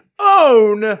very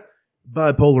own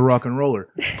bipolar rock and roller,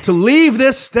 to leave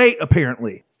this state,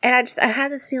 apparently. And I had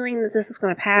this feeling that this was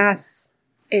going to pass.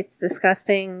 It's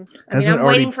disgusting. Hasn't I'm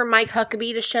waiting for Mike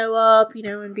Huckabee to show up,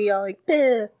 and be all like,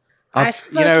 "Ugh."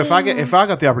 If I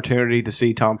got the opportunity to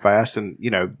see Tom Fast, and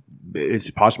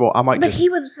it's possible, I might. But he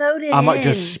was voted. I might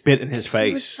just spit in his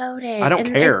face. He was voted. I don't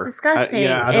and care. It's disgusting.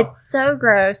 I it's so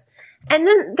gross. And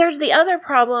then there's the other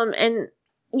problem. And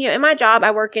in my job,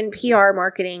 I work in PR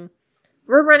marketing.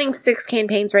 We're running 6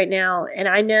 campaigns right now, and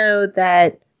I know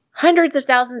that hundreds of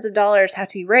thousands of dollars have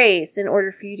to be raised in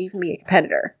order for you to even be a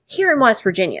competitor here in West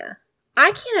Virginia.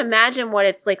 I can't imagine what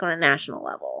it's like on a national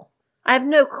level. I have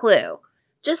no clue.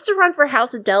 Just to run for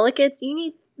House of Delegates, you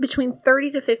need between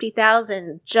 $30,000 to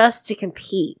 $50,000 just to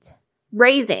compete.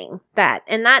 Raising that,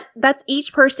 and that's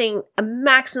each person a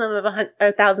maximum of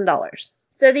 $1,000.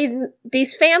 So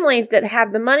these families that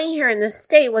have the money here in this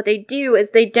state, what they do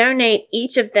is they donate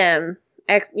each of them,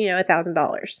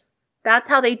 $1,000. That's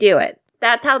how they do it.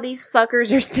 That's how these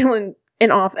fuckers are still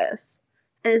in office,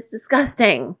 and it's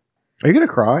disgusting. Are you gonna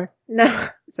cry? No,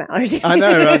 it's my allergy. I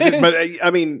know, but I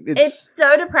mean, it's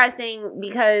so depressing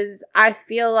because I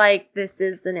feel like this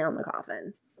is the nail in the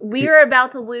coffin. We are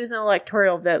about to lose an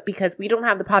electoral vote because we don't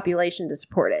have the population to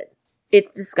support it.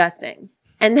 It's disgusting.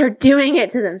 And they're doing it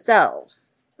to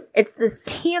themselves. It's this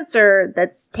cancer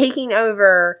that's taking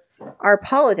over our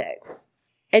politics,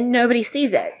 and nobody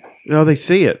sees it. No, they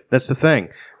see it. That's the thing.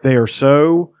 They are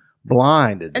so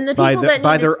blinded and the by, people that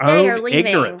by need their to stay own are leaving.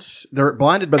 ignorance. They're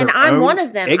blinded by and their I'm own one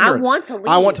of them. ignorance. I want to leave.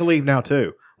 I want to leave now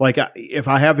too. Like if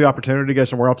I have the opportunity to go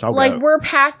somewhere else, I'll go. We're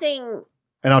passing,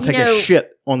 and I'll take a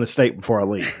shit on the state before I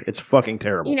leave. It's fucking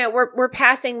terrible. We're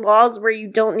passing laws where you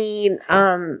don't need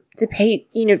to pay,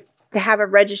 to have a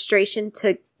registration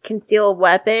to conceal a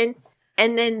weapon,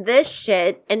 and then this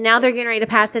shit, and now they're getting ready to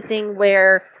pass a thing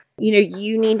where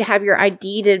you need to have your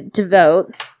ID to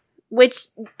vote, which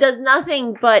does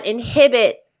nothing but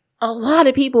inhibit a lot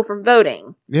of people from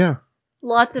voting. Yeah.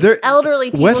 Lots of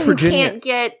elderly people who can't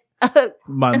get an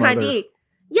ID.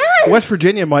 Yes. West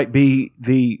Virginia might be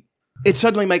it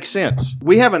suddenly makes sense.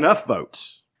 We have enough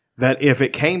votes that if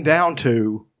it came down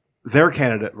to their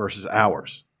candidate versus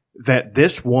ours, that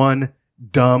this one,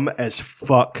 dumb as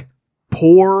fuck,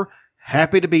 poor,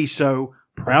 happy to be so,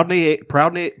 proudly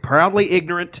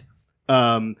ignorant,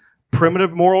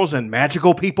 primitive morals and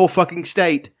magical people fucking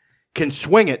state can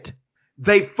swing it,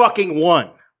 they fucking won.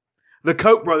 The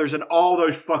Koch brothers and all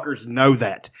those fuckers know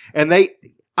that. And I'd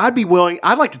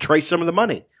like to trace some of the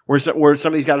money where some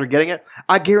of these guys are getting it.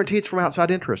 I guarantee it's from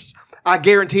outside interests. I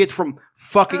guarantee it's from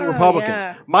fucking Republicans.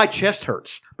 Yeah. My chest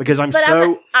hurts because I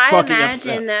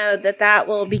imagine, though, that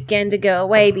will begin to go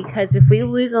away because if we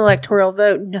lose an electoral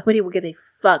vote, nobody will give a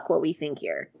fuck what we think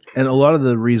here. And a lot of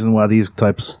the reason why these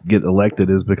types get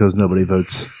elected is because nobody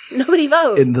votes. Nobody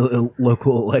votes in the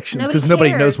local elections because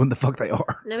nobody knows when the fuck they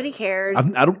are. Nobody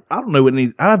cares. I don't know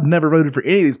when I've never voted for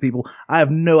any of these people. I have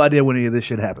no idea when any of this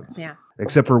shit happens. Yeah.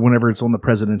 Except for whenever it's on the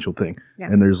presidential thing. Yeah.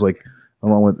 And there's like,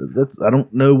 along with that's, I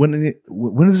don't know when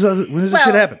does this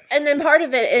shit happen? And then part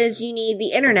of it is you need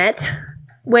the internet,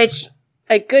 which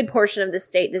a good portion of the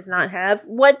state does not have.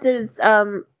 What does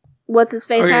what's his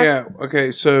face have? Yeah.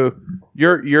 Okay. So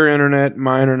your internet,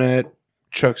 my internet,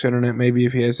 Chuck's internet, maybe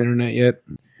if he has internet yet.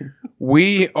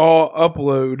 We all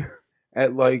upload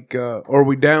at like, or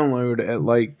we download at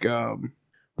like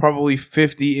probably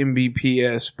 50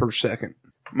 Mbps per second.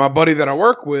 My buddy that I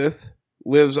work with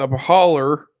lives up a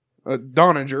holler.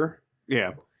 Doniger.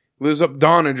 Yeah. Lives up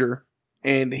Doniger.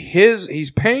 And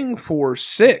he's paying for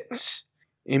 6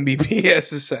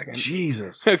 Mbps a second.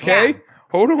 Jesus. Okay? Yeah.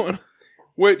 Hold on.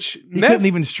 Which he couldn't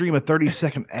even stream a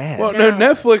 30-second ad. Well, no,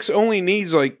 Netflix only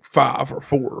needs like 5 or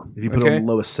 4. If you put it on the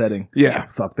lowest setting. Yeah.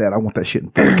 Fuck that. I want that shit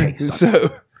in 4K. So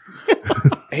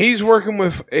he's working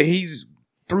with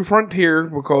through Frontier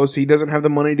because he doesn't have the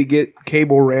money to get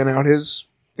cable ran out his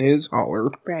holler.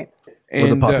 Right.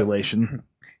 And the population.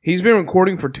 He's been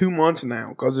recording for 2 months now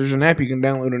because there's an app you can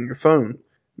download on your phone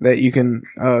that you can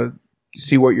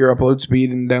see what your upload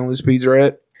speed and download speeds are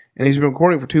at. And he's been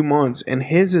recording for 2 months, and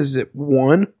his is at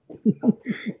 1.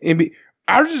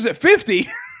 Ours is at 50,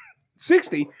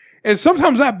 60, and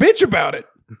sometimes I bitch about it.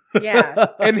 Yeah.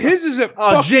 And his is at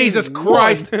Jesus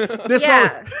Christ. And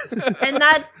that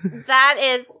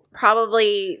is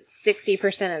probably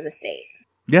 60% of the state.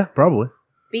 Yeah, probably.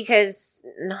 Because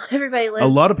not everybody lives. A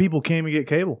lot of people can't even get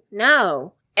cable.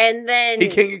 No, and then he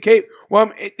can't get cable.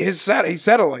 Well, he's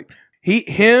satellite.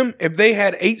 If they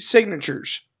had 8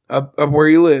 signatures up where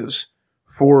he lives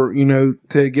for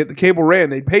to get the cable ran,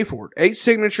 they'd pay for it. 8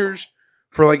 signatures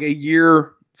for like a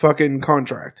year fucking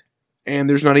contract, and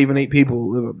there's not even 8 people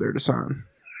who live up there to sign.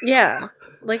 Yeah,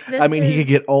 like this. I mean, he could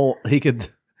get all.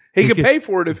 He could pay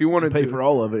for it if he wanted to. Pay for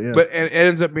all of it, yeah. But it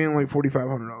ends up being like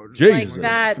 $4,500. Like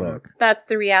that's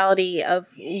the reality of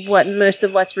what most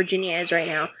of West Virginia is right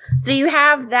now. So you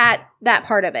have that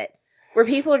part of it where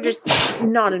people are just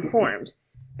not informed.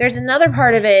 There's another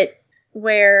part of it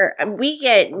where we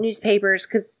get newspapers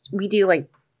because we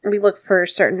look for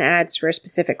certain ads for a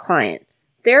specific client.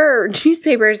 There are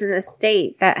newspapers in the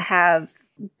state that have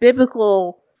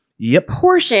biblical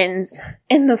portions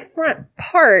in the front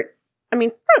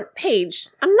page.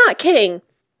 I'm not kidding.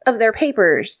 Of their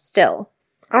papers still.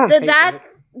 So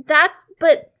that's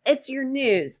but it's your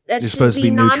news. That should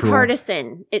be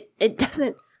nonpartisan. It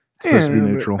doesn't. It's supposed to be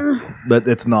neutral, but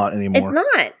it's not anymore. It's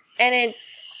not, and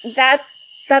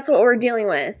that's what we're dealing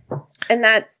with, and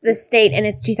that's the state, and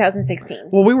it's 2016.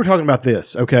 Well, we were talking about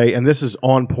this, okay, and this is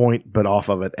on point, but off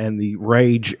of it, and the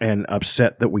rage and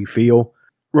upset that we feel.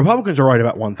 Republicans are right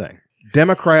about one thing.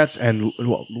 Democrats and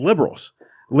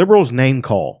liberals name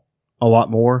call a lot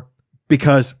more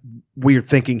because we're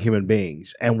thinking human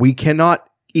beings, and we cannot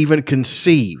even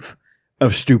conceive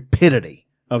of stupidity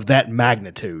of that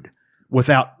magnitude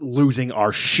without losing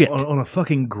our shit. On a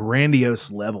fucking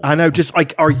grandiose level. I know, just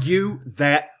like, are you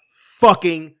that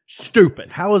fucking stupid?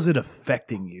 How is it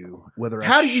affecting you, whether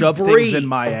I shove things in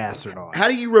my ass or not? How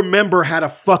do you remember how to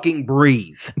fucking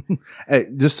breathe? Hey,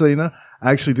 just so you know,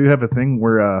 I actually do have a thing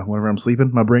where whenever I'm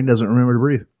sleeping, my brain doesn't remember to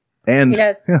breathe. And he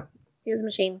does. Yeah. He has a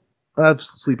machine. I have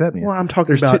sleep apnea. Well, I'm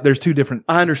talking about... there's 2 different...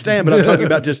 I understand, but I'm talking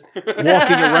about just walking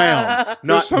around,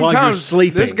 not while you're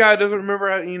sleeping. This guy doesn't remember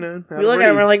how, we look at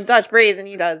him, we're like, Dutch, breathe, and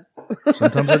he does.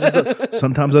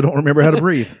 Sometimes I don't remember how to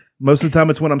breathe. Most of the time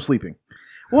it's when I'm sleeping.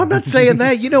 Well, I'm not saying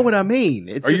that. You know what I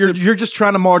mean. You're just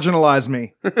trying to marginalize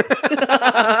me.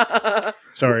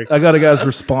 Sorry. I got a guy's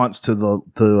response to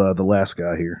the last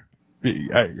guy here.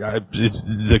 It's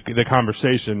the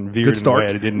conversation veered in a way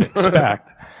I didn't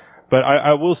expect. But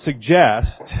I will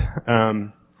suggest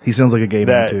he sounds like a gay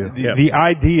man too. The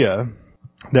idea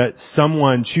that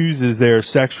someone chooses their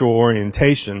sexual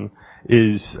orientation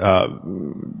is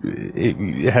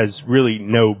it has really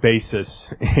no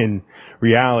basis in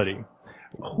reality.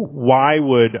 Why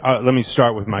would let me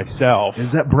start with myself.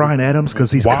 Is that Bryan Adams?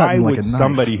 Because he's why cutting like would a knife.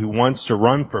 somebody who wants to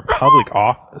run for public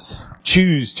office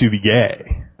choose to be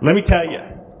gay? Let me tell you,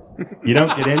 you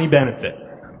don't get any benefit,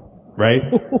 right?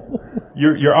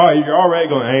 You're already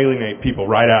going to alienate people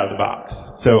right out of the box.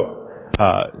 So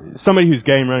somebody who's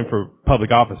gay and running for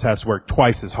public office has to work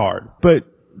twice as hard. But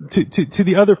to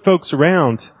the other folks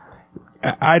around,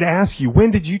 I'd ask you,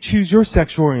 when did you choose your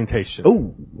sexual orientation?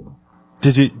 Oh,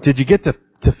 did you get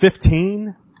to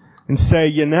 15 and say,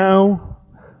 you know,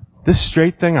 this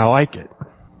straight thing, I like it?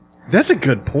 That's a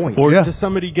good point. Or does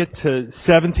somebody get to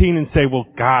 17 and say, well,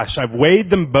 gosh, I've weighed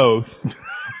them both,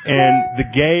 and the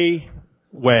gay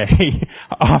way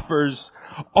offers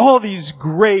all these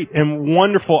great and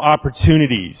wonderful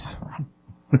opportunities.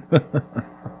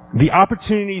 The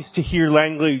opportunities to hear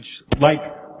language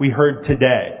like we heard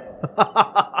today.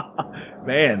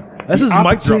 Man, this is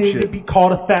mic drop shit. To be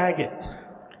called a faggot.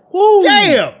 Woo.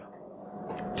 Damn!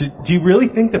 Do you really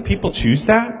think that people choose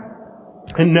that?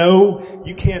 And no,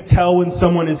 you can't tell when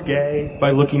someone is gay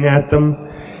by looking at them.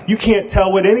 You can't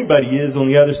tell what anybody is on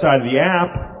the other side of the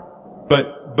app.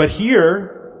 But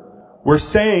here, we're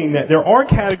saying that there are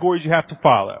categories you have to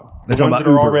follow. The ones that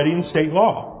are already in state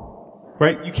law.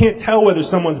 Right? You can't tell whether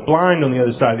someone's blind on the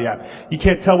other side of the app. You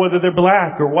can't tell whether they're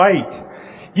black or white.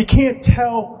 You can't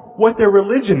tell what their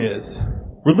religion is.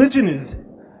 Religion is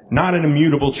not an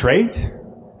immutable trait.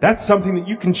 That's something that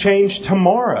you can change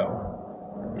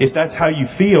tomorrow. If that's how you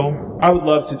feel, I would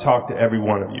love to talk to every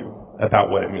one of you about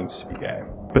what it means to be gay.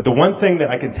 But the one thing that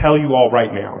I can tell you all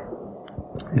right now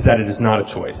is that it is not a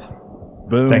choice.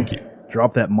 Boom. Thank you.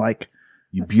 Drop that mic,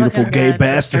 you that's beautiful gay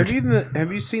bastard.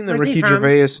 Have you seen the Ricky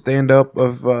Gervais stand-up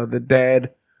of the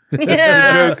dad? Yeah.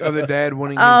 The joke of the dad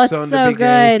wanting Oh, his it's son so to be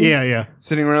gay. good. Yeah.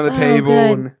 Sitting around the So table,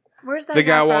 good. and Where's that the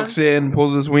guy from? walks in,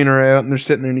 pulls his wiener out, and they're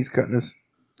sitting there, and he's cutting his.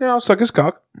 Yeah, I'll suck his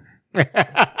cock.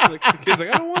 The kid's like,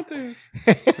 I don't want to.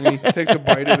 And he takes a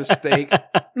bite of his steak.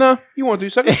 No, you want to?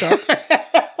 Suck his cock.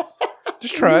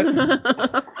 Just try it.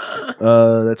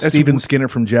 That's Stephen Skinner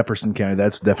from Jefferson County.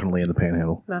 That's definitely in the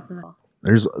Panhandle. That's enough.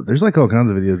 There's like all kinds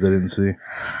of videos I didn't see.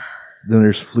 Then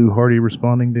there's Flu Hardy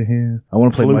responding to him. I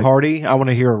want to play Flu Hardy. I want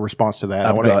to hear a response to that.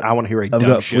 I want to hear a I've dumb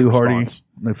got shit Flu Hardy. response.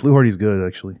 No, Flu Hardy's good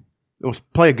actually. We'll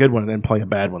play a good one and then play a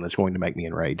bad one that's going to make me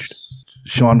enraged.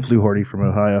 Sean Flu Hardy from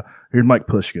Ohio. Here's Mike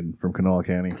Pushkin from Kanawha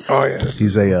County. Oh yeah,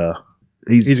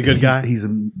 he's a good guy. He's a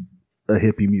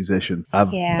hippie musician. I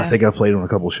think I've played on a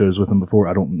couple shows with him before.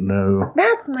 I don't know.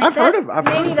 That's my. I've heard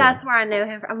of that's where I know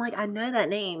him from. I'm like, I know that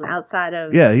name outside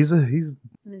of. Yeah, he's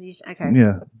musician. Okay.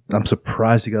 Yeah, I'm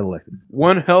surprised he got elected.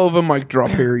 One hell of a mic drop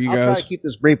here, you I'll try guys. to keep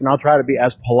this brief, and I'll try to be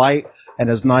as polite and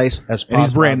as nice as possible. And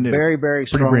he's brand new. Very, very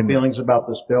strong brand new. feelings about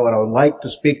this bill, and I would like to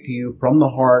speak to you from the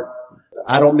heart.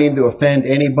 I don't mean to offend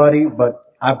anybody, but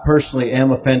I personally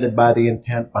am offended by the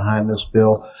intent behind this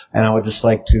bill, and I would just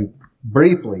like to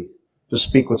briefly just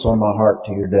speak what's on my heart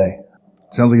to you today.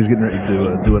 Sounds like he's getting ready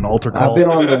to do an altar call. I've been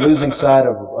on the losing side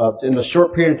of, in the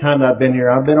short period of time that I've been here,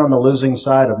 I've been on the losing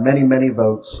side of many, many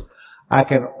votes. I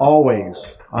can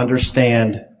always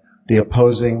understand the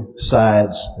opposing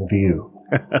side's view.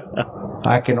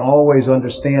 I can always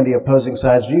understand the opposing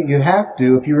side's view. You have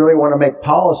to if you really want to make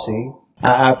policy.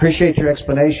 I appreciate your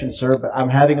explanation, sir, but I'm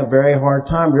having a very hard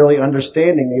time really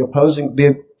understanding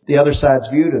the other side's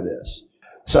view to this.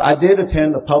 So I did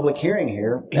attend a public hearing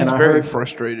here, and I very heard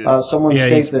frustrated. Someone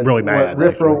state that really mad,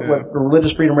 what the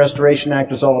Religious Freedom Restoration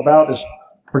Act is all about is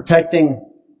protecting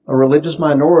a religious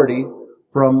minority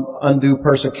from undue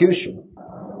persecution.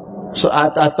 So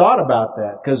I thought about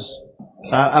that because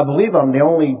I believe I'm the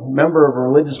only member of a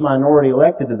religious minority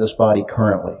elected to this body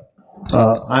currently.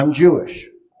 I'm Jewish.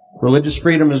 Religious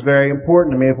freedom is very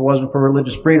important to me. If it wasn't for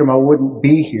religious freedom, I wouldn't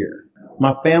be here.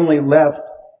 My family left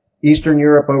Eastern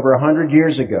Europe over 100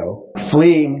 years ago,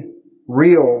 fleeing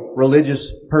real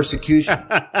religious persecution.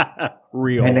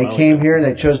 And they came here and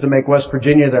they chose to make West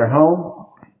Virginia their home.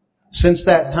 Since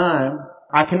that time,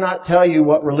 I cannot tell you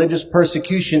what religious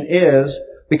persecution is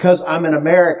because I'm an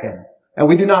American. And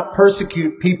we do not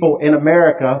persecute people in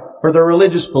America for their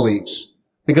religious beliefs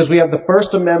because we have the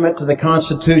First Amendment to the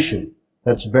Constitution.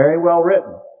 That's very well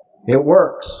written. It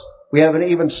works. We have an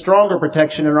even stronger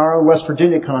protection in our own West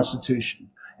Virginia Constitution.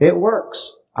 It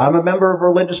works. I'm a member of a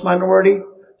religious minority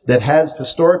that has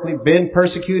historically been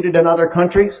persecuted in other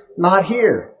countries. Not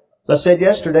here. As I said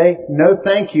yesterday, no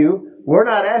thank you. We're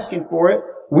not asking for it.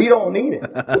 We don't need it.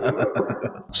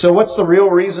 So what's the real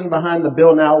reason behind the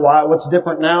bill now? What's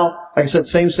different now? Like I said,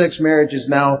 same-sex marriage is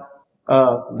now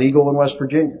legal in West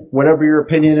Virginia. Whatever your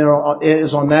opinion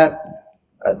is on that,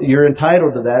 you're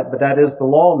entitled to that, but that is the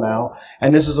law now.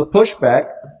 And this is a pushback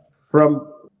from,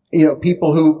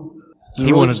 people who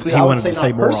He wanted to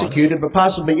say morons. Persecuted, but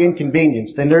possibly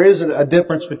inconvenienced. And there is a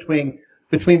difference between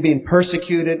being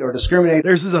persecuted or discriminated.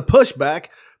 There's a pushback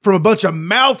from a bunch of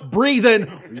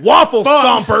mouth-breathing waffle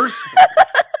stompers.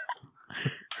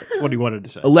 That's what he wanted to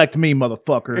say. Elect me,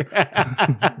 motherfucker.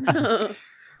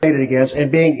 Against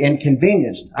and being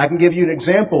inconvenienced. I can give you an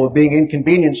example of being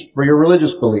inconvenienced for your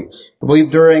religious beliefs. I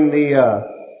believe during the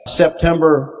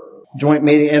September joint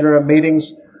meeting, interim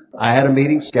meetings, I had a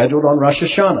meeting scheduled on Rosh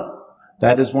Hashanah.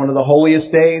 That is one of the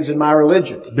holiest days in my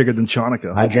religion. It's bigger than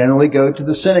Chanukah. I generally go to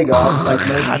the synagogue like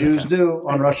most Jews do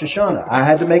on Rosh Hashanah. I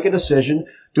had to make a decision.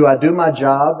 Do I do my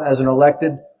job as an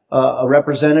elected a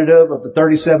representative of the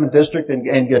 37th district and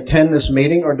attend this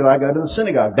meeting, or do I go to the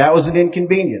synagogue? That was an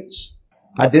inconvenience.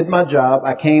 I did my job.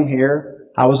 I came here.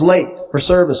 I was late for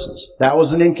services. That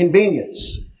was an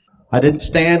inconvenience. I didn't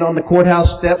stand on the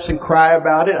courthouse steps and cry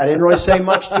about it. I didn't really say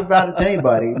much about it to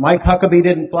anybody. Mike Huckabee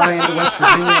didn't fly into West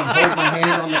Virginia and hold my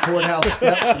hand on the courthouse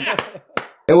steps.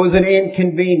 It was an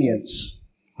inconvenience.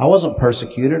 I wasn't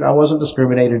persecuted. I wasn't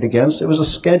discriminated against. It was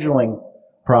a scheduling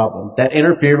problem that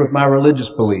interfered with my religious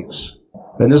beliefs.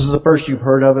 And this is the first you've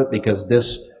heard of it because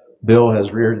this bill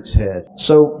has reared its head.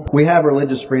 So we have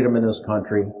religious freedom in this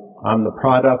country. I'm the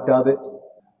product of it.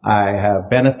 I have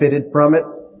benefited from it.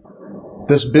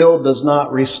 This bill does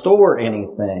not restore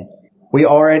anything. We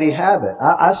already have it.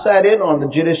 I sat in on the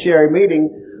judiciary meeting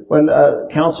when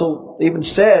counsel even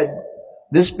said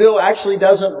this bill actually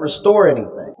doesn't restore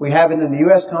anything. We have it in the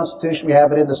U.S. Constitution. We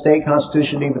have it in the state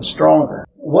constitution even stronger.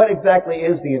 What exactly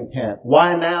is the intent?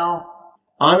 Why now?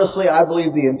 Honestly, I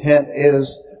believe the intent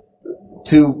is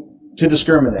to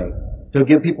discriminate, to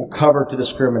give people cover to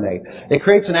discriminate. It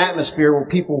creates an atmosphere where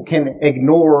people can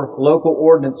ignore local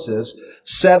ordinances.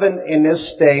 7 in this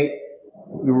state,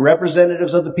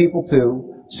 representatives of the people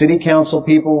too, city council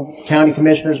people, county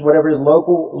commissioners, whatever,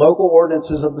 local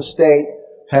ordinances of the state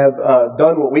have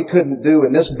done what we couldn't do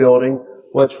in this building,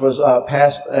 which was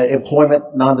pass employment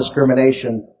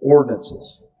non-discrimination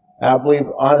ordinances. I believe,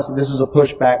 honestly, this is a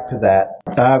pushback to that.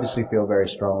 I obviously feel very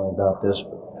strongly about this.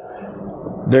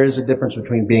 There is a difference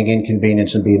between being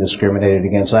inconvenienced and being discriminated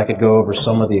against. I could go over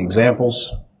some of the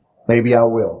examples. Maybe I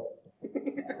will.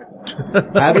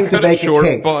 Having to bake a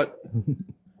cake.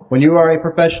 When you are a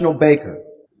professional baker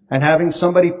and having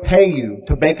somebody pay you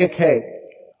to bake a cake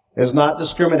is not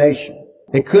discrimination.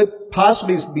 It could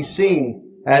possibly be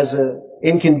seen as an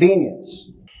inconvenience,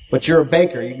 but you're a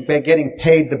baker. You're getting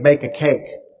paid to bake a cake.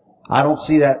 I don't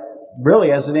see that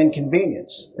really as an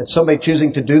inconvenience. It's somebody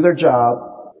choosing to do their job,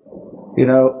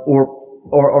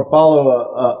 or follow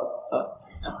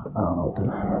I don't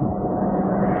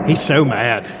know. He's so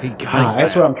mad.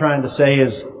 That's what I'm trying to say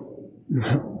is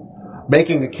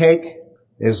baking a cake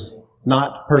is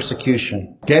not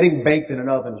persecution. Getting baked in an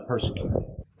oven is persecution.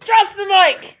 Drops the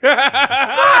mic!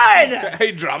 God!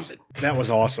 He drops it. That was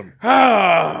awesome.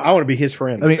 I want to be his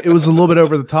friend. I mean, it was a little bit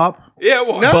over the top. Yeah,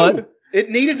 well, no, it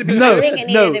needed to be. No, I think it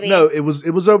needed to be. no, it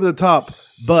was over the top,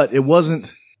 but it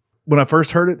wasn't. When I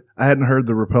first heard it, I hadn't heard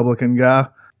the Republican guy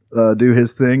do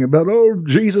his thing about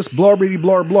Jesus, blah blah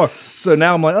blah blah. So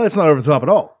now I'm like, it's not over the top at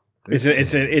all.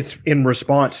 It's in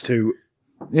response to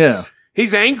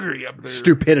he's angry up there.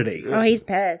 Stupidity. Oh, he's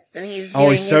pissed, and he's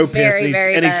doing he's so his pissed, very,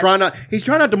 very and best. he's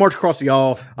trying not to march across the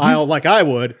aisle like I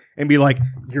would and be like,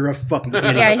 "You're a fucking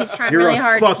idiot." Yeah, he's trying You're really a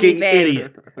hard to fucking keep it-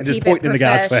 idiot, and just keep it pointing in the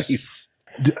guy's profesh. face.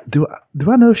 Do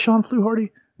I know Sean Fluharty?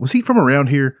 Was he from around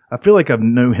here? I feel like I've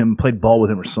known him, played ball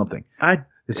with him or something. It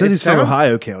says he's from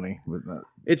Ohio County.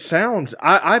 It sounds.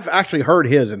 I've actually heard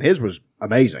his, and his was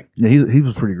amazing. Yeah, he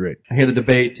was pretty great. I hear the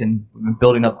debate and we've been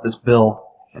building up to this bill.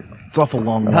 It's awful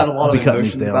long. I've had a lot I'll of be cutting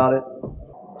these emotions down. about it.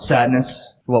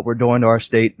 Sadness, what we're doing to our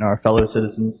state and our fellow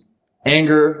citizens.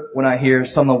 Anger when I hear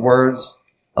some of the words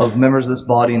of members of this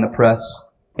body in the press.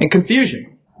 And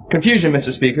confusion. Confusion,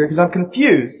 Mr. Speaker, because I'm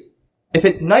confused if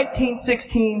it's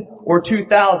 1916 or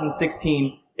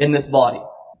 2016 in this body.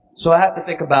 So I have to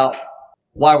think about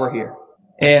why we're here.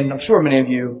 And I'm sure many of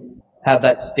you have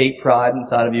that state pride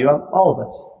inside of you, all of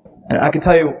us. And I can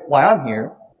tell you why I'm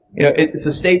here. It's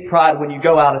a state pride when you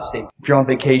go out of state. If you're on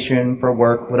vacation, for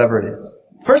work, whatever it is.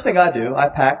 First thing I do, I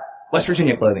pack West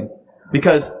Virginia clothing.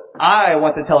 Because I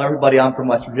want to tell everybody I'm from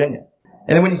West Virginia.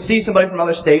 And then when you see somebody from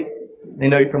another state, they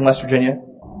know you're from West Virginia.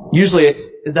 Usually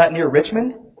is that near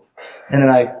Richmond? And then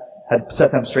I had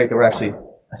set them straight that we're actually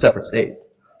a separate state.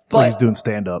 So he's doing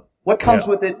stand-up. What comes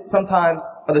with it sometimes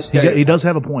are the stereotypes. He does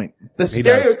have a point. The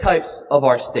stereotypes of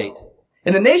our state.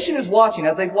 And the nation is watching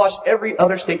as they've watched every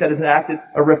other state that has enacted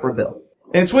a RFRA bill.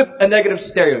 And it's with a negative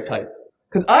stereotype.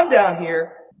 Because I'm down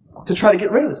here to try to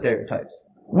get rid of the stereotypes.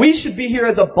 We should be here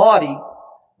as a body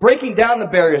breaking down the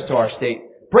barriers to our state,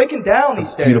 breaking down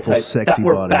these Beautiful, stereotypes sexy that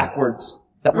were body. backwards,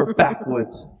 that were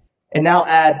backwoods, and now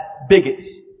add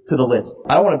bigots to the list.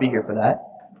 I don't want to be here for that.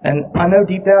 And I know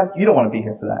deep down you don't want to be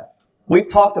here for that.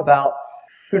 We've talked about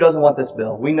who doesn't want this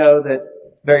bill. We know that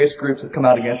various groups have come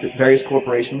out against it, various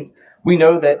corporations. We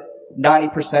know that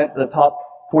 90% of the top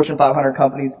Fortune 500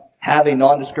 companies have a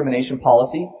non-discrimination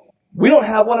policy. We don't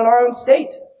have one in our own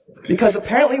state because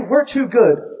apparently we're too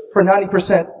good for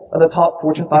 90% of the top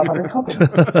Fortune 500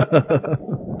 companies.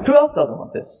 Who else doesn't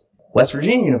want this? West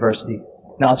Virginia University.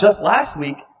 Now, just last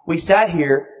week, we sat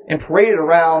here and paraded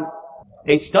around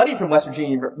a study from West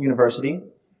Virginia University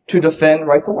to defend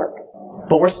right to work.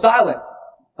 But we're silent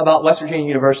about West Virginia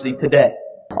University today.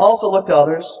 Also look to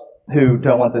others who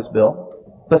don't want this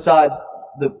bill, besides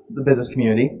the business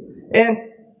community. And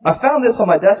I found this on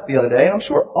my desk the other day, and I'm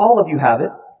sure all of you have it.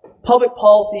 Public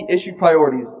Policy Issue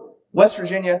Priorities, West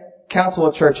Virginia Council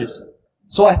of Churches.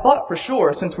 So I thought for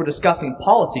sure, since we're discussing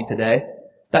policy today,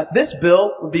 that this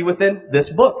bill would be within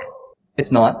this book.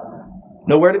 It's not.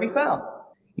 Nowhere to be found.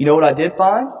 You know what I did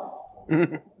find?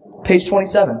 Page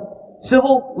 27.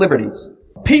 Civil liberties.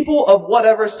 People of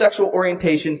whatever sexual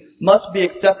orientation must be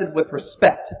accepted with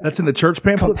respect. That's in the church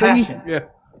pamphlet compassion,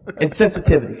 and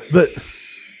sensitivity. But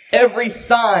every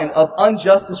sign of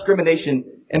unjust discrimination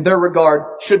in their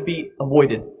regard should be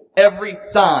avoided. Every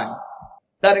sign.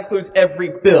 That includes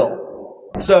every bill.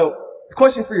 So, the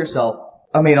question for yourself,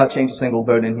 I may not change a single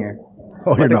vote in here.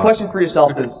 But the question for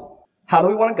yourself is, how do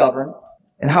we want to govern?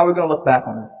 And how are we going to look back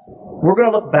on this? We're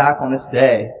going to look back on this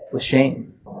day with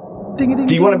shame. Do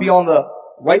you want to be on the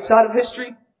right side of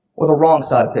history or the wrong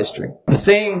side of history? The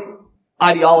same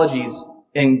ideologies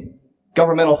and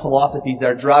governmental philosophies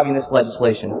that are driving this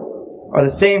legislation are the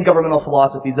same governmental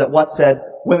philosophies that once said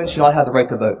women should not have the right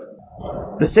to vote.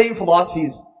 The same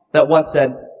philosophies that once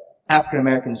said African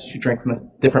Americans should drink from a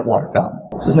different water fountain.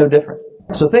 This is no different.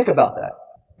 So think about that.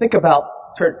 Think about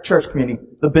church community,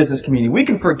 the business community. We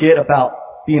can forget about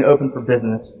being open for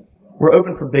business. We're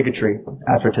open for bigotry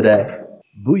after today.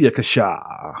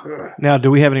 Booyakasha. Now,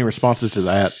 do we have any responses to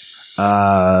that?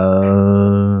 I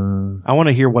want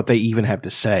to hear what they even have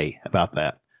to say about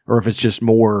that. Or if it's just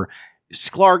more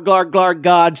sklarg, glarg, glarg,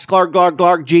 God, sklarg, glarg,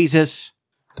 glarg, Jesus.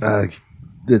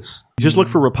 It's just look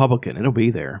for Republican. It'll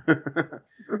be there.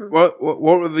 What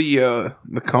were the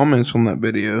comments on that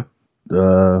video?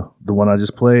 The one I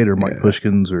just played, or Mike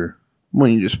Pushkin's, or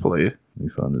one you just played. Let me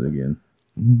find it again.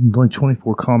 Only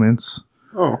 24 comments.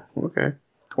 Oh, okay.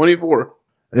 24.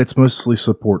 It's mostly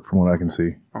support from what I can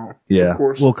see. Oh, yeah. of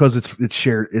course. Well, because it's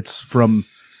shared. It's from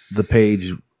the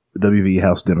page WV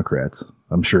House Democrats.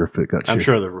 I'm sure if it got shared. I'm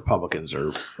sure the Republicans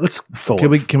are.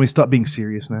 Can we stop being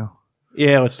serious now?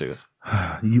 Yeah, let's do it.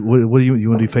 What do you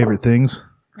want to do? Favorite things?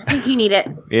 I think you need it.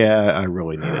 Yeah, I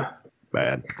really need it.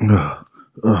 Bad.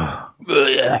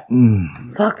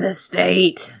 Fuck the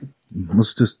state.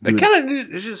 Let's just. It kind of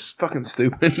it's just fucking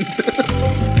stupid.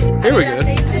 Here we go.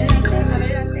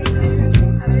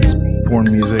 Porn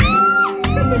music.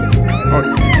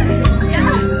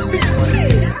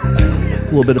 A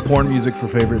little bit of porn music for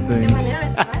favorite things.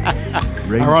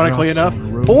 Ironically enough,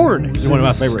 porn is one of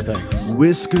my favorite things.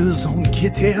 Whiskers on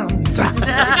kittens.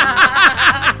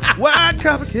 White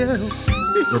copper kettle.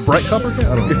 Or bright copper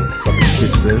kettle. I don't know what the fucking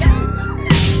bitch this.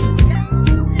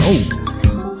 Oh.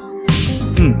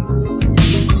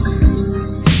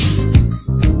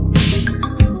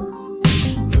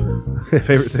 Okay,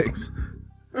 favorite things.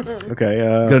 Okay.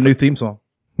 Got a new theme song.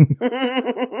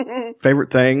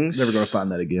 Favorite things. Never going to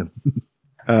find that again.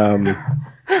 Go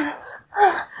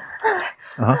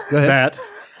ahead. That.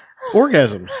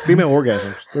 Orgasms. Female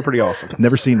orgasms. They're pretty awesome.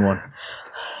 Never seen one.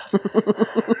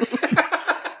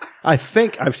 I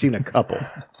think I've seen a couple.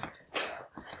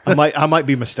 I might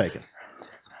be mistaken.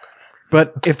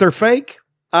 But if they're fake,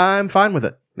 I'm fine with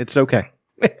it. It's okay.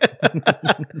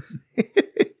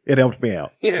 It helped me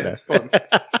out. Yeah, it's fun.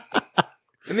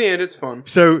 In the end, it's fun.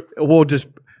 So we'll just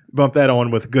bump that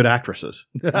on with good actresses.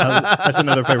 That's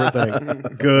another favorite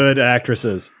thing. Good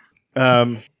actresses.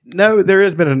 No, there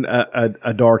has been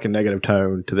a dark and negative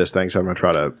tone to this thing, so I'm going to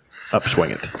try to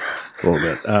upswing it a little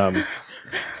bit.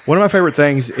 One of my favorite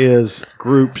things is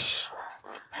group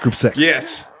sex.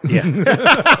 Yes. Yeah.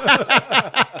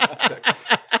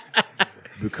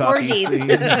 Orgies.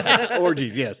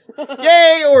 Orgies, yes.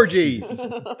 Yay, orgies!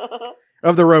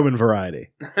 Of the Roman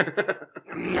variety.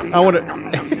 I want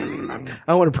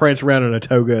to prance around in a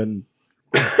toga and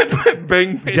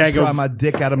Bang. Try my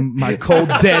dick out of my cold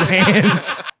dead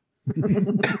hands.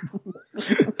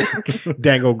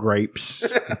 Dangle grapes.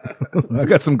 I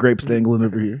got some grapes dangling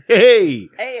over here. Hey.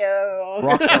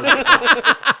 Heyo.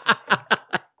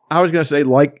 I was going to say,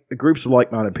 like groups of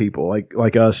like-minded people,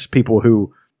 like us, people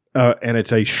who, and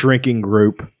it's a shrinking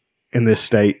group in this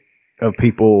state of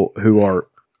people who are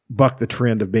buck the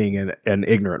trend of being an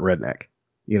ignorant redneck.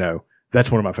 You know, that's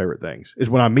one of my favorite things is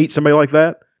when I meet somebody like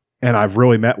that, and I've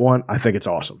really met one. I think it's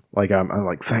awesome. Like I'm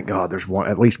like, thank God, there's one,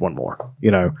 at least one more.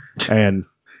 You know, and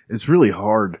it's really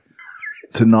hard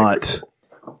to not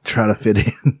try to fit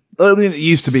in. I mean, it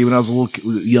used to be when I was a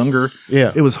little younger.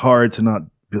 Yeah, it was hard to not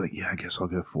be like, yeah, I guess I'll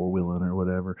go four-wheeling or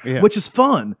whatever, yeah. Which is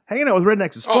fun. Hanging out with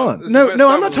rednecks is fun. No,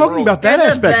 I'm not talking about that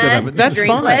aspect of it. That's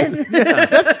fine.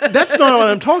 Yeah, that's not what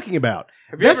I'm talking about.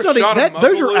 That's not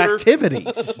those are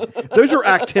activities. Those are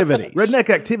activities. Redneck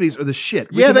activities are the shit.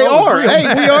 Yeah, they are.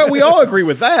 Hey, we all agree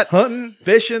with that. Hunting,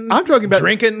 fishing. I'm talking about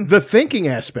drinking, the thinking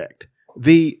aspect.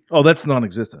 That's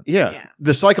non-existent. Yeah,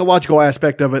 the psychological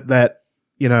aspect of it that,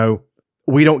 you know,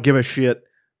 we don't give a shit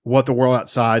what the world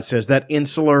outside says. That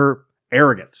insular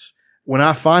arrogance. When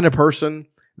I find a person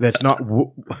that's not,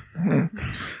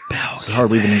 it's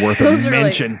hardly even worth a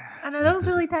mention. I know that was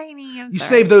really tiny. You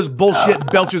save those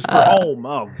bullshit belches for home.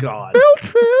 Oh God.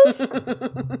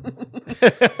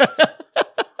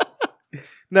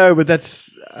 No, but that's.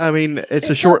 I mean, it's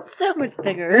a short. So much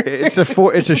bigger. It's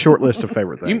a short list of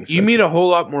favorite things. You meet a whole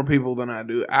lot more people than I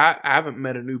do. I haven't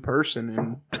met a new person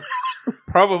in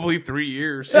probably 3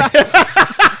 years.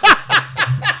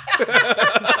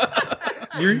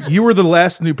 You were the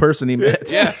last new person he met.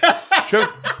 Yeah.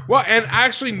 Well, and I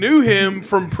actually knew him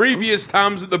from previous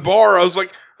times at the bar. I was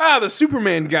like, the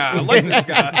Superman guy. I like this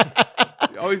guy.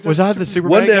 Was I the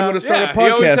Superman One day guy? I'm going to start a He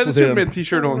always podcast had the with Superman him.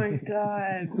 t-shirt on.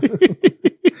 God.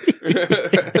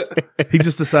 He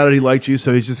just decided he liked you,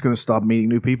 so he's just going to stop meeting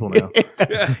new people now.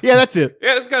 Yeah, that's it.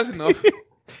 Yeah, this guy's enough.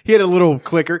 He had a little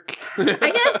clicker.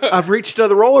 I guess I've reached the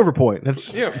rollover point.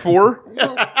 That's 4.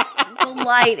 the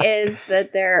light is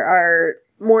that there are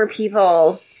more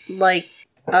people like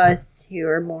us who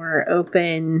are more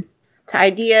open to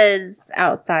ideas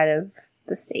outside of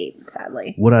the state,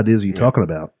 sadly. What ideas are you talking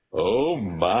about? Oh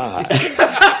my.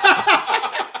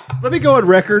 Let me go on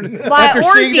record. Why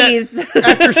orgies?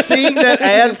 After seeing that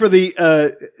ad for the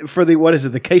what is it,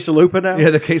 the Quesalupa now? Yeah,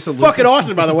 the Quesalupa. Fucking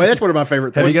awesome, by the way. That's one of my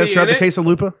favorite things. Have you guys tried the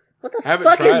Quesalupa? What the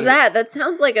fuck is that? That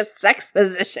sounds like a sex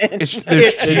position.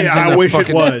 I wish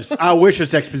it was. I wish a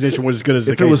sex position was as good as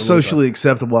the If it was Quesalupa. socially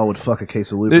acceptable, I would fuck a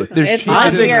Quesalupa.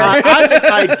 I think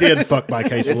I did fuck my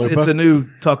Quesalupa. It's a new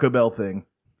Taco Bell thing.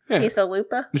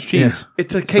 Quesalupa? There's cheese.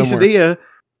 It's a quesadilla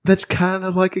that's kind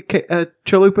of like a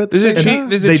chalupa. There's a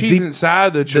cheese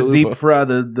inside the chalupa. They deep fry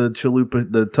the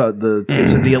chalupa, the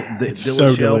quesadilla. It's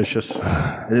so delicious.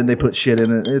 And then they put shit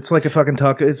in it. It's like a fucking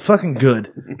taco. It's fucking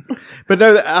good. But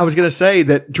no, I was going to say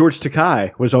that George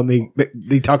Takei was on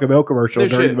the Taco Bell commercial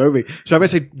during the movie. So I'm going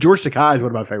to say George Takei is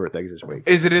one of my favorite things this week.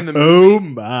 Is it in the movie? Oh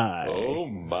my. Oh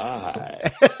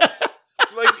my.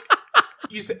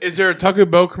 Is there a Taco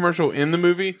Bell commercial in the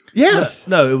movie? Yes.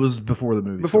 No, it was before the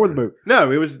movie. Before the movie. No,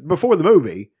 it was before the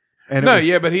movie. And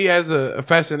but he has a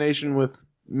fascination with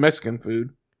Mexican food.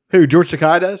 Who, George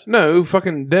Takei does? No,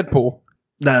 fucking Deadpool.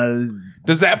 No.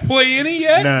 Does that play any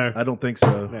yet? No. I don't think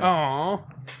so. Aw.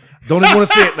 Don't even want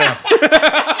to see it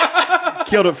now.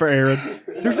 Killed it for Aaron.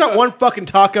 There's not one fucking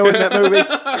taco in that movie.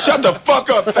 Shut the fuck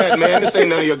up, fat man. This ain't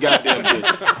none of your goddamn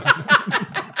business.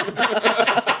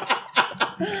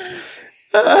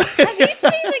 Have you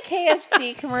seen the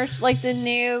KFC commercial, like the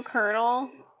new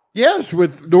Colonel? Yes,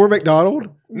 with Norm Macdonald.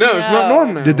 No, it's not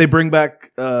Norm now. Did they bring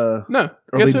back? No. Are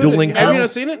they dueling? Have you not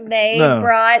seen it? They No.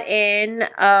 brought in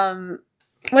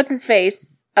what's his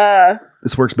face?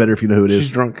 This works better if you know who it is.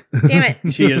 She's drunk. Damn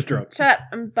it. She is drunk. Shut up,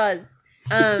 I'm buzzed.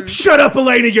 Shut up,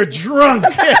 Elena. You're drunk.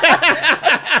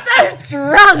 So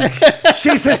drunk.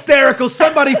 She's hysterical.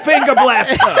 Somebody finger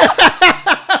blast her.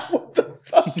 What the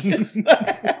fuck is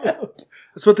that?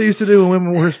 That's what they used to do when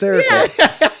women were hysterical.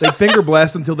 They'd finger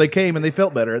blast until they came and they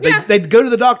felt better. They'd go to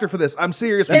the doctor for this. I'm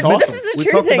serious. That's awesome. This is a We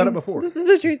true talked thing. about it before. This is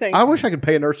a true thing. I wish I could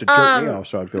pay a nurse to jerk me off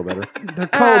so I'd feel better. They're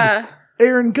called.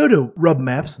 Aaron, go to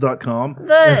rubmaps.com.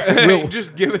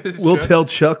 Just give it a We'll Chuck. tell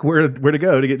Chuck where to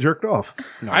go to get jerked off.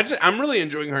 I'm really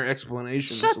enjoying her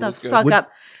explanation. Shut so the let's go. fuck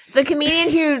up. The comedian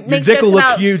who Your makes dick jokes will look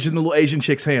about huge in the little Asian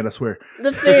chick's hand, I swear.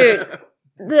 the food.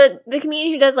 The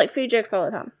comedian who does like food jokes all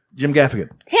the time. Jim Gaffigan.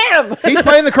 Him. He's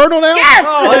playing the Colonel now? Yes.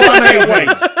 Oh, amazing.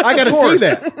 I got to see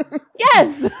that.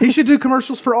 Yes. He should do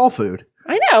commercials for all food.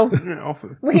 I know.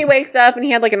 When he wakes up and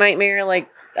he had like a nightmare, like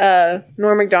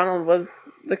Norm Macdonald was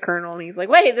the colonel, and he's like,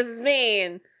 "Wait, this is me."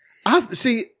 And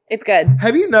it's good.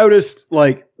 Have you noticed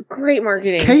like great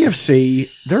marketing? KFC,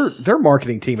 their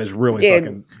marketing team is really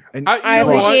fucking. And I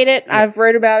appreciate it. I've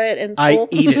wrote about it in school.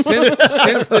 I eat it.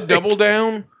 Since the Double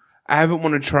Down, I haven't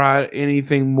want to try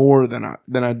anything more than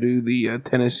I do the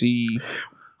Tennessee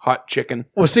hot chicken.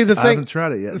 Well, see, the I thing haven't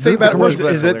tried it yet. The thing about it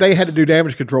is that they had to do. do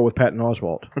damage control with Patton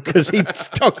Oswalt because he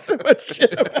talked so much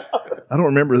shit about it. I don't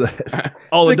remember that.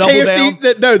 Oh, the double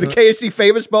KFC, down. the KFC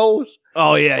famous bowls.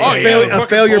 Oh yeah, a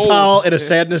failure pile and a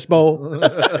sadness bowl.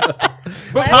 But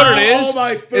what it all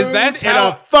my food is that's in how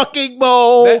a fucking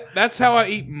bowl. That's how I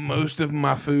eat most of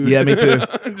my food. Yeah, me too.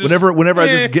 Whenever I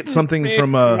just get something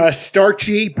from a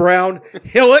starchy brown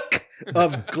hillock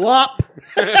of glop.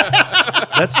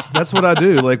 That's what I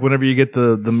do. Like whenever you get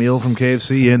the meal from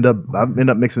KFC, I end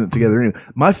up mixing it together. Anyway,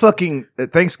 my fucking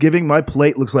at Thanksgiving, my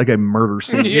plate looks like a murder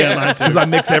scene. Yeah, mine too. Because I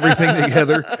mix everything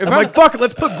together. I'm like, fuck it,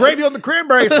 let's put gravy on the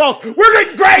cranberry sauce. We're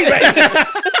getting gravy.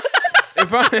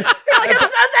 If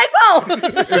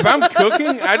I'm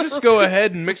cooking, I just go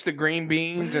ahead and mix the green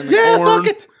beans and the corn. Fuck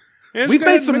it. Yeah, We've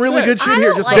made some really good shit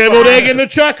here. Just deviled egg in the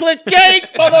chocolate cake,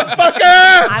 motherfucker.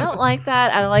 I don't like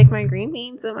that. I like my green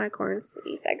beans and my corn to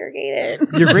be segregated.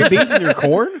 Your green beans and your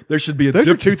corn? There should be Those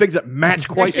are two things that match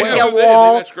quite There should well. be a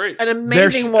wall, That's great. an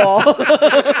amazing wall.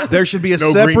 There should be a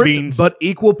No green separate beans. but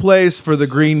equal place for the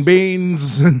green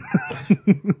beans.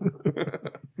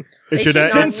 They should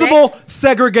not Sensible mix.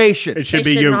 segregation. It should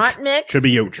They be should huge. not mix. Should be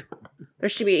huge. There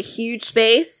should be a huge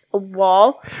space, a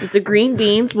wall that the green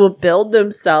beans will build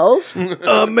themselves.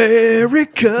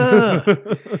 America,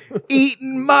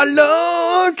 eating my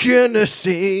lunch in a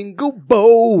single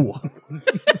bowl. And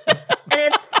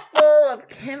it's full of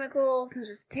chemicals and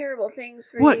just terrible things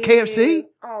for What, you. KFC?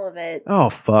 All of it. Oh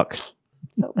fuck!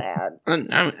 So bad.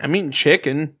 I'm eating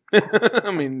chicken. I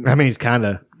mean, it's kind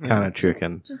of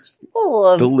chicken. Just full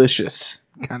of delicious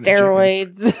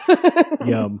steroids.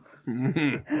 Yum.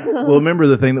 Well, remember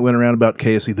the thing that went around about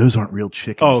KFC? Those aren't real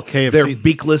chickens. Oh, KFC. They're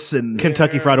beakless and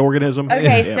Kentucky Fried Organism.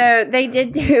 Okay, so they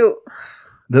did do.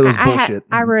 That was I bullshit.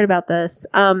 I wrote about this.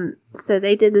 So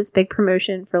they did this big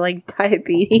promotion for like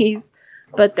diabetes,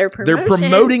 but their promotion. They're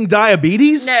promoting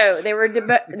diabetes? No, they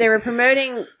were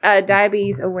promoting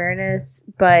diabetes awareness,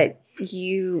 but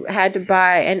you had to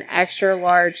buy an extra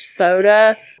large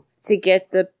soda to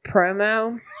get the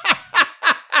promo.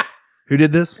 Who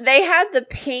did this? They had the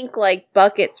pink like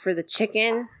buckets for the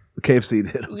chicken. KFC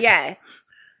did.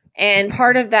 Yes, and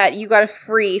part of that you got a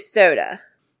free soda.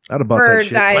 I'd have bought for that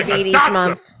shit. diabetes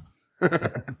month.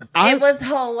 It was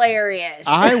hilarious.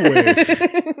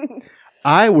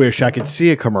 I wish I could see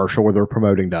a commercial where they're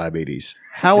promoting diabetes.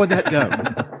 How would that go?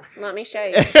 Let me show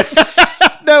you.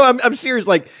 No, I'm serious.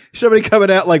 Like somebody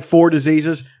coming out like 4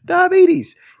 diseases,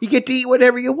 diabetes. You get to eat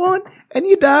whatever you want, and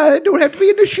you die. Don't have to be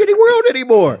in this shitty world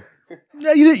anymore.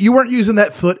 No, you weren't using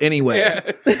that foot anyway.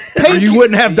 Yeah. Or you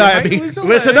wouldn't have diabetes.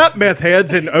 Listen up, meth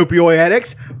heads and opioid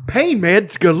addicts. Pain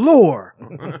meds galore.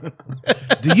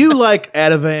 Do you like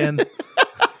Ativan?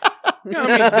 No, I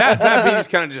mean, that diabetes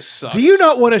kind of just sucks. Do you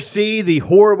not want to see the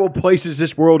horrible places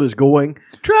this world is going?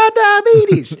 Try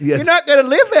diabetes. Yeah. You're not going to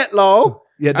live that long.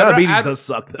 Yeah, diabetes does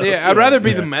suck, though. Yeah, I'd rather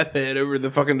be the meth head over the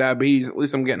fucking diabetes. At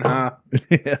least I'm getting high.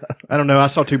 I don't know. I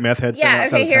saw 2 meth heads. Yeah,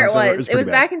 okay, here it was. It was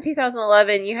back in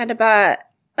 2011. You had to buy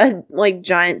a like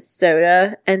giant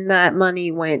soda, and that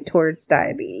money went towards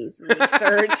diabetes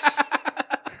research.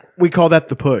 We call that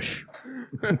the push.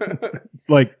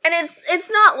 Like, And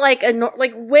it's not like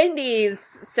like Wendy's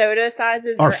soda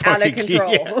sizes are out of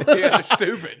control. Yeah,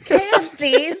 stupid.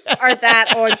 KFC's are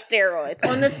that on steroids.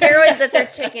 On the steroids that their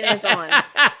chicken is on.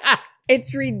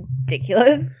 It's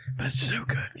ridiculous. But it's so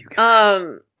good. You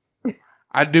guys.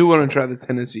 I do want to try the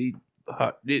Tennessee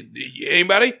hot.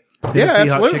 Anybody? Yeah,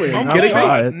 absolutely. I'm I'll getting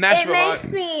try it. It Nashville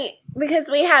makes me, because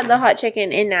we had the hot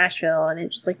chicken in Nashville, and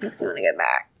it just like makes me want to get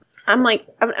back. I'm like,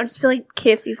 I just feel like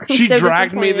KFC's going to be She so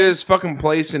dragged me to disappointed. this fucking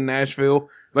place in Nashville.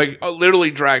 Like,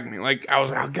 literally dragged me. Like, I was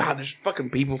like, oh, God, there's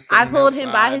fucking people I standing pulled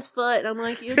him by outside. his foot, and I'm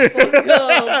like, you fucking go.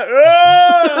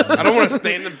 I don't want to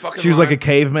stand in fucking She was like a line.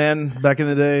 caveman back in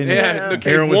the day. Yeah, the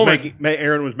cave Aaron was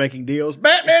woman. making deals.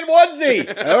 Batman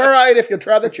onesie. All right, if you'll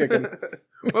try the chicken.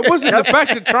 It wasn't the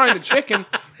fact of trying the chicken.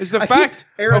 It's the fact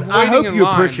of waiting I hope in you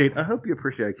line. appreciate. I hope you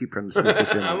appreciate. I keep trying to sneak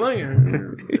this in. I like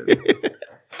it.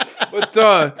 But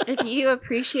If you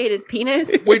appreciate his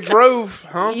penis, we drove,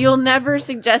 huh? you'll never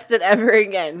suggest it ever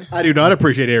again. I do not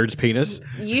appreciate Aaron's penis.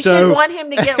 You So- should want him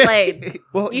to get laid.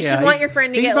 Well, You yeah, should want your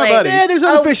friend to he's get my laid. buddy. Yeah, there's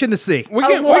other Oh. fish in the sea. We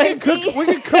can cook. We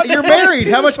can cook. You're married.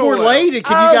 How much more lady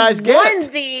can you guys get?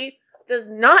 Onesie does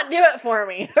not do it for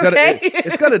me. got Okay.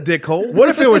 it's got a dick hole. What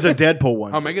if it was a Deadpool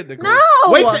onesie? I'll make it the No.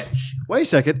 Wait a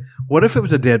second. What if it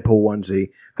was a Deadpool onesie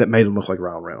that made him look like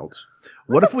Ryan Reynolds?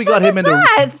 What if we got him into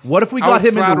that? What if we I got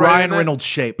would him into slide right in Ryan that. Reynolds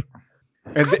shape?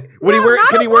 And would he wear? Not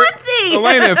Can a he wear? onesie.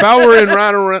 Elena, if I were in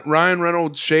Ryan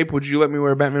Reynolds' shape, would you let me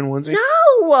wear a Batman onesie?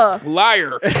 No.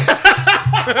 Liar.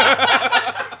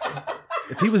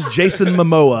 If he was Jason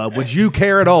Momoa, would you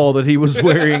care at all that he was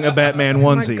wearing a Batman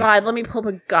Oh my onesie? god, let me pull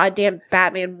up a goddamn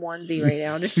Batman onesie right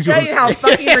now. Just show you how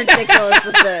fucking ridiculous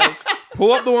this is.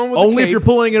 Pull up the one with Only the if cape. you're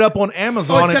pulling it up on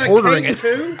Amazon and ordering it.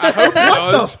 Too? I hope it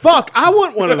What the does. fuck? I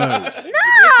want one of those.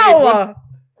 No.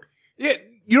 Yeah,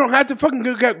 you don't have to fucking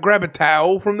go grab a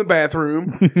towel from the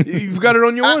bathroom. You've got it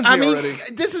on your onesie I mean, already.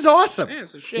 this is awesome. Yeah,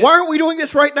 it's a shit. Why aren't we doing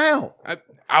this right now?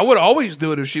 I would always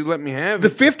do it if she let me have The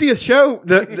it. 50th show,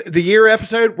 the year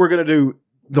episode, we're gonna do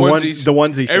the Onesies.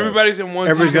 onesie show. Everybody's in onesies.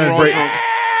 Everybody's and gonna we're all break. drunk.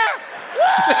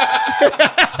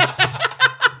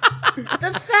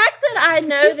 The fact that I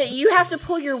know that you have to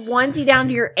pull your onesie down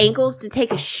to your ankles to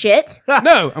take a shit.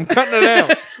 No, I'm cutting it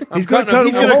out. He's gonna cut I'm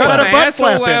a cutting butt the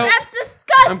asshole flap in. out. That's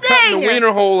I'm cutting the disgusting.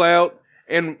 wiener hole out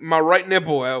and my right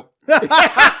nipple out.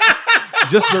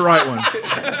 Just the right one.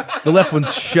 The left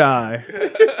one's shy.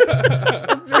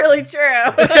 It's really true.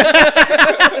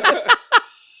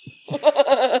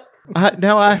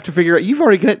 Now I have to figure out. You've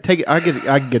already got take. I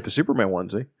can get the Superman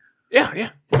onesie. Yeah, yeah.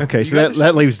 Okay, so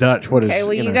that leaves Dutch. What is? Okay,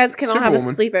 well, you know. guys can all have a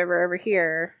Superwoman. sleepover over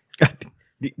here.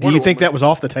 Do you think that was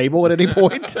off the table at any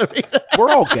point? I mean, We're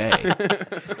all gay.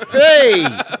 hey,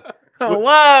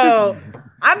 Whoa.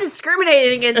 I'm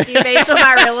discriminating against you based on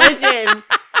my religion.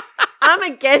 I'm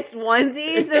against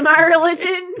onesies in my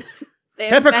religion. They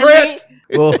offend Hypocrite!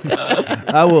 me. Well,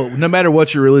 I will. No matter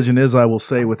what your religion is, I will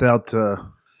say without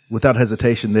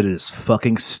hesitation that it is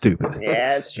fucking stupid.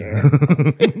 Yeah, it's true.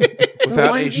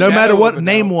 Without a Onesies. No matter shadow what, of a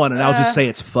name doubt. one, and I'll just say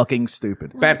it's fucking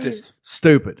stupid. Baptist.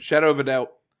 Stupid. Shadow of a doubt.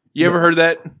 You ever heard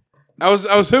that? I was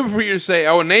hoping for you to say,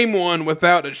 I will name one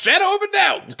without a shadow of a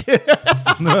doubt.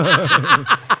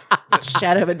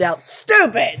 Shadow of a doubt.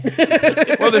 Stupid.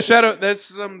 Well, the shadow, that's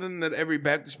something that every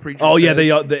Baptist preacher Oh yeah,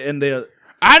 says. they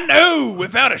I know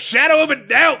without a shadow of a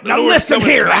doubt. The Now Lord's listen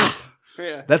coming here. back.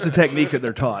 Yeah. That's a technique that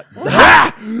they're taught.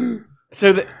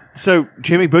 so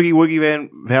Jimmy Boogie Woogie Van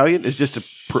Valiant is just a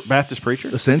Baptist preacher.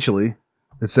 Essentially,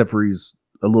 except for he's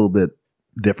a little bit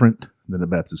different than a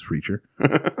Baptist preacher.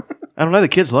 I don't know. The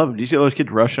kids love him. Do you see all those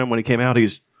kids rushing him when he came out? He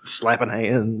was slapping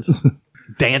hands,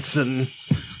 dancing.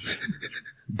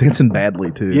 Dancing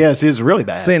badly too. Yes, it's really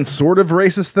bad. Saying sort of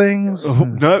racist things. Oh,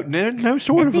 no,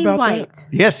 sort Is of he about white? that.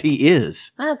 Yes, he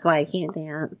is. That's why I can't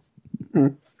dance.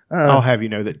 I'll have you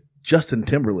know that Justin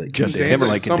Timberlake. can Justin dance.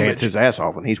 Timberlake can Some dance bitch. his ass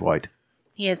off, and he's white.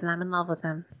 He is, and I'm in love with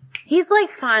him. He's like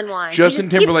fine wine. Justin he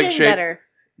just Timberlake keeps getting shape. better.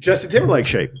 Justin Timberlake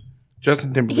shape.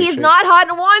 Justin Timberlake. He's shape. not hot in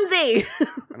a onesie.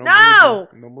 No. I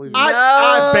don't believe you.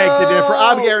 I beg to differ.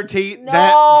 I guarantee that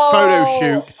No. photo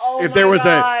shoot. Oh if there my was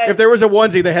God. a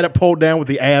onesie, they had it pulled down with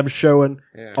the abs showing.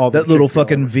 Yeah. All the That little chicks going.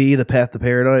 fucking V, the path to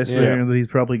paradise Yeah. there that he's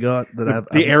probably got. That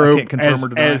the I arrow can't confirm as, or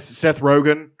deny. as Seth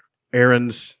Rogen,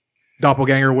 Aaron's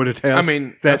doppelganger would attest. I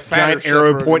mean, a that fatter giant Seth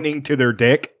arrow Rogen. pointing to their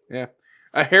dick. Yeah.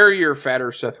 A hairier,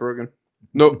 fatter Seth Rogen.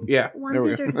 No, yeah. there we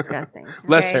Onesies go. are disgusting.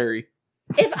 Less okay? hairy.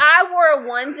 If I wore a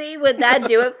onesie, would that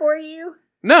do it for you?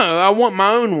 No, I want my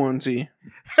own onesie.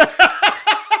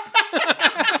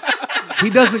 He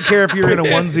doesn't care if you're in a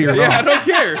onesie or Yeah, I not. don't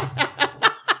care.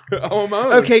 I want my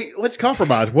own. Okay, let's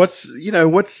compromise. What's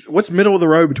middle of the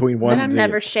road between one? But I'm and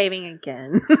never shaving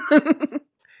again.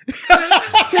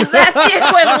 Because that's the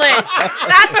equivalent.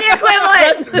 That's the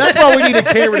equivalent. That's why we need a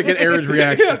camera to get Aaron's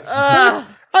reaction. Ugh.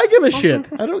 I give a shit.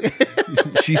 I don't.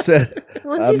 She said,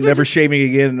 Onesies "I'm are never just- shaving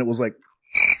again," and it was like,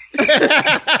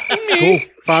 Cool.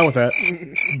 Fine with that.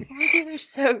 Onesies are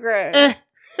so gross.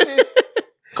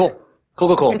 Cool.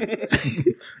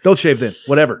 "Don't shave then."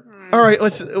 Whatever. All right.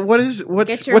 What's Get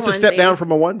what's your a step onesie. down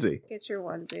from a onesie? Get your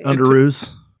onesie.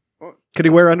 Underoos. Could he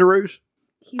wear underoos?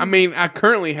 I mean, I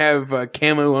currently have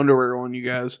camo underwear on, you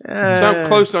guys. So I'm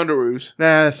close to underoos.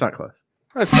 Nah, that's not close.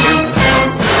 That's camo.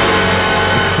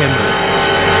 It's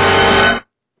camo.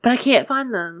 But I can't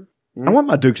find them. I want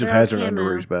my Dukes of They're Hazzard camo.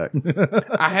 underoos back.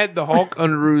 I had the Hulk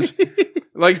underoos.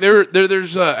 Like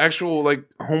there's actual like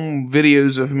home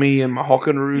videos of me and my Hulk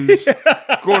underoos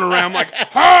going around like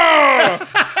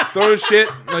ha, throwing shit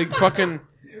like fucking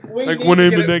like one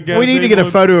end of that guy. We need to get a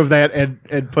photo of that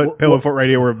and put Pillow Foot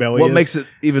Radio where Belly What is. makes it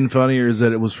even funnier is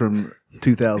that it was from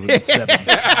 2007.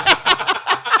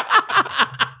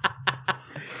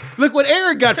 Look what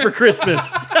Aaron got for Christmas.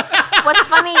 What's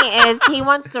funny is he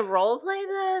wants to role play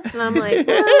this, and I'm like,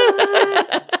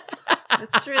 what?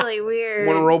 It's really weird.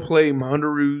 Want to role play my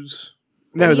underoos?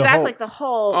 No, you the act whole- like the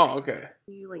Hulk. Oh, okay.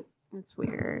 You like it's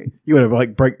weird. You would have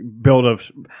like build a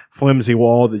flimsy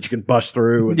wall that you can bust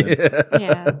through. And then,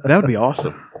 Yeah. that would be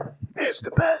awesome. It's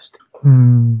the best.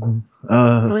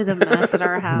 It's always a mess at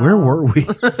our house. Where were we?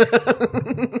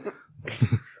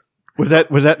 Was that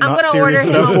I'm not gonna serious order him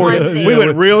enough a for you? onesie. We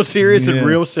went real serious and Yeah.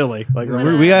 real silly. Like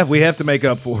we have to make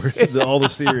up for it. All the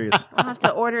serious. I'll have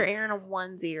to order Aaron a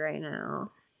onesie right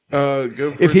now.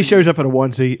 Go for if he it. shows up in a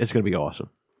onesie, it's going to be awesome.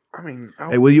 I mean,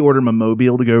 Hey, will you order him a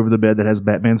mobile to go over the bed that has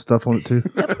Batman stuff on it too?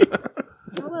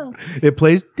 It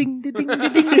plays ding ding ding ding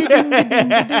ding ding ding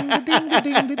ding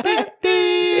ding ding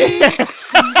ding.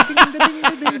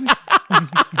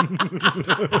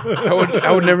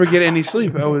 I would never get any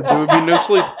sleep. There would be no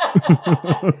sleep.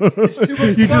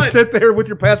 You just sit there with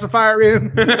your pacifier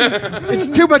in. It's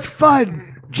too much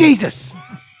fun. Jesus.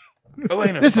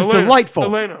 Elena, This is Elena, delightful.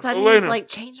 Elena, Suddenly Elena, he's like,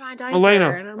 change my diaper. Elena,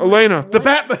 and I'm Elena, like, The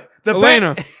what?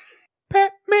 Elena.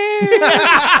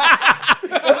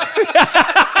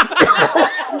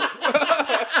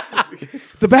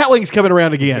 The Batwing's coming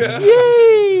around again.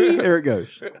 Yay! There it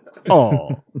goes.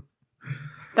 Oh.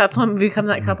 That's when we become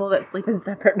that couple that sleep in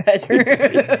separate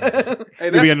bedrooms. Hey,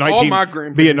 Be a that's all my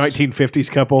grandparents. be a 1950s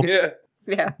couple. Yeah.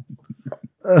 Yeah.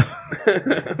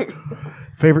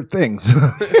 Favorite things.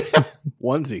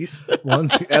 Onesies.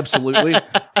 Absolutely.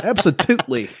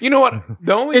 Absolutely. You know what?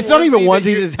 The only It's not even onesie that onesies.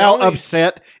 you- It's how the only-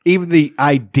 upset even the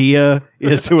idea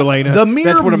is to Elena. The mere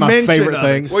That's one of my mention favorite of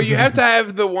things. it. Well, you have to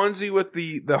have the onesie with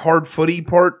the hard footy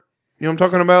part. You know what I'm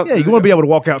talking about? Yeah, you want to be able to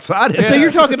walk outside. So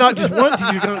you're talking not just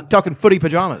onesies, you're talking footy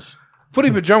pajamas. Footy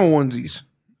pajama onesies.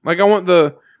 Like I want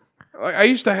the. Like, I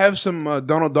used to have some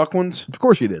Donald Duck ones. Of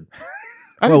course you did.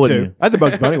 I Well, did wouldn't too. you? I had the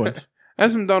Bugs Bunny ones. I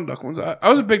had some Donald Duck ones. I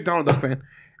was a big Donald Duck fan,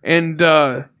 and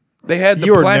they had the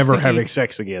You are plastic. never having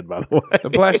sex again, by the way. The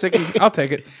plastic. I'll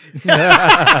take it.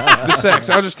 The sex.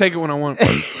 I'll just take it when I want.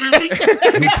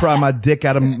 Let me pry my dick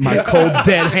out of my cold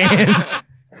dead hands.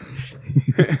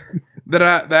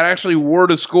 that actually wore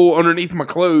to school underneath my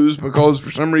clothes because for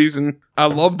some reason I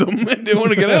loved them and didn't want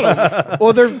to get out of them.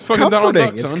 Well, they're fucking Donald comforting.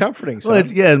 Duck, It's son. comforting. Well,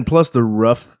 it's, yeah, and plus the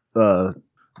rough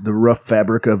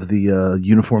fabric of the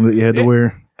uniform that you had to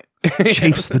wear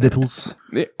chafes the nipples.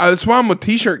 That's why I'm a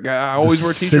t-shirt guy. I always The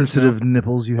wear t-shirts. sensitive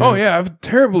nipples you have. Oh yeah, I have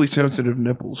terribly sensitive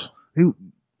nipples. You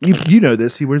know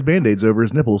this. He wears Band-Aids over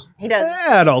his nipples. He does.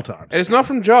 At all times. And it's not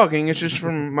from jogging, it's just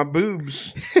from my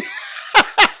boobs.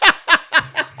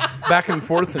 Back and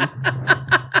forth.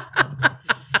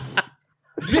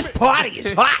 This party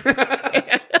is hot.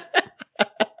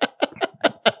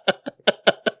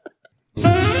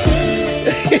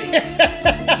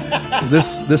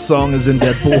 This song is in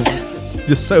Deadpool.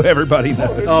 Just so everybody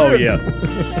knows. Oh, yeah.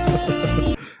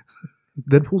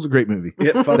 Deadpool's a great movie.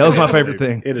 Yeah, That was my favorite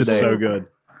thing It is today. so good.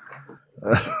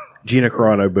 Gina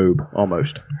Carano boob,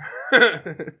 almost.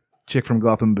 Chick from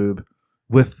Gotham boob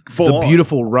with Full the on.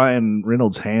 beautiful Ryan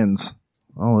Reynolds hands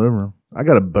all over him. I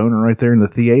got a boner right there in the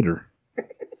theater.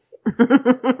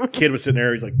 Kid was sitting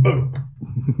there. He's like, boom.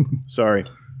 Sorry.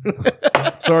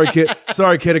 Sorry, kid.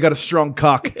 Sorry, kid. I got a strong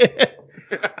cock.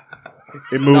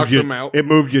 It moved Knocks you. him out. It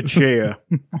moved your chair.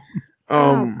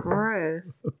 Oh,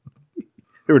 gross.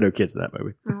 There were no kids in that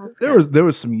movie. Oh, that's There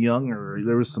was some younger.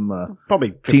 There was some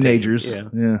Probably 15, teenagers. Yeah.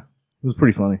 Yeah, it was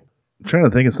pretty funny. I'm trying to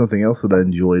think of something else that I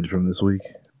enjoyed from this week.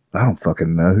 I don't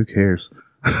fucking know. Who cares?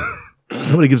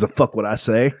 Nobody gives a fuck what I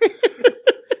say.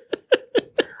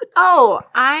 Oh,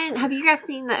 have you guys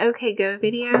seen the OK Go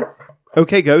video?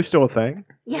 Okay, Go still a thing?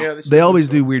 Yes. They always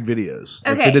do weird videos.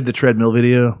 Like Okay. they did the treadmill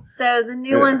video. So the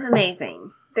new one's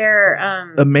amazing. They're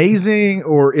Amazing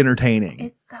or entertaining.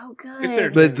 it's so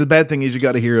good. But the bad thing is you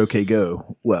got to hear OK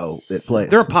Go. Well, it plays.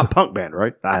 They're a pop punk band,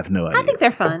 right? I have no idea. I think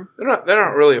they're fun. They're not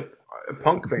really a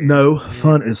punk band. No,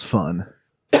 fun is fun.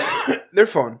 They're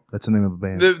fun. That's the name of a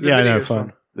band. The Yeah, I video know. is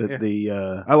Fun.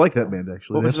 The I like that band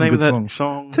actually. what They was have the name of some that good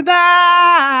song? Tonight.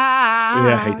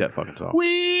 Yeah, I hate that fucking song.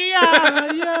 We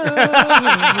are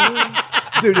young.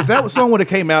 Dude, if that song would have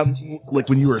came out like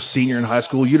when you were a senior in high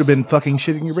school, you'd have been fucking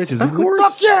shitting your britches. Of course.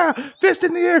 Fuck yeah! Fist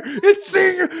in the air. It's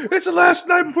senior. It's the last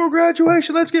night before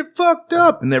graduation. Let's get fucked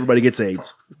up. And everybody gets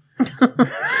AIDS.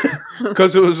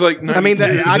 Because it was like I mean,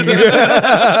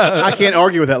 I can't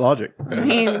argue with that logic. I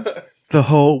mean, The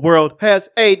whole world has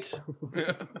AIDS.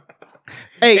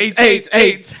 AIDS, AIDS,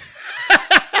 AIDS.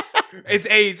 It's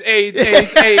AIDS.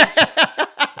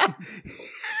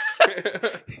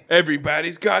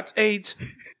 Everybody's got AIDS.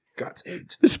 Got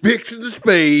AIDS. The Spicks and the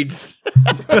Spades.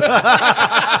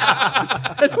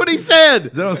 That's what he said.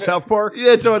 Is that on South Park?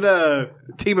 Yeah, it's on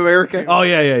Team America. Oh,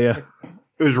 yeah.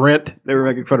 It was Rent. They were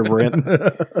making fun of Rent.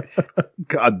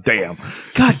 God damn.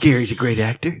 God, Gary's a great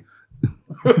actor.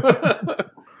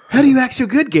 How do you act so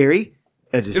good, Gary?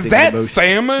 Is that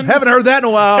salmon? Haven't heard that in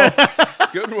a while.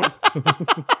 Good one.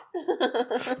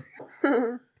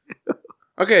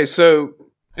 Okay, so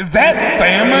is that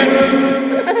salmon?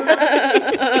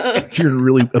 You're in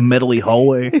really a metally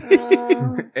hallway.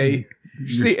 A. Did you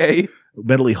see A?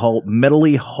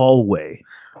 Metally hallway.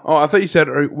 Oh, I thought you said,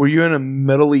 were you in a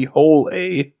metally hole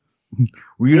A?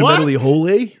 Were you in a metally hole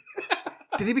A?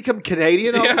 Did he become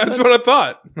Canadian? Yeah, that's what I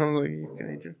thought. I was like,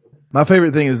 Canadian. My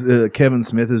favorite thing is Kevin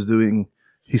Smith is doing.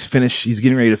 He's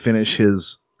getting ready to finish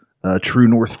his True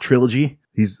North trilogy.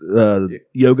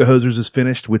 Yoga Hosers is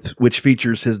finished, which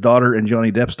features his daughter and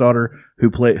Johnny Depp's daughter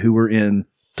who were in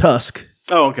Tusk.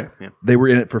 Oh, okay. Yeah. They were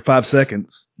in it for 5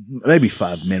 seconds, maybe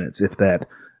 5 minutes, if that.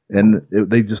 And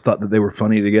they just thought that they were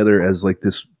funny together as like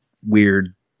this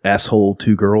weird asshole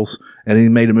two girls. And he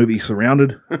made a movie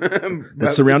surrounded them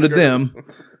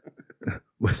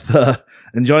with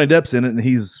and Johnny Depp's in it, and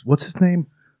what's his name?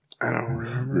 I don't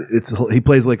remember. He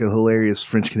plays like a hilarious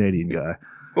French Canadian guy.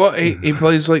 Well, he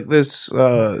plays like this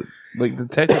like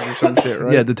detective or some shit,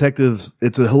 right? Yeah, detective.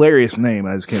 It's a hilarious name.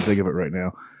 I just can't think of it right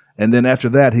now. And then after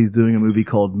that, he's doing a movie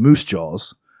called Moose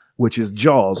Jaws, which is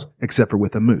Jaws except for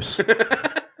with a moose.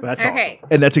 That's Okay. awesome.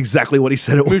 And that's exactly what he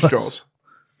said it was. Moose Jaws.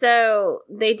 So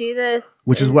they do this.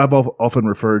 Which is why I've often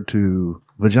referred to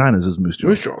vaginas as moose jaws.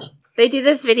 Moose Jaws. They do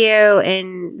this video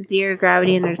in zero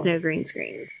gravity, and there's no green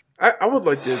screen. I would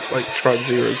like to try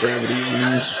zero gravity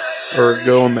or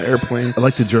go on the airplane. I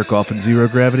like to jerk off in zero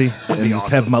gravity and just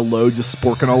have my load just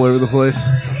sporking all over the place.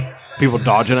 People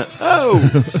dodging it. Oh,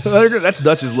 that's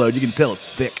Dutch's load. You can tell it's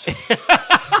thick.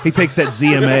 He takes that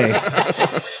ZMA.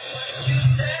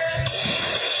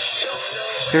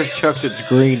 Here's Chuck's. It's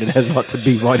green and has lots of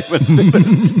B vitamins.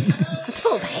 It's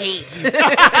full of hate.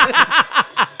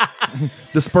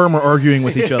 The sperm are arguing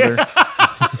with each other.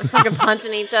 Fucking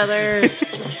punching each other.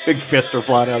 Big fists are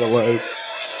flying out of the way.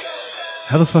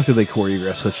 How the fuck did they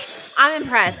choreograph such? I'm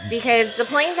impressed because the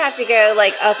planes have to go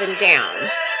like up and down.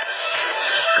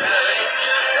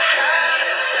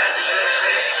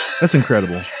 That's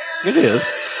incredible. It is.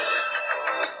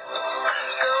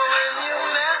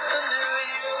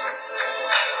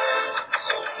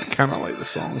 I kind of like the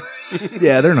song.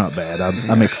 Yeah, they're not bad.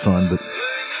 I make fun, but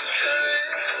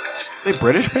They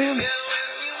British band?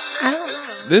 I don't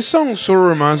know. This song sort of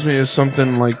reminds me of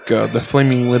something like the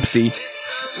Flaming Lipsy.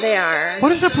 They are.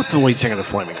 What is up with the lead singer of the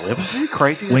Flaming Lips? Is he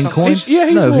crazy? Or Wayne something? Coyne?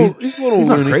 He's a little He's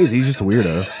not loony. crazy. He's just a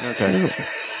weirdo. Okay.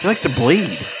 He likes to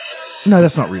bleed. No,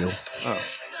 that's not real. Oh.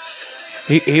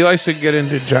 He likes to get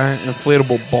into giant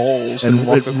inflatable balls and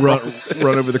walk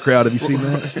run over the crowd. Have you seen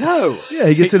that? No. Yeah,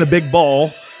 he gets in a big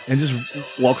ball and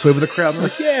just walks over the crowd. And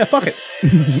like, yeah, fuck it.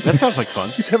 That sounds like fun.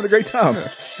 He's having a great time.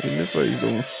 That's what he's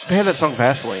doing. They had that song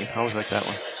Vaseline. I always like that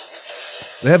one.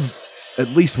 They have at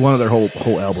least one of their whole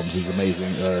albums is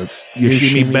amazing.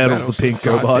 Yoshimi Battles the Pink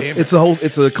God Robots. damn it.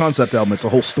 It's a concept album. It's a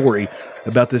whole story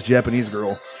about this Japanese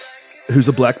girl who's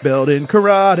a black belt in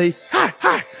karate. Hi,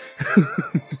 hi.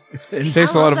 She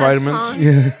takes a lot of vitamins. Song.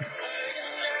 Yeah.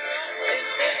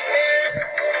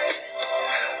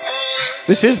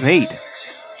 This is neat.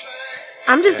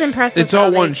 I'm just impressed. It's with how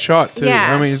all they- one shot too.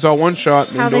 Yeah. I mean, it's all one shot.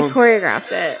 and How then they don't-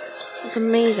 choreographed it. It's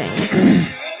amazing.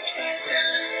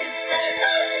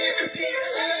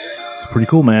 It's pretty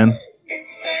cool, man.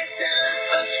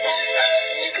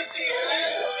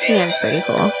 Yeah, it's pretty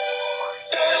cool.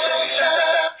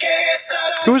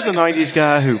 Who was the 90s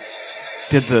guy who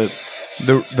did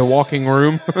the walking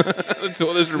room? That's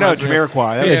what this No, reminds me of.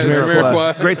 Jamiroquai. That Yeah, was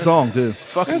Jamiroquai. Great song, too.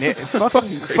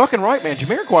 Fucking right, man.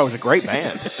 Jamiroquai was a great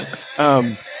band.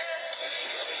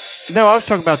 No, I was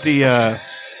talking about the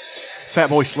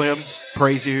Fatboy Slim,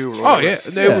 Praise You. Or Oh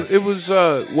whatever. yeah, it was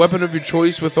weapon of your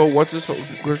choice with what's his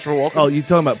Christopher Walken. Oh, you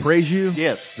talking about Praise You?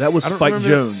 Yes. That was I don't Spike remember-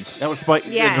 Jones. That was Spike.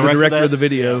 Yeah. The director of the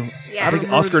video. Yeah, I think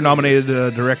Oscar-nominated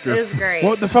director. It was great.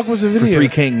 What the fuck was the for video? Three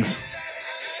Kings.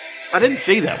 I didn't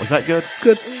see that. Was that good?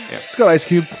 Good. Yeah. It's got Ice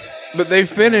Cube. But they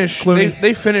finish. Clooney.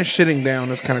 They finish sitting down.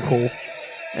 That's kind of cool.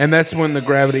 And that's when the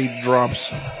gravity drops.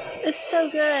 It's so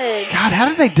good. God, how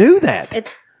did they do that?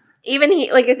 It's even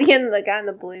he like at the end, the guy in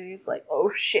the blue, he's like, "Oh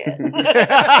shit." We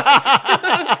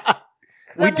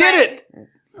did it.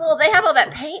 Well, they have all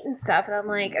that paint and stuff, and I'm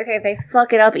like, okay, if they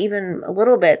fuck it up even a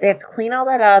little bit, they have to clean all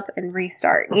that up and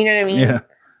restart. You know what I mean? Yeah.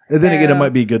 And then again, it So-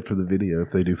 might be good for the video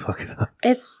if they do fuck it up. It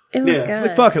was Yeah. good.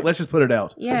 Like, fuck it. Let's just put it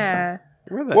out. Yeah.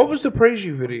 What was the Praise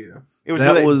You video? It was,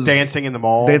 That really was dancing in the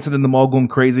mall. Dancing in the mall going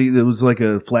crazy. It was like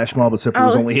a flash mob, except it Oh,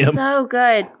 was it only was him. so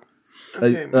good.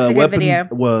 a good video.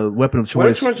 Weapon of Weapon of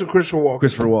choice. choice with Christopher Walken.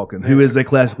 Christopher Walken, who is a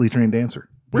classically trained dancer.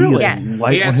 Really? He is Yes.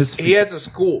 light on his feet. He has a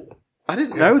school. I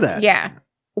didn't know that. Yeah.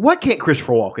 What can't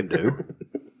Christopher Walken do?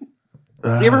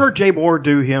 You ever heard Jay Moore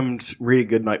do him read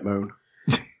Goodnight Moon?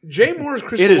 Jay Moore's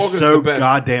Christopher It is Walken's so the best.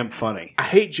 goddamn funny. I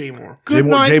hate Jay Moore.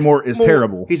 Jay Moore is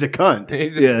terrible. He's a cunt.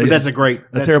 Yeah, But that's a great,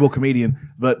 a terrible comedian.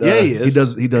 But Yeah, he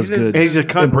is. He does good. And he's a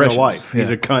cunt in real impressions. life. He's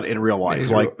Yeah. a cunt in real life. He's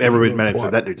Like a everybody's real mad and twat.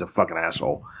 said that dude's a fucking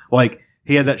asshole. Like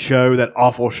he had that show, that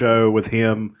awful show with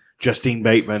him, Justine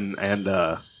Bateman,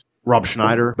 and Rob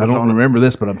Schneider. I don't remember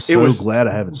this, but I'm It so was- glad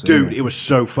I haven't seen Dude, it. it was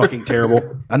so fucking terrible.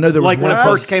 I know there was Like when it one-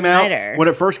 first came out. Schneider. When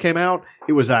it first came out,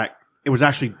 it was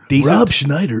actually decent. Rob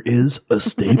Schneider is a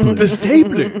stapler. The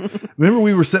stapler. Remember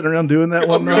we were sitting around doing that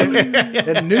one night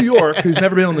in New York, who's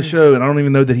never been on the show, and I don't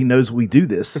even know that he knows we do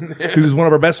this, who's one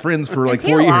of our best friends for like Is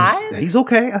he 4 alive? years. He's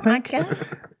okay, I think.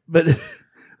 guess. But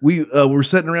we were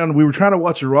sitting around and we were trying to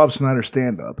watch a Rob Schneider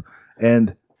stand up,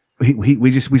 and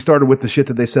we started with the shit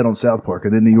that they said on South Park,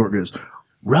 and then New York goes,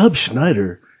 Rob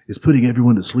Schneider is putting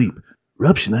everyone to sleep.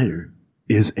 Rob Schneider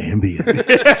is Ambien.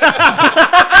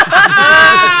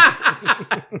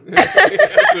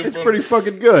 It's pretty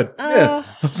fucking good. Yeah.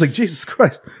 I was like, Jesus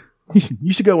Christ.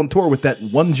 You should go on tour with that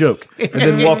one joke and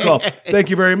then walk off. Thank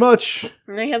you very much.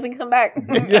 No, he hasn't come back.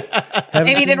 Haven't Maybe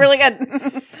he seen- did really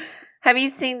good. Have you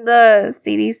seen the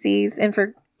CDC's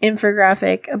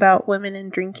infographic about women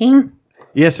and drinking?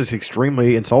 Yes, it's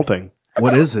extremely insulting.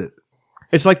 What is it?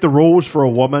 It's like the rules for a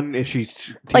woman if she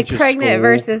Like teaches pregnant school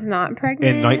versus not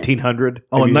pregnant? in 1900.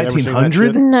 Oh, Have in you ever seen that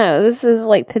 1900? shit? No, this is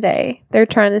like today. They're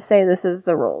trying to say this is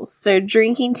the rules. So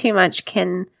drinking too much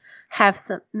can have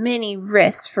many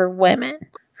risks for women.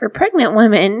 For pregnant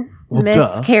women, Well,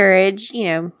 miscarriage,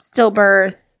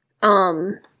 stillbirth,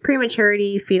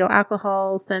 prematurity, fetal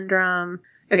alcohol syndrome.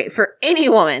 Okay, for any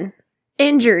woman,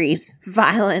 injuries,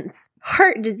 violence,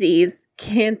 heart disease,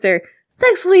 cancer,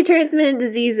 sexually transmitted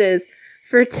diseases,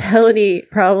 fertility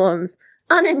problems,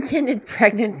 unintended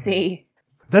pregnancy.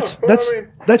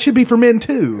 That should be for men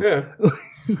too. Yeah.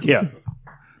 Yeah.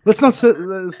 Let's not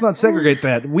segregate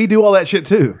that. We do all that shit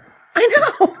too. I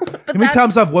know. How many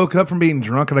times I've woke up from being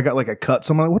drunk and I got like a cut?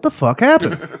 So I'm like, what the fuck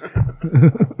happened?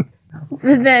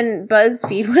 So then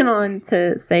BuzzFeed went on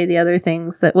to say the other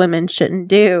things that women shouldn't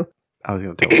do. I was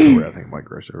going to tell a story I think might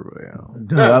gross everybody out.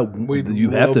 No, you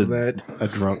have to. That. A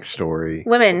drunk story.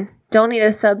 Women, don't eat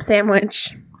a sub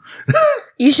sandwich.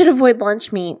 You should avoid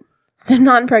lunch meat. So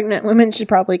non-pregnant women should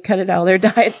probably cut it out of their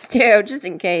diets too, just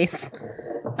in case.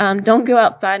 Don't go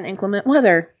outside in inclement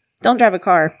weather. Don't drive a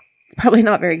car. It's probably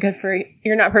not very good for you.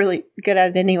 You're not really good at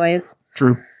it anyways.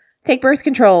 True. Take birth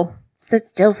control. Sit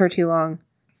still for too long.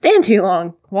 Stand too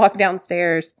long. Walk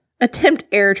downstairs. Attempt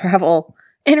air travel.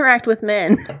 Interact with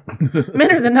men.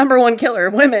 Men are the number one killer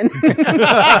of women.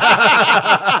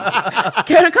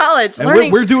 Go to college.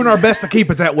 And we're doing our best to keep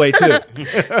it that way too.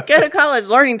 Go to college.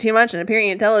 Learning too much and appearing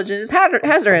intelligent is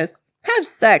hazardous. Have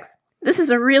sex. This is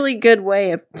a really good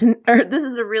way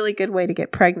to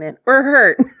get pregnant or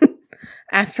hurt.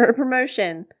 Ask for a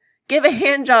promotion. Give a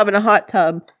hand job in a hot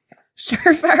tub.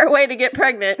 Surefire way to get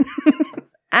pregnant.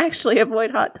 Actually,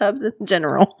 avoid hot tubs in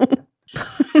general.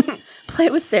 Play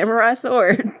with samurai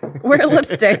swords. Wear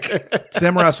lipstick.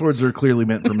 Samurai swords are clearly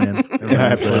meant for men.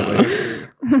 Yeah,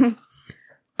 absolutely.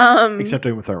 Except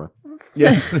with Thurman.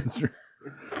 Yeah.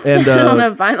 Sit on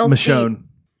a vinyl Michonne.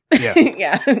 seat.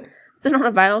 Yeah. Sit on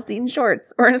a vinyl seat in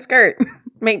shorts or in a skirt.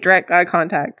 Make direct eye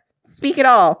contact. Speak at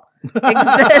all.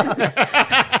 Exist.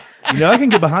 I can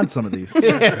get behind some of these.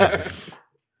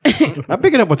 I'm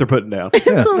picking up what they're putting down. It's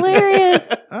hilarious.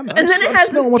 And then it has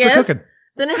smelling this what they're gif. cooking.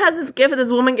 Then it has this gif of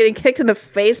this woman getting kicked in the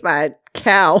face by a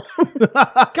cow.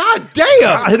 God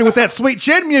damn! I hit it with that sweet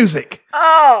chin music.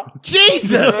 Oh,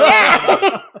 Jesus!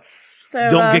 Yeah. So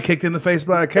Don't get kicked in the face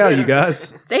by a cow, you guys.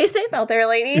 Stay safe out there,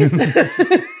 ladies.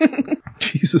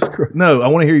 Jesus Christ! No, I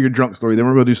want to hear your drunk story. Then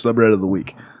we're going to do subreddit of the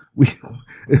week. We're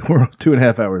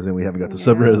 2.5 hours in. We haven't got to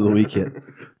subreddit of the week yet.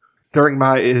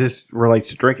 This relates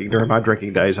to drinking. During my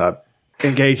drinking days, I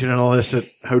engaged in an illicit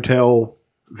hotel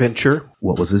venture.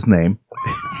 What was his name?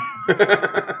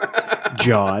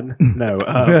 John. No.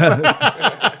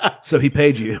 So he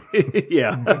paid you.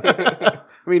 Yeah.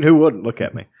 I mean, who wouldn't look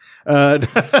at me?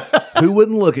 Who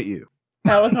wouldn't look at you?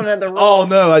 That was one of the rules. Oh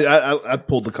no, I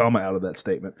pulled the comma out of that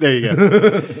statement. There you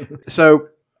go. So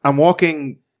I'm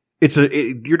walking.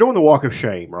 You're doing the walk of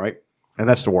shame, right? And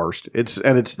that's the worst. It's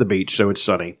the beach, so it's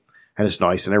sunny and it's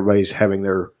nice, and everybody's having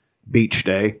their beach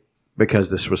day because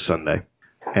this was Sunday.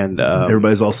 And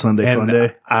everybody's all Sunday fun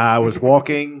day. I was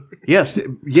walking. Yes,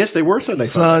 they were Sunday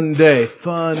fun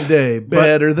day,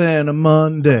 better than a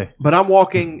Monday. But I'm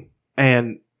walking,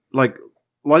 and like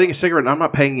lighting a cigarette and I'm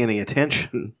not paying any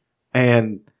attention.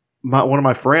 And one of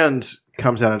my friends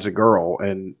comes out as a girl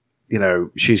and, you know,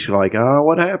 she's like, oh,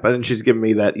 what happened? And she's giving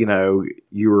me that, you know,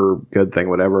 you were good thing,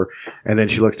 whatever. And then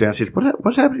she looks down and says,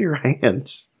 what's happened to your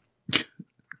hands?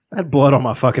 I had blood on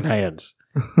my fucking hands.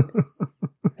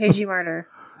 Who'd you murder?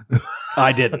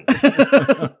 I didn't.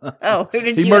 Oh, who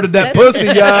did He you murdered that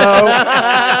assassinate? pussy, yo.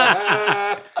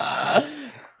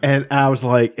 And I was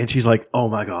like, and she's like, oh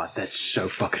my God, that's so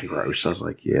fucking gross. I was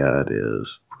like, yeah, it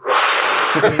is.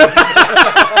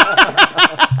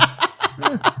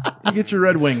 You get your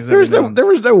Red Wings. There was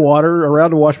no water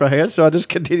around to wash my hands, so I just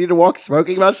continued to walk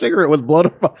smoking my cigarette with blood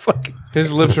on my fucking.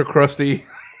 His lips are crusty.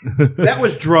 That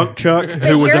was drunk Chuck, But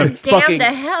who was you're a damned fucking. to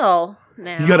hell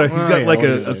now. He's got like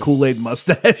a Kool-Aid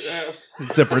mustache,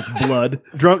 except for it's blood.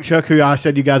 Drunk Chuck, who I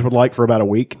said you guys would like for about a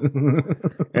week,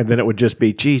 and then it would just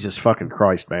be Jesus fucking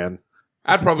Christ, man.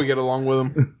 I'd probably get along with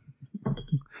him.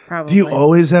 Probably. Do you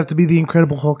always have to be the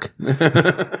Incredible Hulk?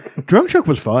 Drunk Chuck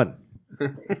was fun.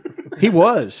 He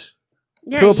was.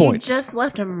 Yeah, to a you point. just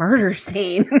left a murder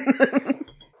scene.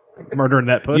 Murdering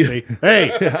that pussy.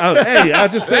 Hey, I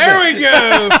just said There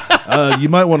that. we go. You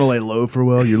might want to lay low for a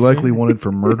while. You're likely wanted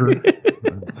for murder.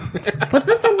 Was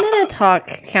this a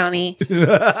Minnetonka County?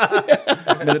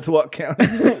 Minnetonka County.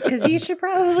 Because you should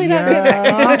probably not be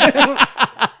back.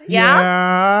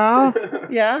 Yeah?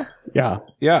 Yeah? Yeah.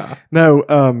 Yeah. No,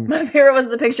 My favorite was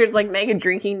the pictures like make a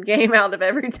drinking game out of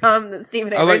every time that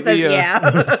Stephen I Avery like says the, yeah.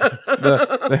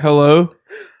 the hello.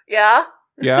 Yeah?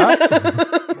 Yeah.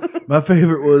 My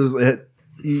favorite was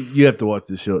you have to watch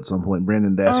this show at some point.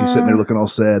 Brandon Dassey sitting there looking all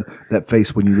sad. That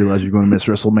face when you realize you're going to miss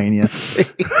WrestleMania.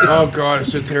 Oh God,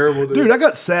 it's so terrible, dude. Dude, I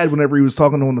got sad whenever he was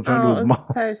talking on the phone Oh, to it his was mom.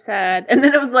 so sad. And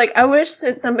then it was like, I wish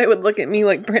that somebody would look at me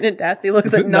like Brendan Dassey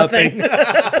looks at nothing.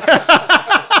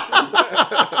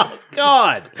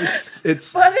 God.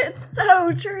 It's But it's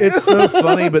so true. it's so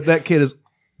funny, but that kid is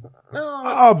Oh,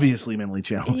 obviously mentally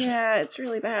challenged. yeah, it's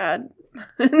really bad.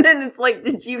 And then it's like,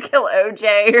 did you kill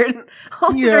OJ? Or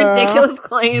all these Yeah. ridiculous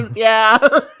claims. Yeah.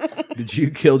 Did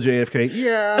you kill JFK?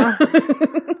 Yeah.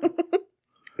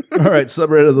 All right,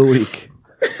 subreddit of the week.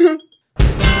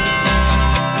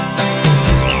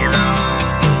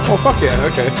 Oh fuck yeah.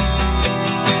 Okay.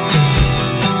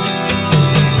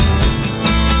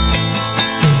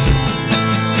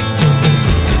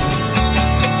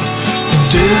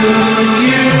 Do you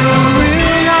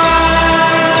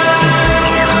realize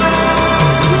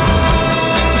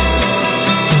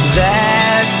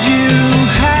that you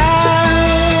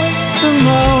have the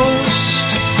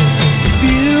most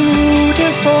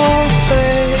beautiful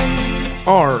face?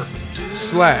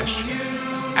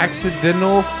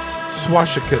 r/accidental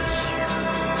swastikas.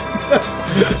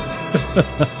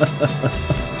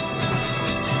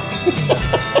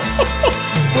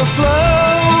 We're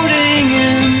floating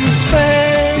in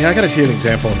space. Yeah, I gotta see an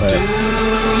example of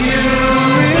that.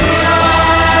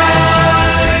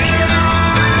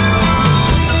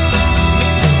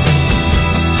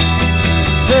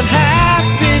 That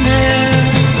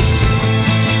happiness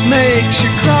makes you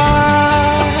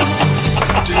cry.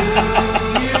 Do you realize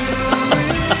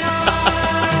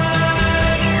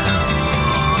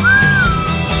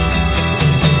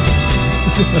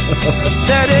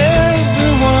that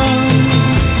everyone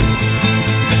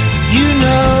you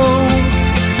know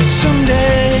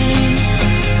someday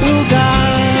will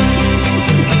die?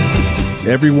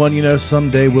 Everyone you know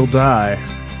someday will die.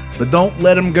 But don't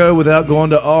let them go without going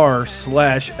to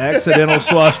r/accidental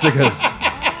swastikas.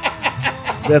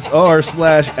 That's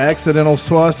r/accidental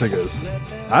swastikas.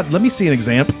 Let me see an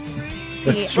example.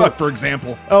 That's short for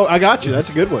example. Oh, I got you. That's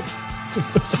a good one.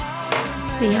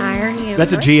 The irony of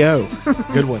That's a GO.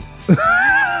 Good one.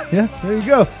 Yeah, there you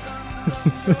go.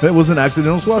 That was an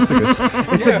accidental swastika.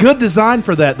 It's a good design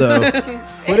for that, though.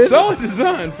 Solid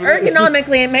design. For that.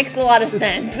 Ergonomically, it makes a lot of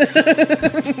sense.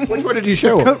 Which one did you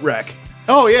show? Coat rack.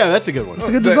 Oh, yeah, that's a good one. It's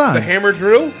a good The design. hammer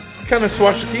drill. It's kind of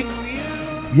swastiki.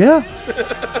 Yeah.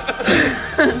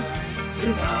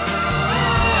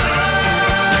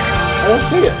 I don't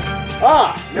see it.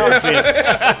 Ah, now I see it.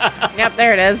 Yep,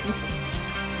 there it is. It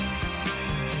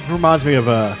reminds me of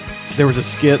there was a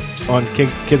skit on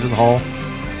Kids in the Hall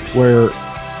where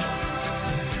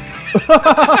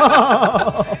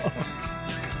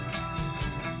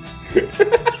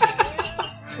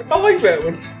I like that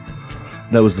one.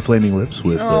 That was the Flaming Lips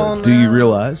with Oh, Do You no.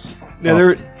 Realize? Yeah,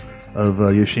 there- of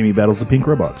Yoshimi Battles the Pink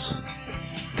Robots.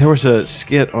 there was a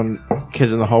skit on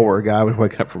Kids in the Hall where a guy was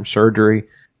waking up from surgery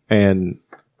and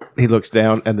he looks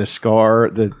down and the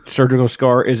surgical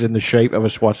scar is in the shape of a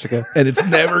swastika. And it's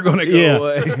never going to go Yeah.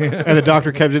 away. And the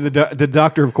doctor comes in. The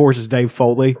doctor, of course, is Dave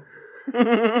Foley.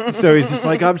 So he's just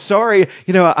like, I'm sorry.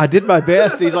 I did my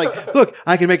best. He's like, look,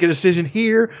 I can make a decision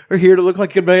here or here to look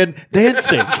like a man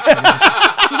dancing.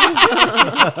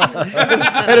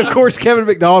 And of course, Kevin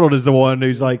McDonald is the one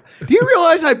who's like, do you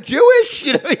realize I'm Jewish?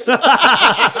 He's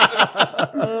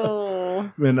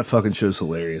Man, that fucking show's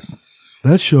hilarious.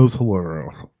 That show's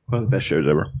hilarious. One of the best shows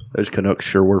ever. Those Canucks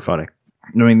sure were funny.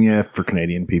 I mean, yeah, for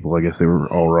Canadian people, I guess they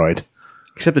were all right.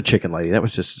 Except the chicken lady. That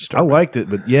was just disturbing. I liked it,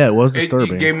 but yeah, it was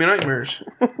disturbing. It gave me nightmares.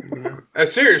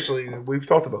 Seriously, we've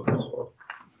talked about this.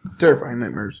 Terrifying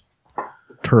nightmares.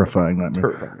 Terrifying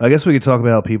nightmare. I guess we could talk about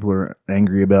how people are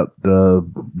angry about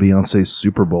Beyonce's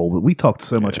Super Bowl, but we talked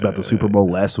so much about the Super Bowl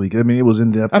last week. I mean, it was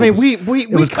in depth. I mean,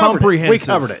 it was comprehensive. We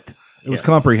covered it. It was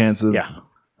comprehensive. Yeah.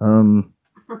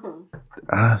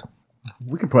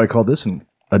 We could probably call this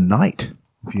a night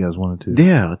if you guys wanted to.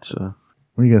 Yeah. Let's. What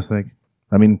do you guys think?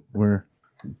 I mean, we're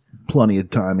plenty of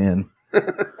time in.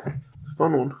 It's a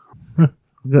fun one.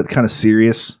 We got kind of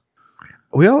serious.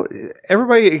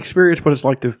 Everybody experienced what it's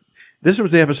like to. This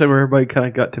was the episode where everybody kind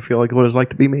of got to feel like what it's like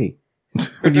to be me.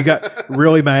 When you got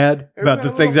really mad about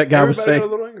the things that guy was saying.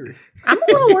 I'm a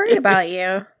little worried about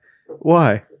you.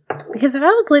 Why? Because if I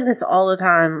was like this all the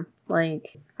time, like,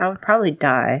 I would probably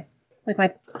die. Like,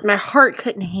 my heart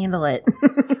couldn't handle it.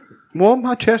 Well,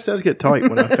 my chest does get tight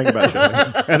when I think about you.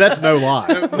 And that's no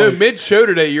lie. No, mid-show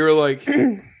today, you were like,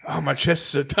 oh, my chest is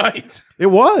so tight. It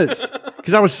was.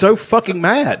 Because I was so fucking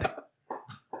mad.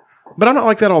 But I'm not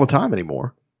like that all the time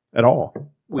anymore. At all.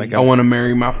 Like, I want to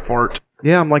marry my fart.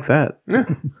 Yeah, I'm like that. Yeah,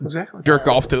 exactly. Jerk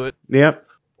off to it. Yep.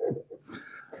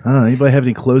 Anybody have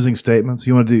any closing statements?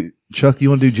 You want to do, Chuck, you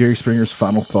want to do Jerry Springer's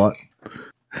final thought?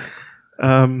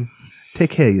 Take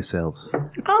care of yourselves.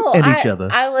 Oh, and each other.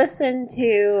 I listened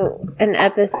to an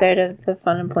episode of the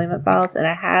Fun Employment Files, and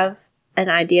I have an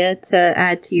idea to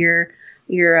add to your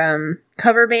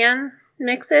cover band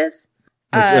mixes.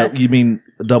 You mean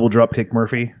Double Dropkick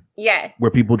Murphy? Yes. Where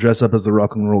people dress up as the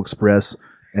Rock and Roll Express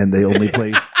and they only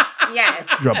play yes.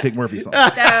 Dropkick Murphy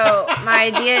songs. So my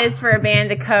idea is for a band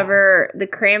to cover the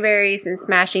Cranberries and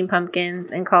Smashing Pumpkins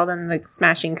and call them the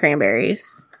Smashing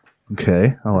Cranberries.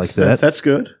 Okay, I like that. That's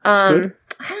good. I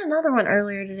had another one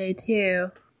earlier today too,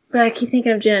 but I keep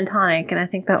thinking of Gin and Tonic, and I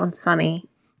think that one's funny.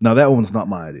 No, that one's not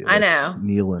my idea. I That's know.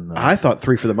 Neil and I thought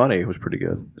 3 for the Money was pretty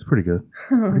good. It's pretty good.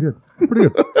 Pretty good. Pretty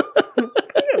good.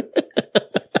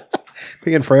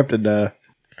 Me and Frampton. That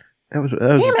was.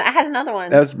 Damn it! I had another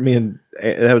one. That was me and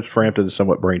that was Frampton's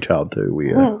somewhat brainchild too.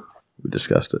 We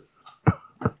discussed it.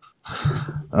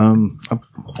 I've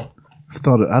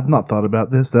not thought about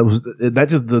this. That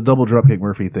just the Double Dropkick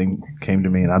Murphy thing came to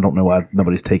me, and I don't know why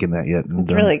nobody's taken that yet.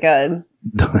 It's really good.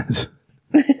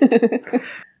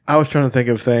 I was trying to think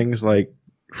of things like,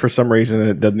 for some reason,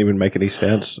 it doesn't even make any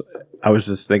sense. I was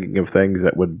just thinking of things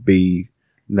that would be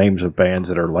names of bands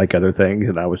that are like other things,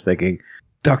 and I was thinking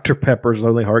Dr. Pepper's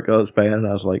Lonely Heart Club Band, and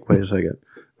I was like, wait a second.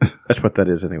 That's what that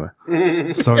is anyway.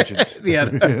 Sergeant. Yeah.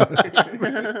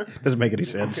 Doesn't make any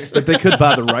sense. But they could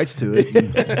buy the rights to it.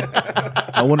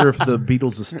 I wonder if the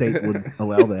Beatles estate would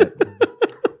allow that.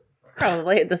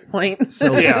 Probably at this point.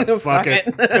 So, yeah, fuck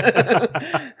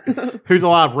it. Who's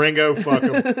alive? Ringo? Fuck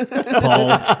him.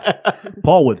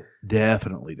 Paul would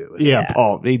definitely do it. Yeah,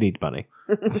 Paul. He needs money.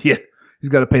 Yeah. He's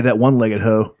got to pay that one-legged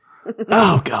hoe.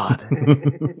 Oh, God.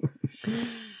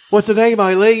 What's the name,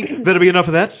 Eileen? Better be enough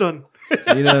of that, son.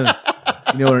 You know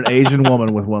what an Asian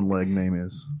woman with one leg name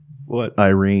is? What?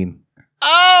 Irene.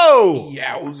 Oh!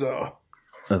 Yowza.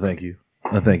 Thank you.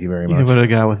 Thank you very much. You know what a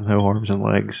guy with no arms and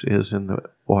legs is in the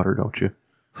water, don't you?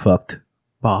 Fucked.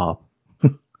 Bob.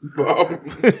 Bob.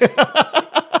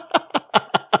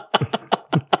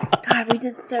 God, we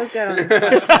did so good on this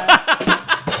podcast.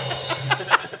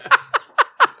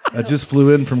 I just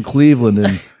flew in from Cleveland,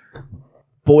 and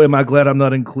boy, am I glad I'm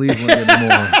not in Cleveland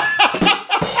anymore.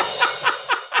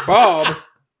 Bob,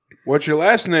 what's your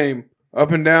last name?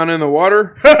 Up and down in the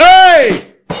water? Hey!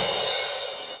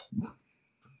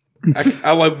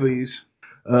 I love these.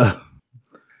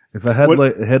 If I had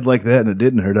a head like that and it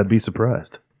didn't hurt, I'd be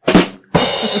surprised.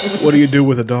 What do you do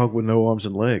with a dog with no arms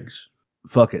and legs?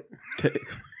 Fuck it.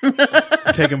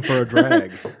 Take him for a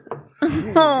drag.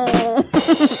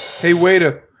 Hey,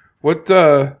 waiter,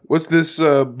 what's this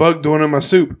bug doing in my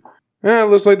soup? It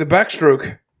looks like the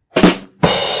backstroke.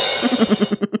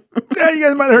 Yeah, you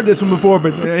guys might have heard this one before,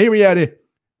 but hear me out here.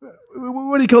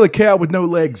 What do you call a cow with no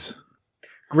legs?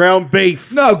 Ground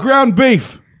beef. No, ground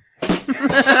beef.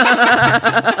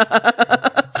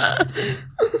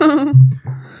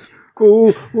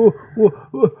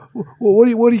 What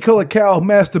do you call a cow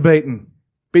masturbating?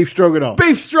 Beef stroganoff.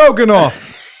 Beef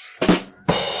stroganoff.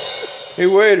 Hey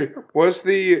waiter, what's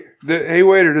the hey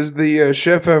waiter, does the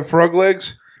chef have frog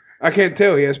legs? I can't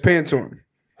tell. He has pants on.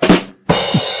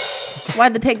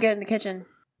 Why'd the pig go in the kitchen?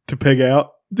 To pig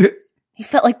out. He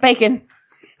felt like bacon.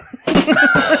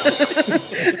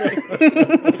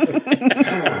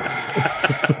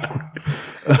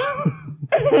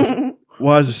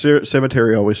 Why is the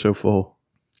cemetery always so full?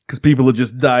 Because people are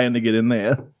just dying to get in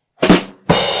there.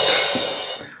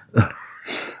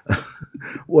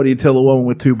 What do you tell a woman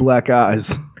with 2 black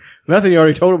eyes? Nothing. You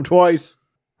already told him twice.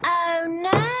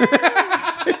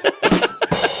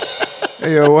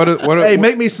 Hey, yo, Hey,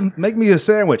 make me a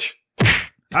sandwich.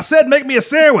 I said, make me a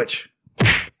sandwich.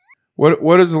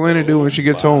 What does Elena do when she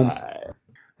gets home?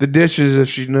 The dishes, if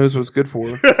she knows what's good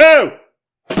for her.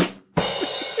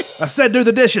 I said, do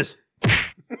the dishes.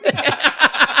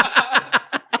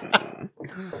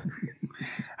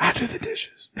 I do the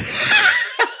dishes.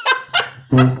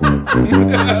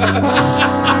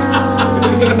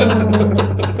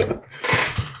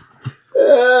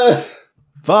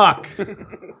 Fuck.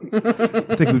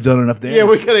 I think we've done enough damage. Yeah,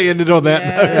 we could have ended on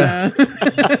that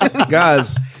note.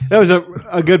 Guys, that was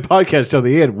a good podcast till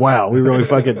the end. Wow, we really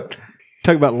fucking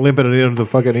talk about limping it into the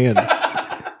fucking end.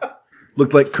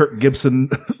 Looked like Kirk Gibson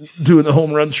doing the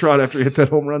home run trot after he hit that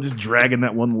home run, just dragging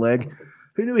that one leg.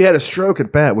 Who knew he had a stroke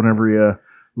at bat whenever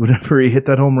he hit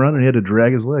that home run and he had to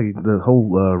drag his leg? The whole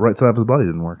right side of his body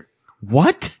didn't work.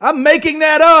 What? I'm making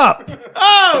that up.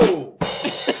 Oh!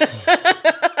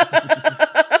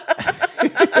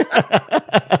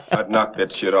 I'd knock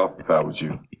that shit off if I was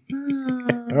you.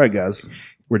 All right, guys,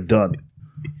 we're done.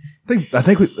 I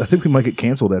think we might get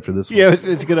canceled after this one. Yeah, it's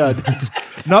a good idea.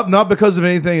 Not because of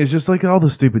anything. It's just like all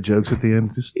the stupid jokes at the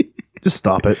end. Just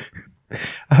stop it.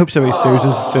 I hope somebody sues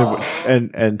us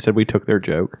and said we took their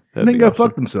joke. And then go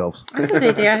fuck themselves. I hope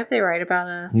they do. I hope they write about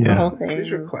us. Yeah. The whole thing.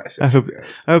 These are classics. I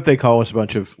hope they call us a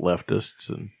bunch of leftists,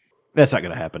 and that's not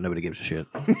going to happen. Nobody gives a shit.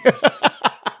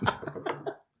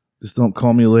 Just don't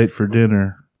call me late for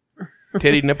dinner.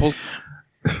 Teddy nipples.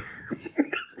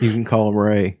 You can call him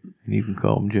Ray, and you can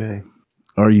call him Jay.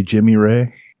 Are you Jimmy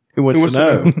Ray? Who wants to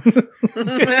know?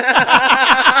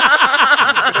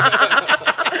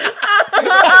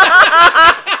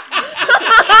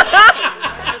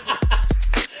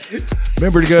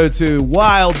 Remember to go to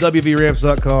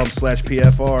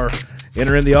wildwvramps.com/PFR.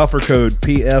 Enter in the offer code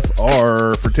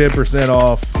PFR for 10%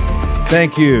 off.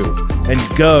 Thank you. And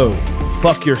go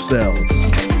fuck yourselves.